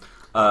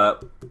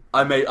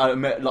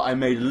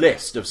made a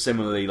list of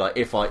similarly, like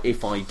if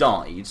I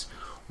died,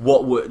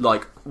 what would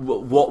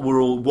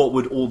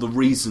all the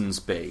reasons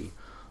be?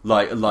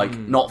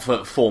 Not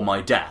for my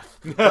death.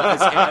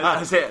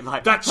 As it,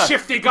 like, that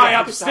shifty guy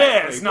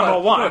upstairs, exactly. Number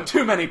one. No,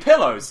 too many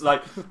pillows.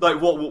 Like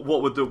what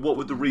would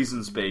the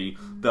reasons be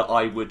that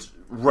I would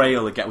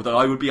rail against, that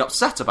I would be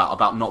upset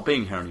about not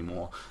being here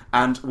anymore?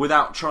 And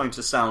without trying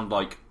to sound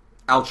like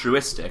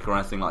altruistic or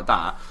anything like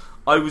that,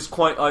 I was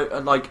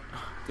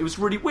it was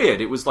really weird.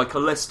 It was like a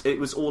list. It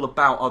was all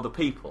about other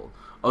people.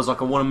 I was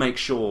like, I want to make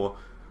sure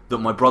that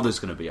my brother's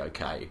going to be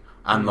okay.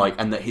 And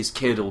and that his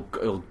kid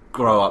will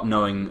grow up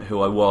knowing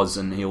who I was,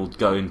 and he'll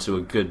go into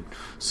a good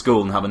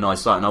school and have a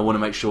nice life. And I want to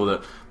make sure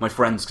that my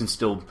friends can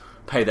still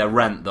pay their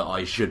rent that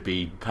I should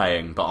be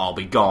paying, but I'll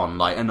be gone.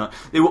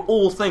 They were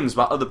all things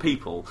about other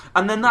people.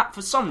 And then that,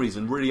 for some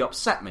reason, really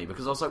upset me,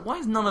 because I was like, why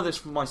is none of this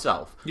for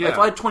myself? Yeah. If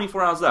I had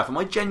 24 hours left, am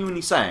I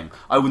genuinely saying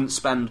I wouldn't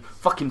spend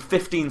fucking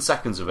 15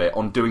 seconds of it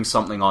on doing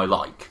something I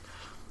like?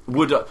 I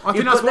think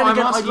that's what I'm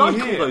asking I like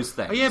you here. All those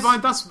things. Yeah, but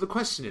that's what the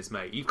question is,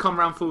 mate. You've come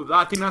around full.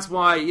 I think that's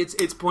why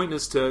it's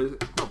pointless to.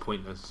 Not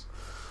pointless.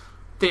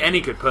 I think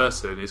any good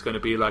person is going to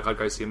be like, I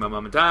go see my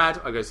mum and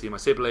dad, I go see my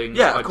siblings.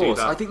 Yeah, of course.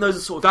 I think those are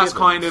sort of that's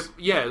givens. Kind of,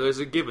 yeah,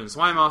 those are givens.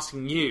 So I'm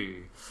asking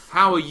you,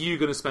 how are you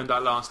going to spend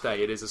that last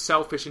day? It is a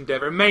selfish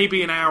endeavour.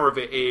 Maybe an hour of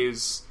it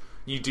is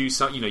you do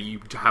some, you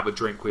have a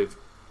drink with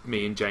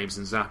me and James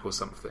and Zach or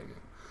something.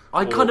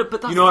 But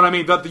that's, you know what I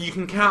mean? But you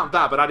can count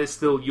that, but that is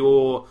still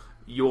your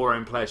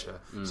own pleasure.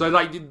 So,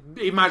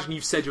 imagine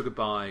you've said your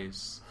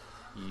goodbyes.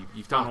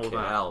 You've done all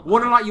that. Hell,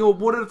 what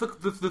are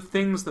the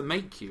things that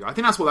make you? I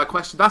think that's what that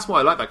question. That's why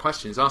I like that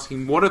question. Is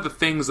asking what are the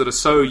things that are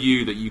so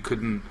you that you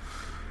couldn't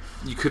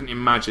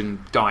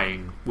imagine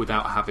dying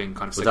without having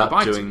kind of said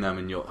goodbye doing to. Them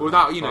in your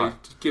without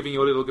giving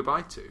your little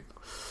goodbye to.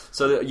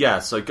 So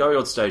so going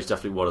on stage,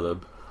 definitely one of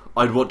them.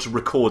 I'd want to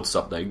record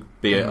something,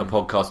 be it a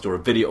podcast or a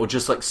video, or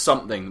just like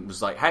something that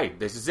was like, hey,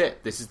 this is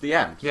it. This is the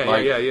end. Yeah.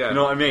 You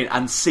know what I mean?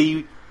 And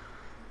see.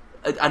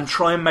 And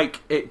try and make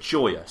it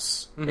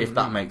joyous, if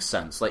that makes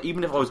sense. Like,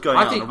 even if I was going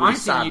out on a really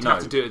sad I think you'd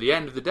have to do it at the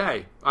end of the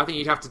day. I think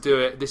you'd have to do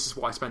it, this is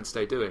what I spent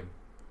today doing.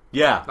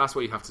 Yeah. That's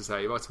what you have to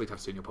say. That's what you'd have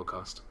to do in your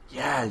podcast.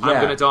 Yeah. I'm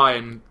going to die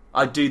and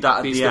I'd do that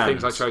at these the are the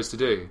end. things I chose to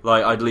do.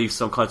 Like, I'd leave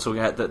some kind of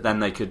talking head that then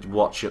they could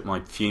watch at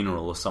my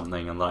funeral or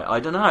something, and I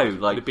don't know.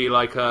 Like, it'd be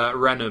like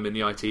Renham in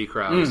the IT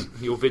crowd.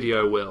 Your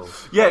video will.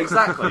 Yeah,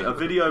 exactly. A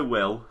video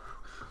will.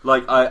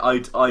 Like,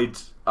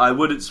 I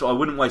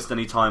wouldn't waste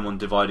any time on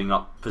dividing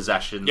up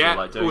possessions. Yeah, or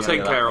like doing all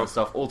taken care of.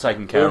 Stuff. All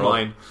taken care of. All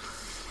mine.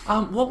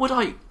 What would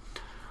I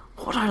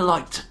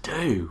like to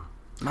do,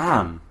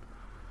 man?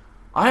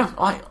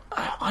 I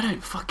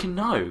don't fucking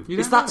know.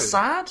 Is that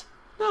sad?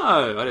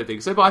 No, I don't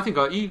think so. But I think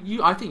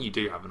I think you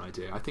do have an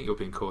idea. I think you're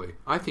being coy.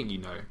 I think you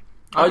know.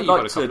 I think you've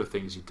got a couple of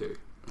things you do.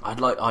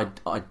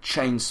 I'd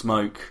chain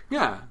smoke.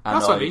 Yeah,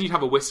 that's what I mean. You'd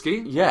have a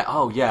whiskey. Yeah.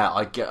 Oh, yeah.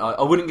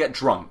 I wouldn't get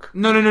drunk.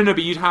 No.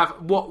 But you'd have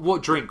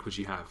what drink would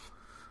you have?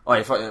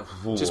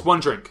 Oh, just one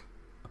drink.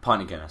 A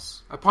pint of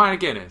Guinness. A pint of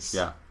Guinness.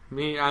 Yeah.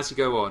 Me as you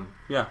go on.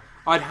 Yeah.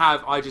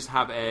 I just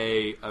have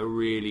a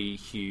really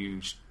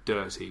huge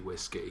dirty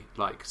whiskey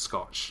like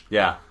Scotch.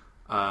 Yeah.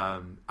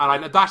 And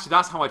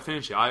that's how I'd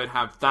finish it. I would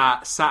have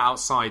that sat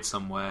outside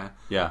somewhere.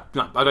 Yeah.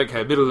 No, I don't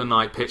care. Middle of the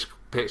night, pitch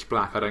pitch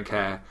black, I don't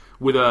care,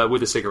 with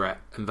a cigarette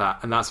and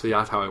that's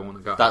how I want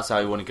to go. That's how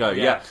you want to go.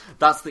 Yeah.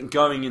 That's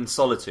going in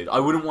solitude. I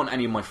wouldn't want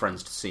any of my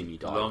friends to see me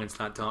die. Long into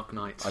that dark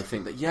night. I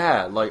think that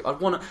I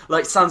want to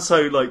it sounds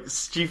so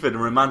stupid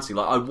and romantic.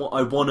 I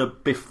want to,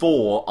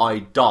 before I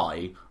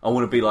die, I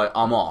want to be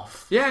I'm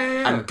off.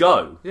 And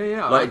go.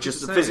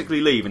 Just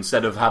physically leave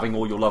instead of having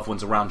all your loved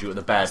ones around you at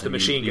the bed. The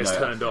machine gets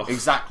turned off.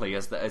 Exactly,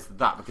 as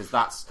that, because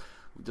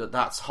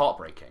that's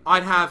heartbreaking. I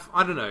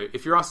don't know,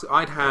 if you're asking,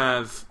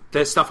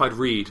 there's stuff I'd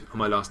read on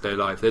my last day of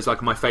life. There's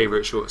my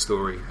favourite short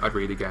story I'd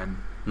read again.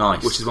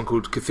 Nice. Which is one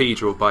called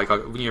Cathedral by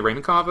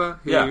Raymond Carver.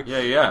 Yeah.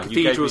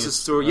 Cathedral's a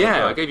story.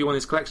 I gave you one of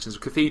his collections.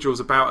 Cathedral's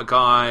about a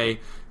guy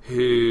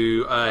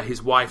who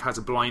his wife has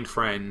a blind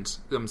friend.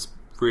 I'm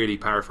really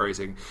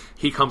paraphrasing.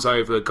 He comes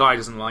over, the guy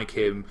doesn't like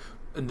him,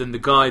 and then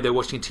they're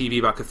watching TV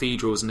about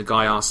cathedrals, and the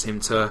guy asks him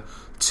to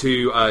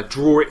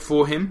draw it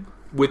for him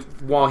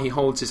while he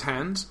holds his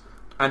hand.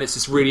 And it's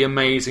this really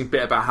amazing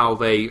bit about how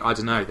they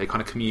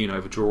kind of commune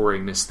over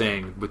drawing this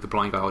thing with the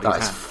blind guy holding his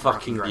hand. That's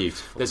fucking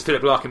beautiful. There's a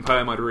Philip Larkin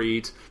poem I'd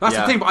read. That's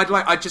the thing, but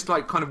I'd just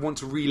kind of want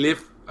to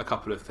relive a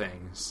couple of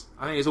things.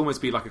 I think it'd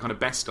almost be like a kind of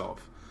best of.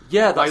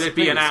 Yeah, that's there'd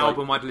be an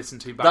album I'd listen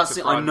to back to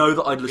front. I know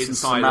that I'd listen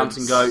to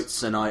Mountain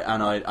Goats, and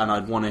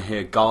I'd want to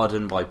hear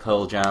Garden by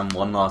Pearl Jam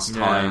one last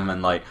time,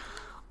 and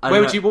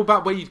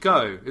where you'd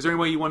go? Is there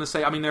anywhere you want to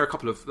say? I mean,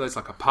 there's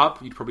a pub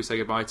you'd probably say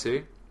goodbye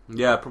to.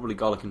 Yeah, probably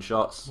Garlic and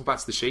Shots. Or back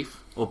to the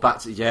Sheaf. Or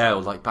back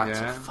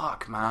to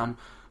fuck, man.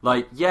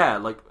 It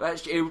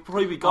would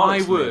probably be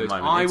Garlic. It's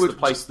the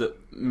place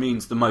that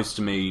means the most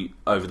to me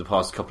over the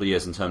past couple of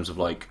years in terms of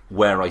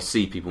where I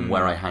see people and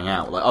where I hang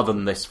out. Other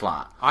than this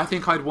flat, I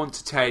think I'd want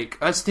to take.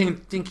 I was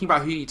thinking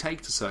about who you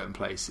take to certain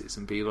places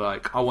and be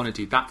I want to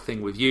do that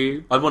thing with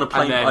you. I want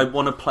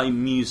to play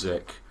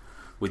music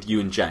with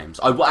you and James.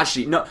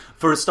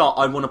 For a start,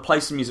 I want to play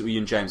some music with you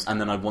and James, and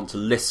then I want to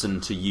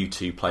listen to you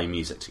two play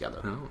music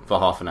together for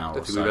half an hour. I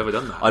don't think we've ever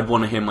done that. I'd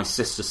want to hear my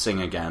sister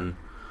sing again.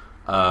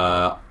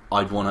 What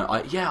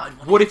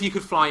if you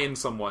could fly in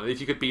someone? If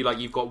you could be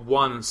you've got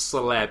one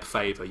celeb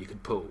favour you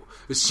could pull,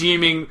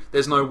 assuming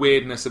there's no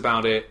weirdness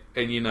about it,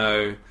 and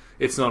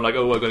it's not I'm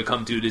going to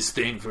come do this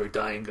thing for a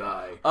dying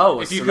guy.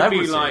 If you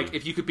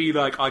could be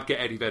I'd get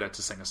Eddie Vedder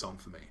to sing a song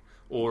for me.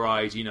 Or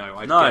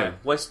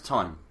waste of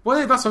time.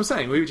 Well, that's what I'm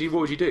saying. What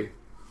would you do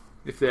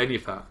if there any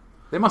of that?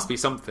 There must be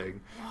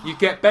something. You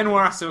get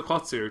Benoit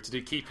Assekotu to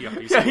do Keepy Up.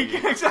 Exactly.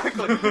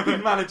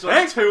 You'd manage two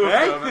of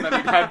them, and then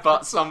you'd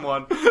headbutt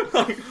someone.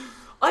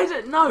 I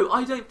don't know.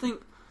 I don't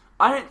think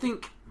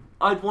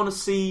I'd want to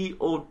see,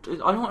 or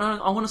I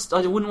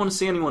wouldn't want to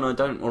see anyone I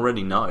don't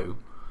already know.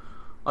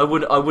 I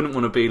wouldn't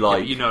want to be not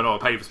a lot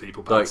of famous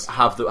people.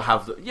 Have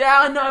the.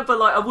 Yeah, I know,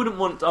 but I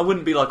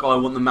wouldn't be I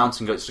want the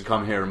Mountain Goats to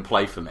come here and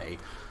play for me.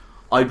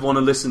 I'd want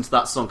to listen to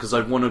that song because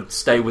I'd want to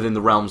stay within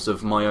the realms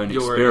of my own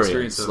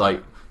experience. Do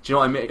you know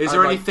what I mean? Is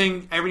there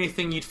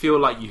anything you'd feel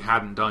like you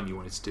hadn't done you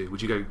wanted to do?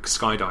 Would you go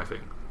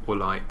skydiving or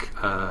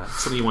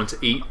something you wanted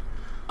to eat?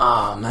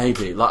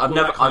 Maybe.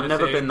 I've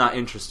never been that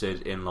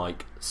interested in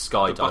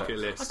skydiving. Bucket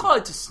list. I'd quite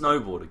like to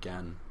snowboard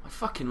again. I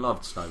fucking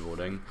loved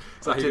snowboarding.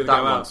 So I did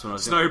that once when I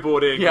was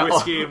snowboarding,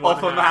 whiskey in one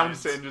off a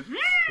mountain, just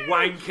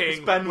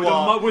wanking.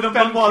 Benoit with a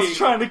Benoit's monkey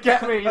trying to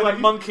get me,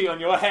 monkey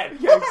on your head.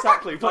 Yeah,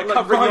 exactly.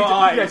 Covering your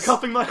eyes. Yeah,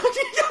 cupping my.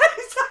 Yeah,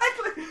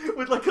 exactly.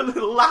 With a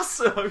little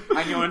lasso,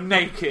 and you're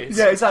naked.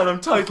 Yeah, exactly.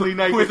 I'm totally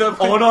naked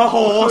on a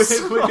horse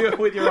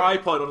with your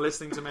iPod on,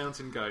 listening to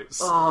Mountain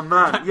Goats. Oh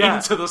man, yeah.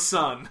 Into the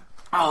sun.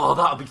 Oh,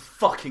 that would be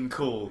fucking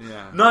cool.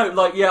 Yeah. No,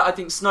 I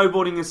think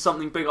snowboarding is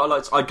something big.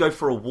 I'd go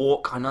for a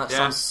walk. I know that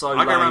sounds so lame.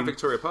 I'd go around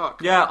Victoria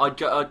Park. Yeah, I'd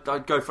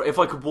go for it. If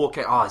I could walk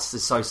it. Oh, this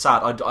is so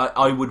sad.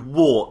 I would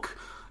walk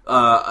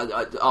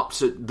up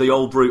to the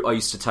old route I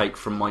used to take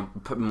from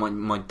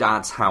my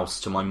dad's house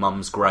to my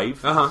mum's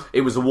grave.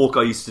 It was a walk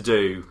I used to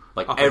do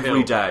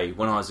every day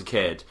when I was a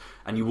kid.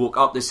 And you walk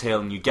up this hill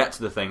and you get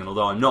to the thing. And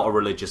although I'm not a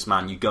religious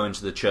man, you go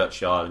into the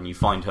churchyard and you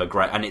find her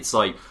grave. And it's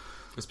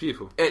it's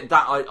beautiful.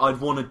 I'd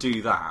want to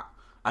do that,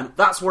 and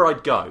that's where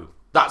I'd go.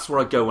 That's where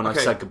I'd go when I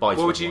said goodbye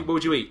to everyone. What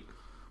would you eat?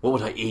 What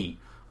would I eat?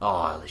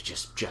 Oh, it's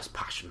just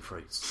passion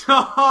fruits.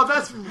 Oh,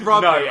 that's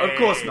rubbish. No, of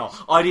course not.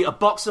 I'd eat a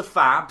box of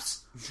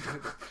Fabs.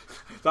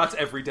 That's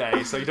every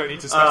day, so you don't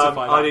need to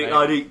specify that.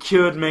 I'd eat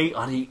cured meat.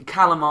 I'd eat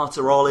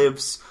Kalamata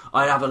olives.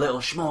 I'd have a little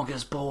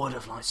smorgasbord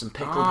of some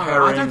pickled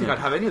herring. I don't think I'd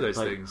have any of those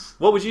things.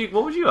 What would you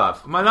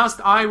have?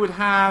 I would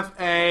have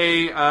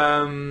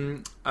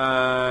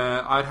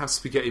I'd have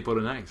spaghetti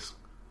bolognese.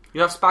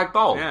 You have spag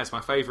bol? Yeah, it's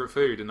my favourite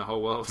food in the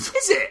whole world.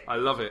 Is it? I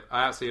love it.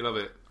 I absolutely love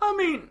it. I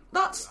mean,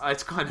 that's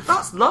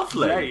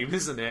lovely. Lame,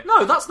 isn't it?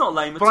 No, that's not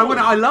lame at all. But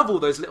I love all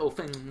those little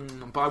things.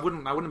 But I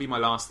wouldn't be my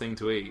last thing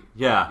to eat.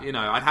 Yeah.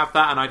 I'd have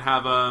that, and I'd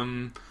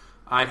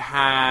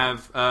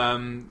have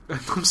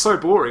I'm so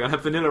boring. I'd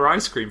have vanilla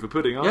ice cream for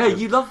pudding. Yeah,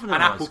 you love vanilla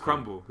ice cream. And apple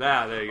crumble.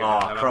 There you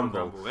go.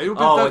 Crumble.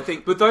 I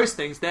think, but those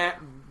things,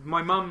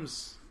 my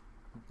mum's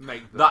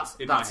make them.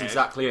 That's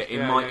exactly it.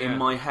 In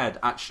my head,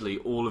 actually,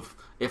 all of.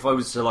 If I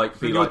was to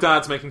be your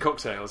dad's making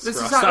cocktails.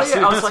 That's exactly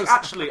it. I was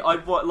actually,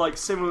 I'd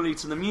similarly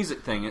to the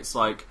music thing. It's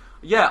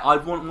Yeah, I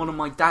want one of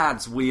my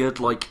dad's weird,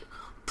 like,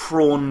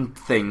 prawn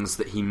things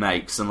that he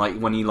makes, and like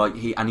when he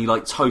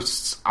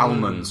toasts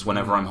almonds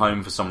whenever I'm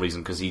home for some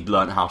reason because he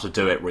learned how to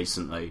do it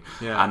recently.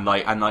 Yeah. And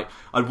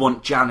I'd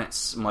want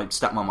Janet's, my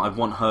stepmom, I'd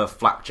want her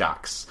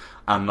flapjacks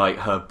and like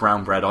her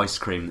brown bread ice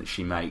cream that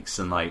she makes,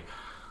 and like.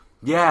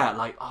 Yeah,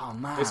 like, oh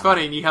man. It's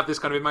funny, and you have this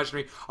kind of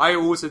imaginary... I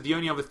also, the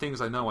only other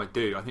things I know I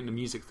do, I think the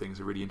music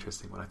things are really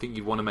interesting. When I think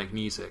you want to make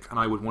music, and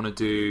I would want to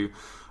do...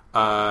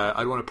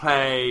 I'd want to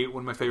play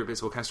one of my favourite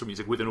bits of orchestral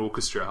music with an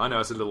orchestra. I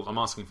know I'm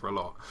asking for a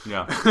lot.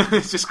 Yeah.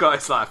 It's like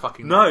a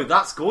fucking... No,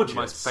 that's gorgeous.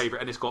 My favourite,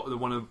 and it's got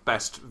one of the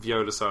best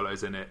viola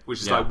solos in it,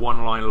 which is like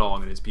one line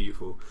long, and it's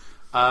beautiful.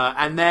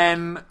 And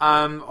then,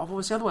 what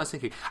was the other one I was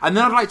thinking? And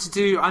then I'd like to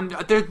do,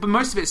 but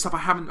most of it is stuff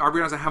I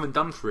realise I haven't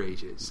done for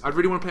ages. I'd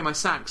really want to play my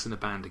sax in a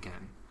band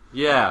again.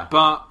 Yeah.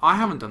 But I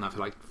haven't done that for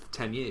like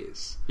 10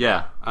 years.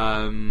 Yeah.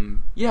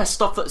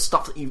 Stuff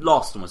that you've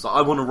lost almost. Like,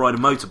 I want to ride a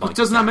motorbike. But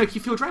doesn't that make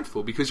you feel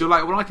dreadful? Because you're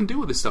like, well, I can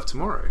do all this stuff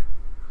tomorrow.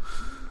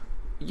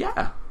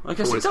 Yeah, I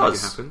guess it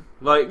does. Happen.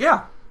 Like,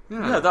 yeah,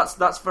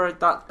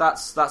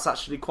 that's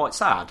actually quite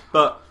sad.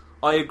 But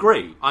I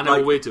agree. I know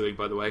what we're doing,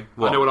 by the way.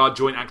 What? I know what our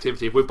joint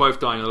activity. If we're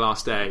both dying on the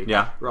last day,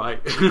 yeah, right.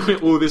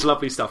 All this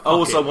lovely stuff. I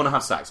also want to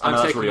have sex. I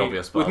know that's really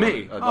obvious. But with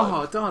me.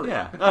 Oh, darling.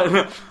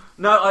 Yeah.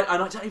 No, I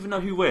don't even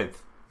know who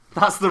with.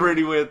 That's the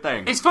really weird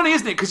thing. It's funny,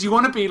 isn't it? Because you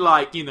want to be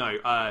like,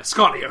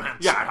 Scarlett Johansson.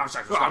 Yeah, have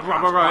sex with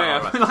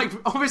right. Like,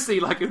 obviously,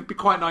 like, it'd be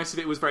quite nice if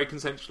it was very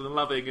consensual and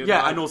loving. And,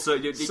 and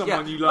also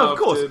someone you loved. Of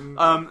course.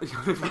 And...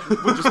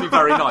 it would just be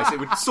very nice.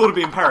 It would sort of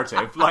be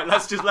imperative. Like,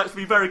 let's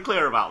be very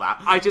clear about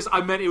that.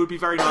 I meant it would be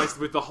very nice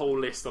with the whole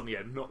list on the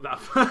end, not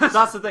that.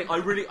 That's the thing. I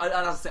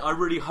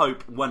really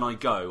hope when I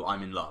go,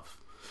 I'm in love.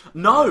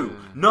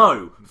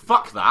 No,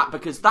 fuck that,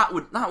 because that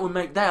would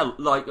make their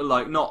like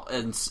not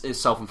in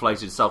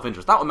self-inflated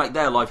self-interest. That would make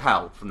their life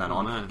hell from then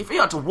on. Man. If you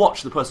had to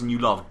watch the person you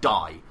love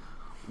die,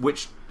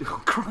 which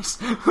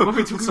Christ,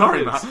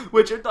 sorry, Matt.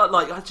 Which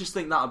I just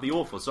think that would be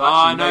awful. So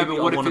actually,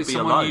 but what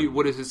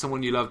if it's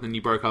someone you loved and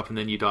you broke up and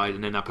then you died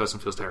and then that person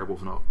feels terrible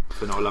for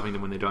not loving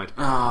them when they died?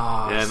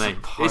 Yeah, mate.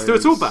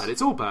 It's all bad.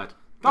 It's all bad.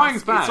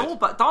 Dying's bad. It's all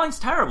bad. Dying's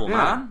terrible,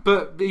 man.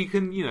 But you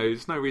can,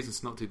 there's no reason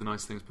to not do the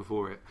nice things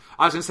before it.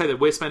 I was going to say that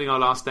we're spending our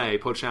last day,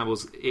 Pod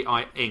Shambles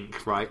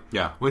Inc., right?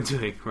 Yeah. We're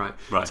doing, right.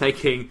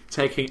 Taking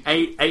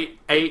eight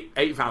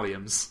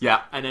Valiums.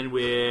 Yeah. And then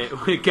we're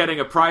getting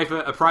a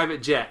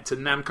private jet to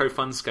Namco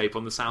Funscape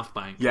on the South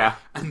Bank. Yeah.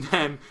 And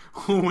then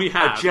all we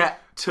have... A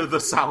jet to the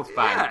South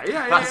Bank.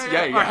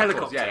 Yeah. Or a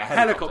helicopter.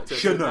 Helicopter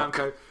to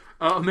Namco.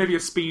 Maybe a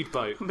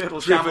speedboat.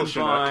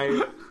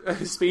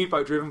 A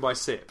speedboat driven by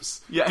Sips.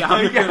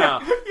 Down the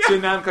canal to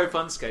Namco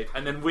Funscape.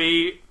 And then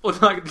we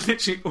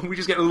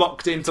just get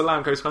locked into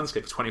Namco's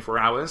Funscape for 24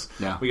 hours.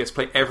 Yeah. We get to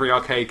play every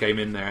arcade game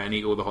in there and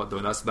eat all the hot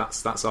dogs.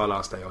 That's our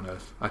last day on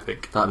Earth, I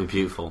think. That'd be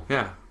beautiful.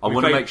 Yeah. I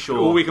want to make sure...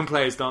 All we can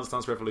play is Dance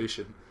Dance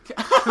Revolution.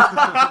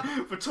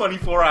 For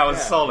 24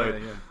 hours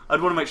solid. Yeah.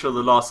 I'd want to make sure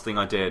the last thing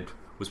I did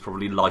was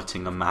probably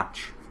lighting a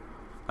match.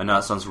 I know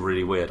that sounds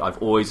really weird. I've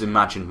always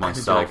imagined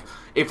myself,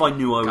 if I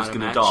knew I was going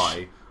to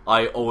die,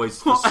 I always...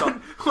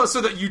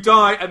 so that you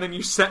die and then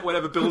you set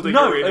whatever building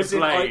you're in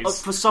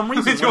ablaze. For some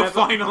reason, your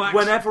final action.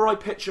 Whenever I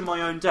picture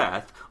my own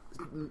death,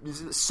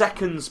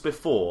 seconds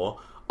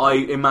before, I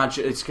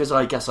imagine... It's because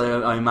I guess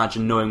I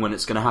imagine knowing when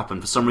it's going to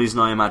happen. For some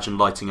reason, I imagine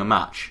lighting a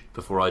match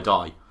before I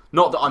die.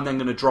 Not that I'm then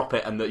going to drop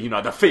it and that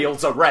the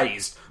fields are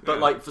raised, but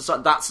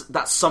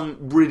that's some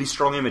really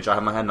strong image I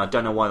have in my head, and I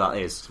don't know why that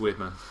is. It's weird,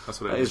 man.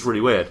 That's what it is. It's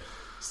really weird.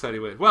 It's totally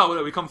weird.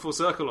 Well, we come full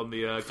circle on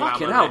the Glamour.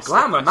 Fucking hell,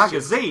 Glamour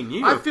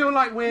magazine. I feel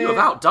like you have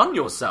outdone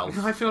yourself.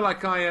 I feel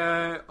like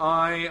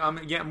I'm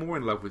yet more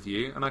in love with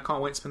you, and I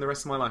can't wait to spend the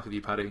rest of my life with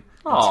you, Paddy.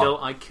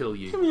 Until I kill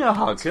you. Give me a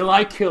hug. Until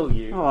I kill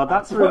you. Oh,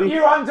 that's really... Put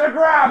you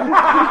underground!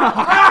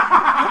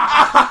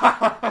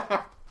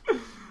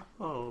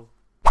 Oh.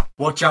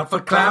 Watch out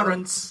for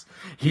Clarence.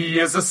 He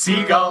is a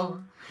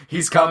seagull.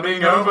 He's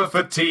coming over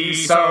for tea,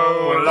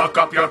 so lock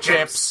up your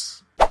chips.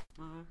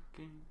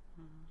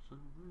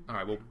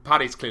 Alright, well,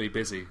 Paddy's clearly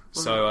busy.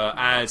 So,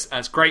 as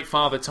Great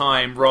Father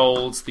Time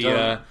rolls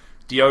the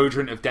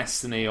deodorant of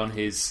destiny on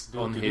his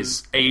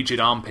aged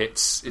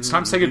armpits, it's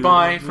time to say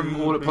goodbye from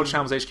all at Pod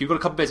Shambles HQ. We've got a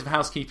couple bits of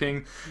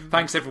housekeeping.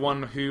 Thanks to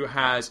everyone who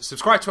has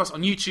subscribed to us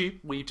on YouTube.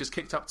 We've just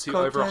kicked up to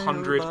over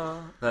 100.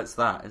 That's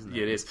that, isn't it?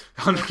 Yeah, it is.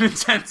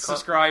 110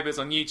 subscribers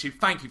on YouTube.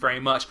 Thank you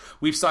very much.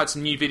 We've started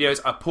some new videos.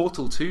 A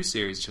Portal 2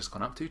 series has just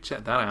gone up too.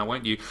 Check that out,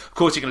 won't you? Of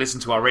course, you can listen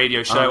to our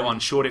radio show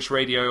on Shoreditch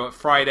Radio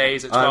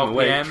Fridays at 12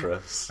 p.m.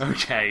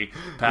 Okay,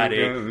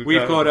 Paddy.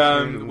 We've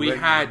got we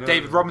had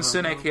David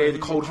Robinson, aka the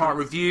Cold Heart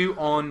Review,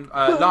 on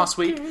last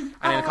week,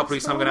 and in a couple of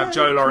weeks time, I'm going to have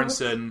Joe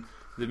Lawrenson,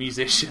 the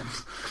musician,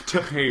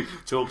 to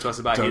talk to us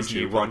about his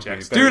new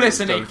projects. Do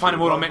listen, you can find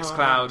them all on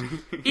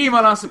Mixcloud.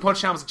 Email us at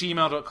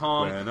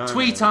podshambles@gmail.com.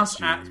 Tweet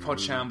us at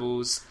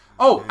podshambles.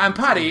 Oh, and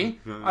Paddy,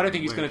 I don't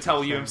think he's going to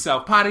tell you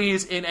himself. Paddy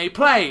is in a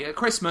play at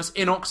Christmas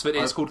in Oxford.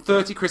 It's called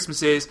 30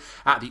 Christmases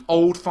at the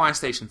Old Fire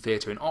Station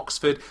Theatre in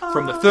Oxford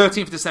from the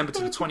 13th of December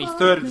to the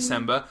 23rd of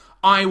December.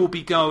 I will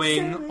be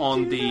going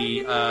on the...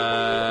 when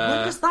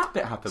does that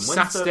bit happen?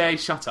 Saturday,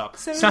 shut up.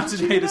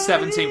 Saturday the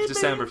 17th of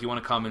December if you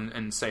want to come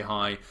and say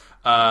hi.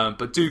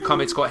 But do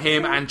come. It's got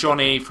him and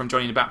Johnny from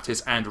Johnny the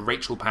Baptist and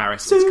Rachel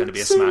Paris. It's going to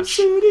be a smash.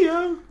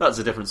 That's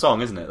a different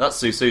song, isn't it?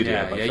 That's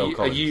Susudio by Phil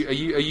Collins. Are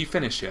you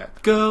finished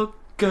yet? Girl,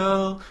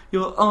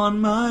 you're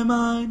on my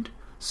mind.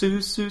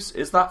 Is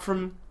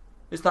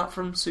that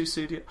from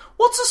Susudio?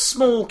 What's a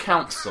small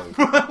council?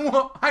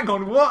 What? Hang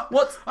on,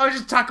 what? I was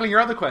just tackling your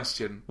other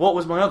question. What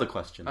was my other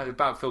question?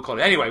 About Phil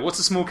Collins. Anyway, what's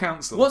a small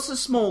council? What's a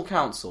small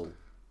council?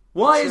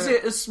 Why is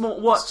it a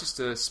small... What? It's just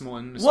a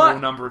small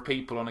number of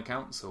people on a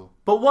council.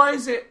 But why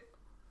is it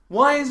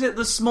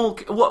the small...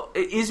 What,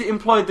 is it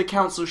implied the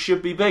council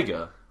should be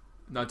bigger?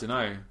 I don't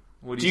know.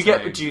 What do you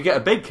get? Do you get a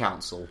big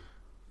council?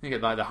 You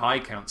get like the High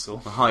Council.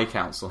 The High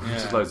Council, yeah.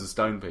 Just loads of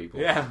stone people.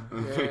 Yeah.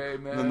 Hey,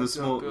 man, and the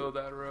small, don't build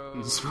that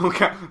road. The small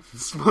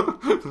council,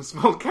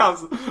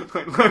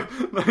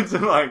 loads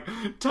of like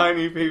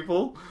tiny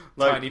people.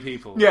 Tiny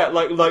people. Yeah,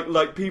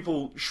 like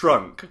people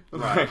shrunk.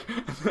 Right.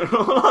 They're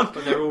all on,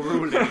 but they're all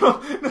ruling. They're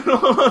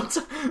all on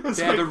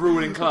they're the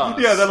ruling class.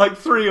 Yeah, they're like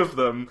three of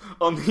them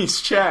on these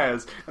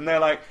chairs, and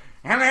they're like,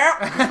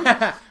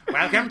 hello!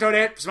 Welcome to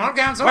the small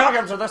council.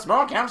 Welcome to the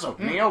small council.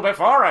 Kneel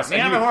before us.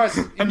 Kneel before us.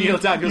 And kneel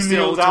down. You're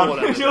still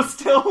taller. You're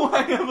still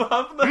way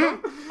above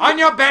them. On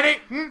your belly.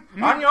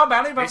 On your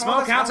belly. The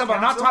small council will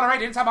not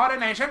tolerate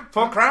insubordination.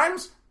 For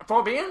crimes.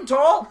 For being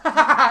tall.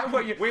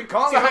 We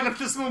call it.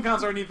 The small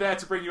council are only there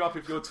to bring you up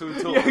if you're too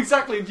tall. Yeah,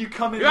 exactly. And you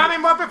come in. You have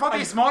been working for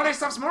the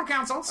smallest of small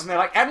councils. And they're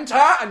like,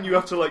 enter! And you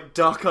have to like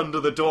duck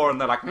under the door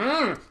and they're like,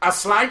 a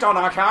slight on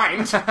our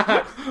kind.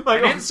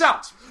 Like, an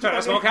insult to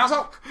the small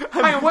council.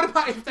 Hang on, what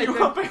about if they... You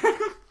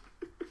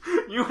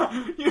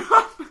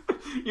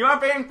are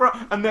being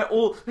and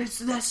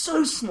they're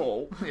so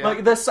small. Yeah.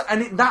 Like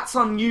that's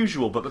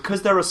unusual, but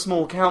because they're a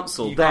small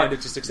council, you kind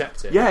of just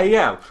accept it.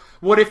 Yeah.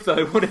 What if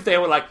they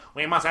were like,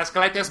 we must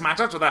escalate this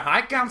matter to the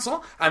High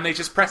Council, and they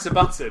just press a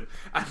button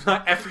and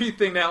like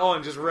everything they're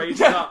on just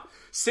raises up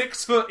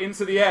 6 foot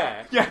into the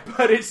air. Yeah,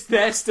 but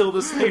they're still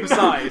the same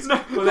size,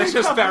 but they're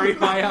just very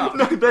high up.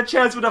 No, their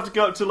chairs would have to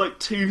go up to like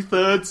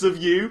 2/3 of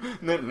you.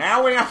 And then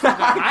now we have the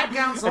High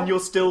Council, and you're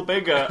still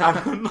bigger.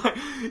 And like,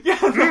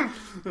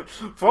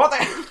 for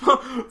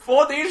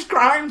these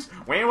crimes,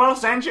 we will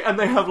send you. And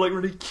they have like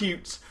really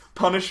cute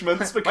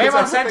punishments because we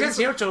will sentence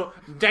you to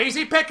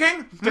daisy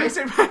picking.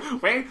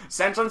 We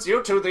sentence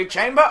you to the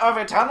Chamber of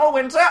Eternal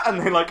Winter,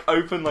 and they like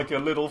open like a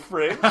little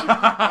fridge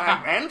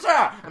and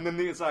enter, and then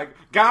it's like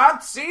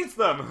guard seize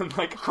them, and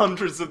like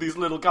hundreds of these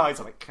little guys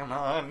are like, come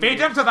on, feed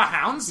them to the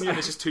hounds, and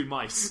it's just 2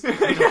 mice in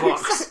a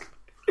box.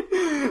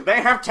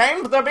 They have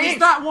tamed the beast. Is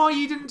that why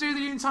you didn't do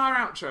the entire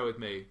outro with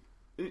me?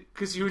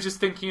 Because you were just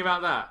thinking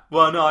about that.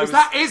 Well, no. Is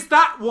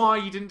that why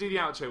you didn't do the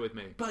outro with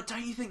me? But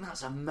don't you think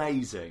that's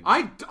amazing?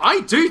 I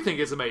do think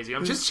it's amazing.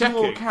 I'm just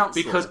checking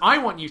council. Because I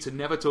want you to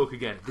never talk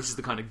again. This is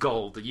the kind of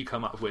gold that you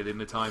come up with in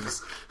the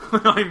times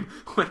when I'm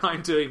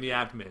doing the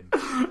admin.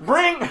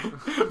 Bring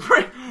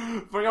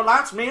for your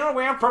last meal.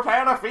 We have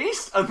prepared a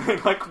feast, and they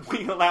like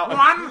wheel out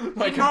one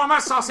like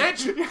enormous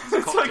sausage.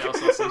 It's like a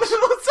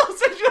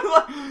sausage.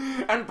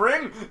 And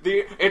bring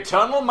the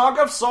eternal mug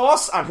of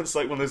sauce, and it's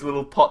like one of those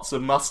little pots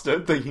of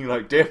mustard that you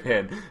like dip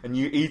in, and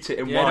you eat it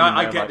in one. No,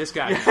 I get this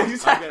guy. Yeah,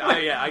 exactly.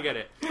 I get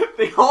it.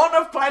 The horn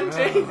of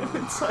plenty.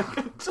 It's like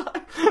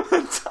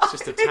it's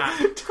just a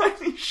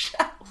tiny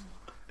shell.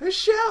 A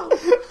shell. A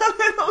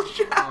little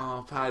shell.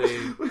 Oh,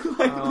 Paddy. With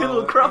like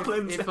little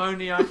crumplings. If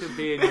only I could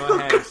be in your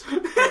head.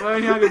 If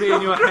only I could be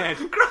in your head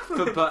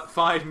for but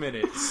 5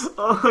 minutes.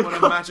 What a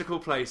magical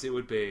place it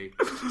would be.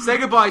 Say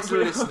goodbye to the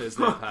listeners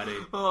there, Paddy.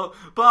 Oh,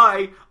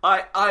 bye.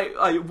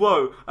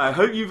 Whoa. I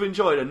hope you've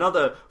enjoyed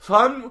another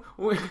fun...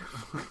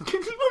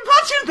 Can you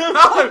imagine them?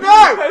 Oh,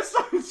 no! They're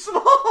so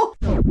small.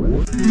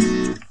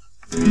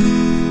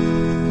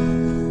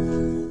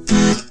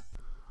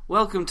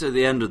 Welcome to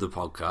the end of the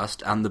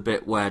podcast and the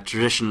bit where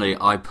traditionally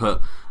I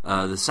put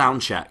the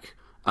sound check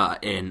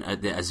in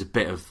as a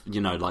bit of,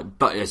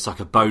 but it's like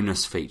a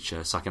bonus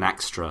feature. It's like an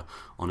extra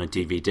on a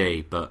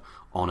DVD, but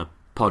on a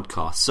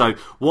podcast. So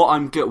what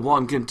I'm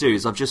going to do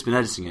is I've just been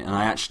editing it, and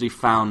I actually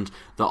found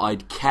that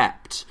I'd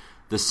kept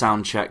the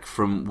sound check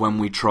from when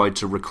we tried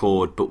to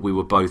record, but we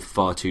were both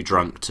far too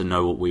drunk to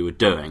know what we were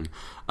doing.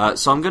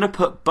 So I'm going to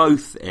put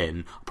both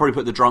in. I'll probably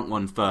put the drunk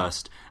one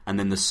first and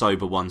then the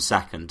sober one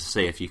second to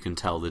see if you can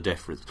tell the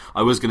difference.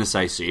 I was going to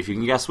say, see if you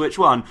can guess which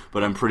one,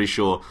 but I'm pretty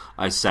sure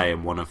I say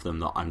in one of them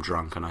that I'm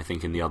drunk, and I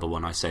think in the other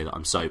one I say that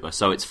I'm sober,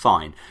 so it's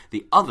fine.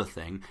 The other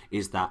thing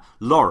is that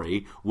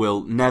Laurie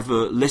will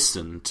never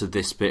listen to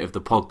this bit of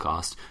the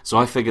podcast, so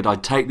I figured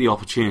I'd take the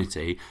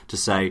opportunity to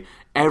say,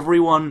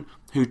 everyone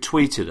who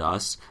tweeted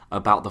us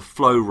about the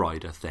Flow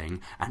Rider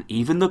thing, and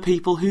even the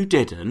people who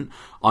didn't,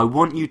 I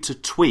want you to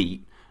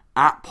tweet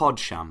at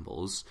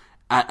Podshambles,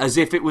 as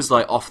if it was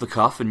like off the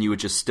cuff and you were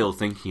just still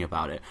thinking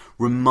about it,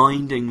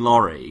 reminding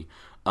Laurie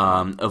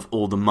of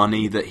all the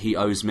money that he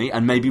owes me,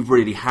 and maybe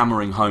really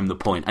hammering home the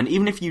point. And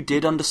even if you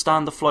did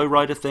understand the Flow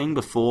Rider thing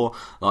before,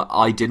 like,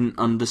 I didn't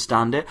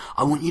understand it,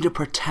 I want you to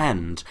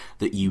pretend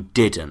that you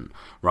didn't,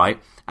 right?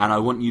 And I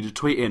want you to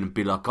tweet in and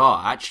be like,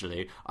 oh,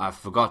 actually, I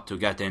forgot to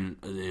get in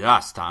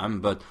last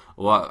time, but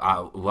what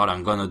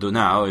I'm going to do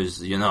now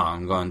is,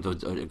 I'm going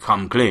to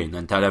come clean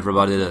and tell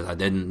everybody that I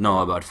didn't know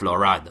about Flow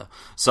Rider.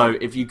 So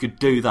if you could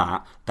do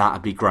that, that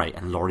would be great,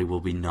 and Laurie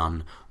will be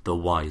none the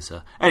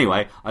wiser.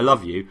 Anyway, I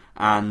love you,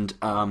 and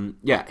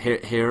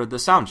here are the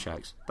sound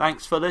checks.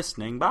 Thanks for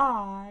listening.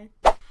 Bye.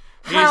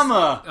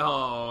 Hammer!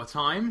 Oh,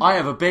 time? I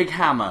have a big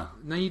hammer.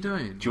 No, you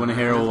don't. Do you want to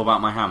hear all about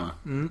my hammer?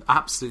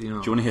 Absolutely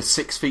not. Do you want to hear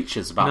 6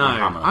 features about my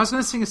hammer? I was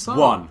going to sing a song.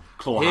 1,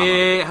 claw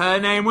hammer. Her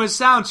name was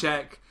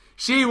Soundcheck.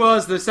 She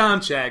was the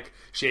soundcheck.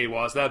 She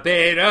was the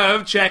bit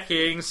of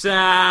checking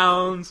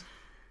sound.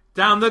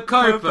 Down the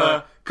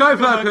Copa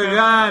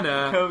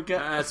Cagana.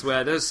 That's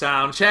where the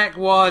sound check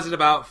was at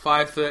about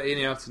 5:30 in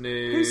the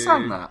afternoon. Who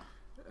sang that?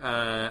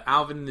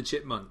 Alvin and the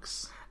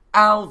Chipmunks.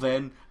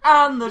 Alvin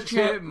and the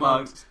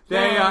Chipmunks.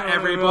 They are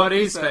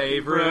everybody's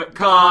favourite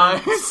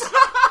kind.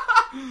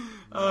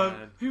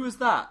 Who was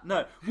that?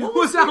 No. What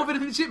was Alvin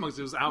and the Chipmunks?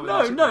 It was Alvin and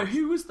the Chipmunks. No.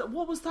 Who was that?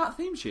 What was that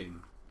theme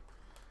tune?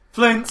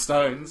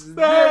 Flintstones.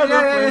 They're the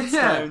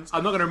Flintstones.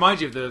 I'm not going to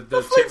remind you of the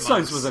Flintstones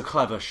Chipmunks. was a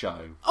clever show.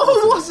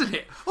 Wasn't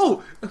it?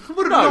 Oh,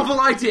 what a novel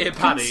idea,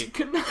 Paddy.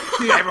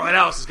 Everyone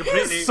else is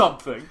completely... Here's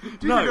something.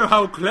 Do you know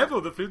how clever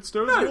the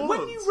Flintstones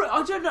was? When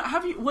I don't know.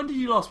 When did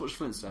you last watch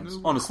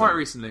Flintstones? Honestly, quite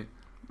recently.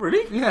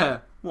 Really? Yeah.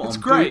 What, it's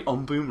great.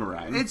 On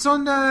Boomerang? It's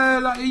on,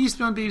 it used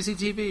to be on BBC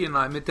TV in,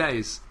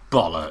 middays.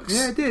 Bollocks.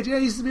 Yeah, it did. Yeah,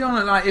 it used to be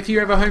on it, if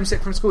you're ever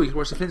homesick from school, you could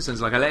watch the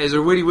Flintstones. It was a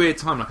really weird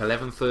time,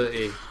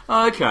 11:30.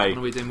 Okay. On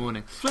a weekday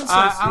morning.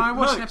 Flintstones. And I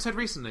watched an episode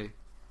recently.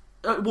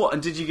 What?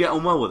 And did you get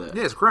on well with it?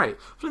 Yeah, it's great.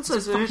 Flintstones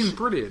is fucking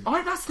brilliant.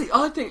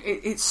 I think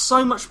it's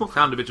so much more...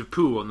 Found a bit of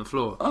poo on the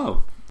floor.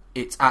 Oh.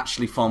 It's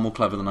actually far more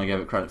clever than I gave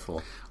it credit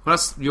for. Well,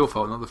 that's your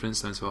fault, not the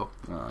Flintstones' fault.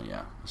 Oh,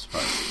 yeah, I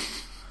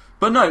suppose.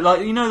 But no,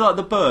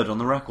 the bird on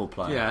the record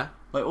player? Yeah.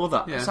 All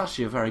that. Yeah. It's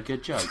actually a very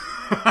good joke.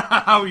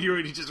 How you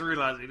really just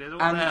realising it?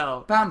 What the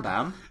hell? Bam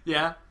Bam.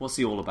 Yeah. What's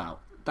he all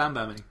about? Bam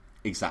Bamming.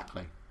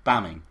 Exactly.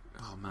 Bamming.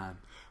 Oh, man.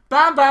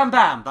 Bam Bam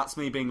Bam. That's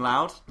me being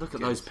loud. Look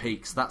at those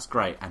peaks. That's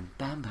great. And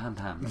Bam Bam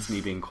Bam. That's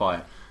me being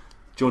quiet.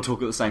 Do you want to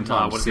talk at the same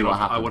time? No,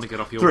 I want to get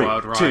off your 3,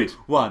 wild ride. 2,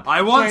 1.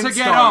 I want to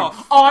get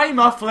off. I'm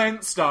a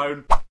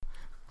Flintstone. I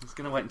was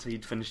going to wait until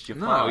you'd finished your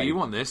pie. No, you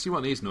want this. You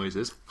want these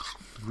noises.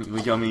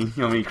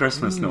 Yummy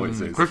Christmas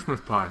noises.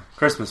 Christmas pie.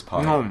 Christmas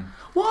pie. Mm.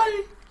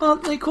 Why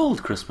aren't they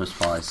called Christmas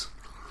pies?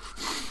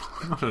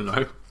 I don't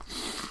know.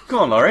 Go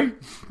on, Laurie.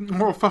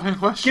 What a fucking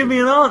question. Give me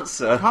an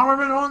answer. How am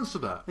I meant to answer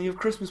that? You have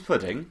Christmas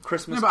pudding,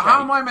 Christmas cake.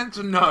 How am I meant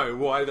to know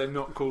why they're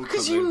not called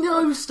Because you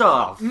know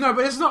stuff. No,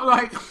 but it's not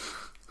like...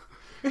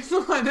 It's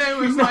not like there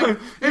was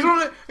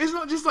It's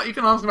not just like you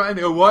can ask about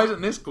anything. Why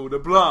isn't this called a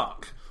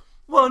block?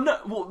 Well, no.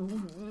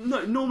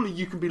 Normally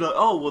you can be like,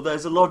 oh, well,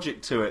 there's a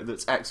logic to it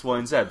that's X, Y,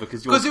 and Z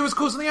because it was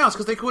called something else.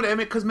 Because they called it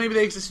because maybe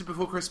they existed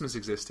before Christmas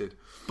existed.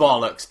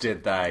 Bollocks,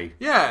 did they?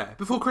 Yeah,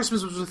 before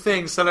Christmas was a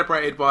thing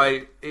celebrated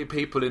by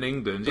people in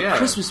England. But yeah,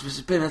 Christmas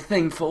has been a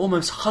thing for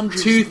almost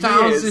hundreds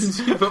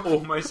 2,000 years. For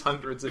almost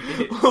hundreds of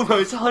years.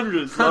 Almost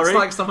hundreds. That's Laurie.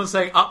 like someone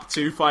saying up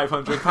to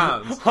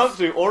 £500. Up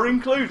to or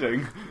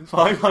including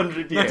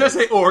 500 years. No, don't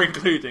say or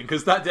including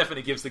because that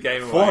definitely gives the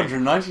game away.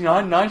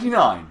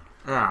 $499.99.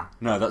 Yeah.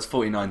 No, that's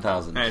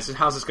 49,000. Yeah, so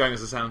how's this going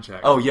as a sound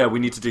check? Oh yeah, we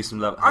need to do some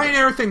level. I mean,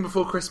 everything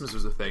before Christmas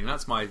was a thing.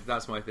 That's my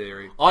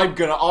theory. I'm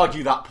gonna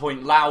argue that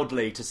point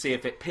loudly to see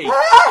if it peaks.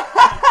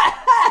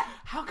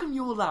 How come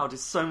your loud is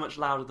so much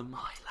louder than my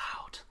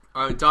loud?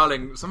 Oh,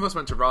 darling, some of us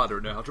went to RADA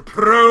and know how to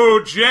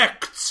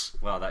project.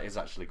 Well, that is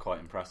actually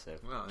quite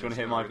impressive. Well, do you want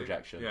to hear my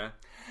projection? Yeah.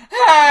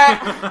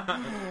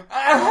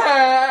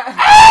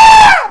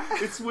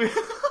 It's weird.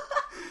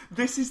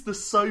 This is the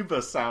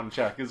sober sound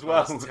check as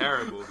well. That's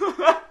terrible.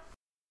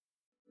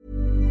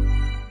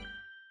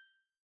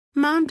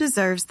 Mom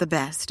deserves the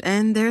best,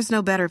 and there's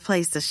no better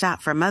place to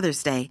shop for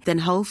Mother's Day than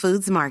Whole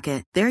Foods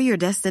Market. They're your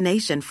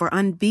destination for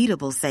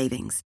unbeatable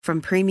savings, from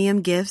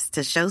premium gifts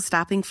to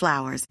show-stopping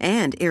flowers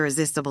and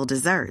irresistible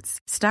desserts.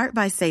 Start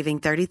by saving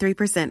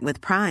 33% with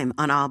Prime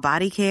on all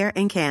body care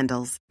and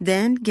candles.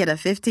 Then get a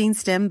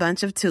 15-stem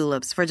bunch of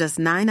tulips for just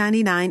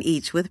 $9.99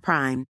 each with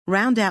Prime.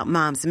 Round out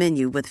Mom's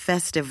menu with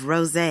festive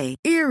rosé,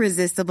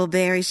 irresistible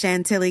berry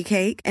chantilly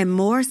cake, and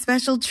more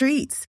special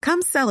treats.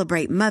 Come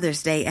celebrate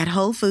Mother's Day at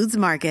Whole Foods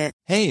Market.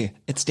 Hey,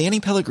 it's Danny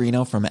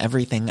Pellegrino from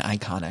Everything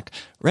Iconic.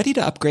 Ready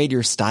to upgrade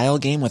your style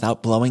game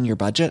without blowing your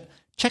budget?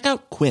 Check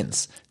out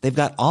Quince. They've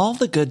got all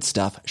the good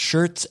stuff,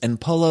 shirts and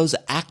polos,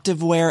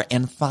 activewear,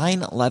 and fine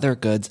leather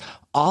goods,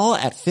 all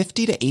at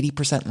 50 to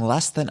 80%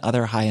 less than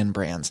other high-end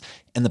brands.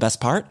 And the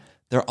best part?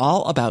 They're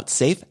all about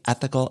safe,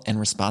 ethical, and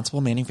responsible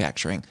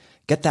manufacturing.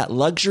 Get that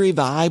luxury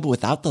vibe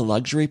without the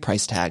luxury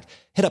price tag.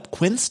 Hit up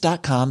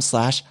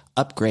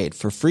quince.com/upgrade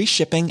for free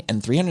shipping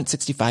and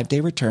 365-day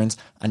returns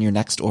on your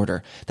next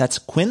order. That's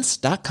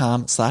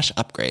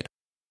quince.com/upgrade.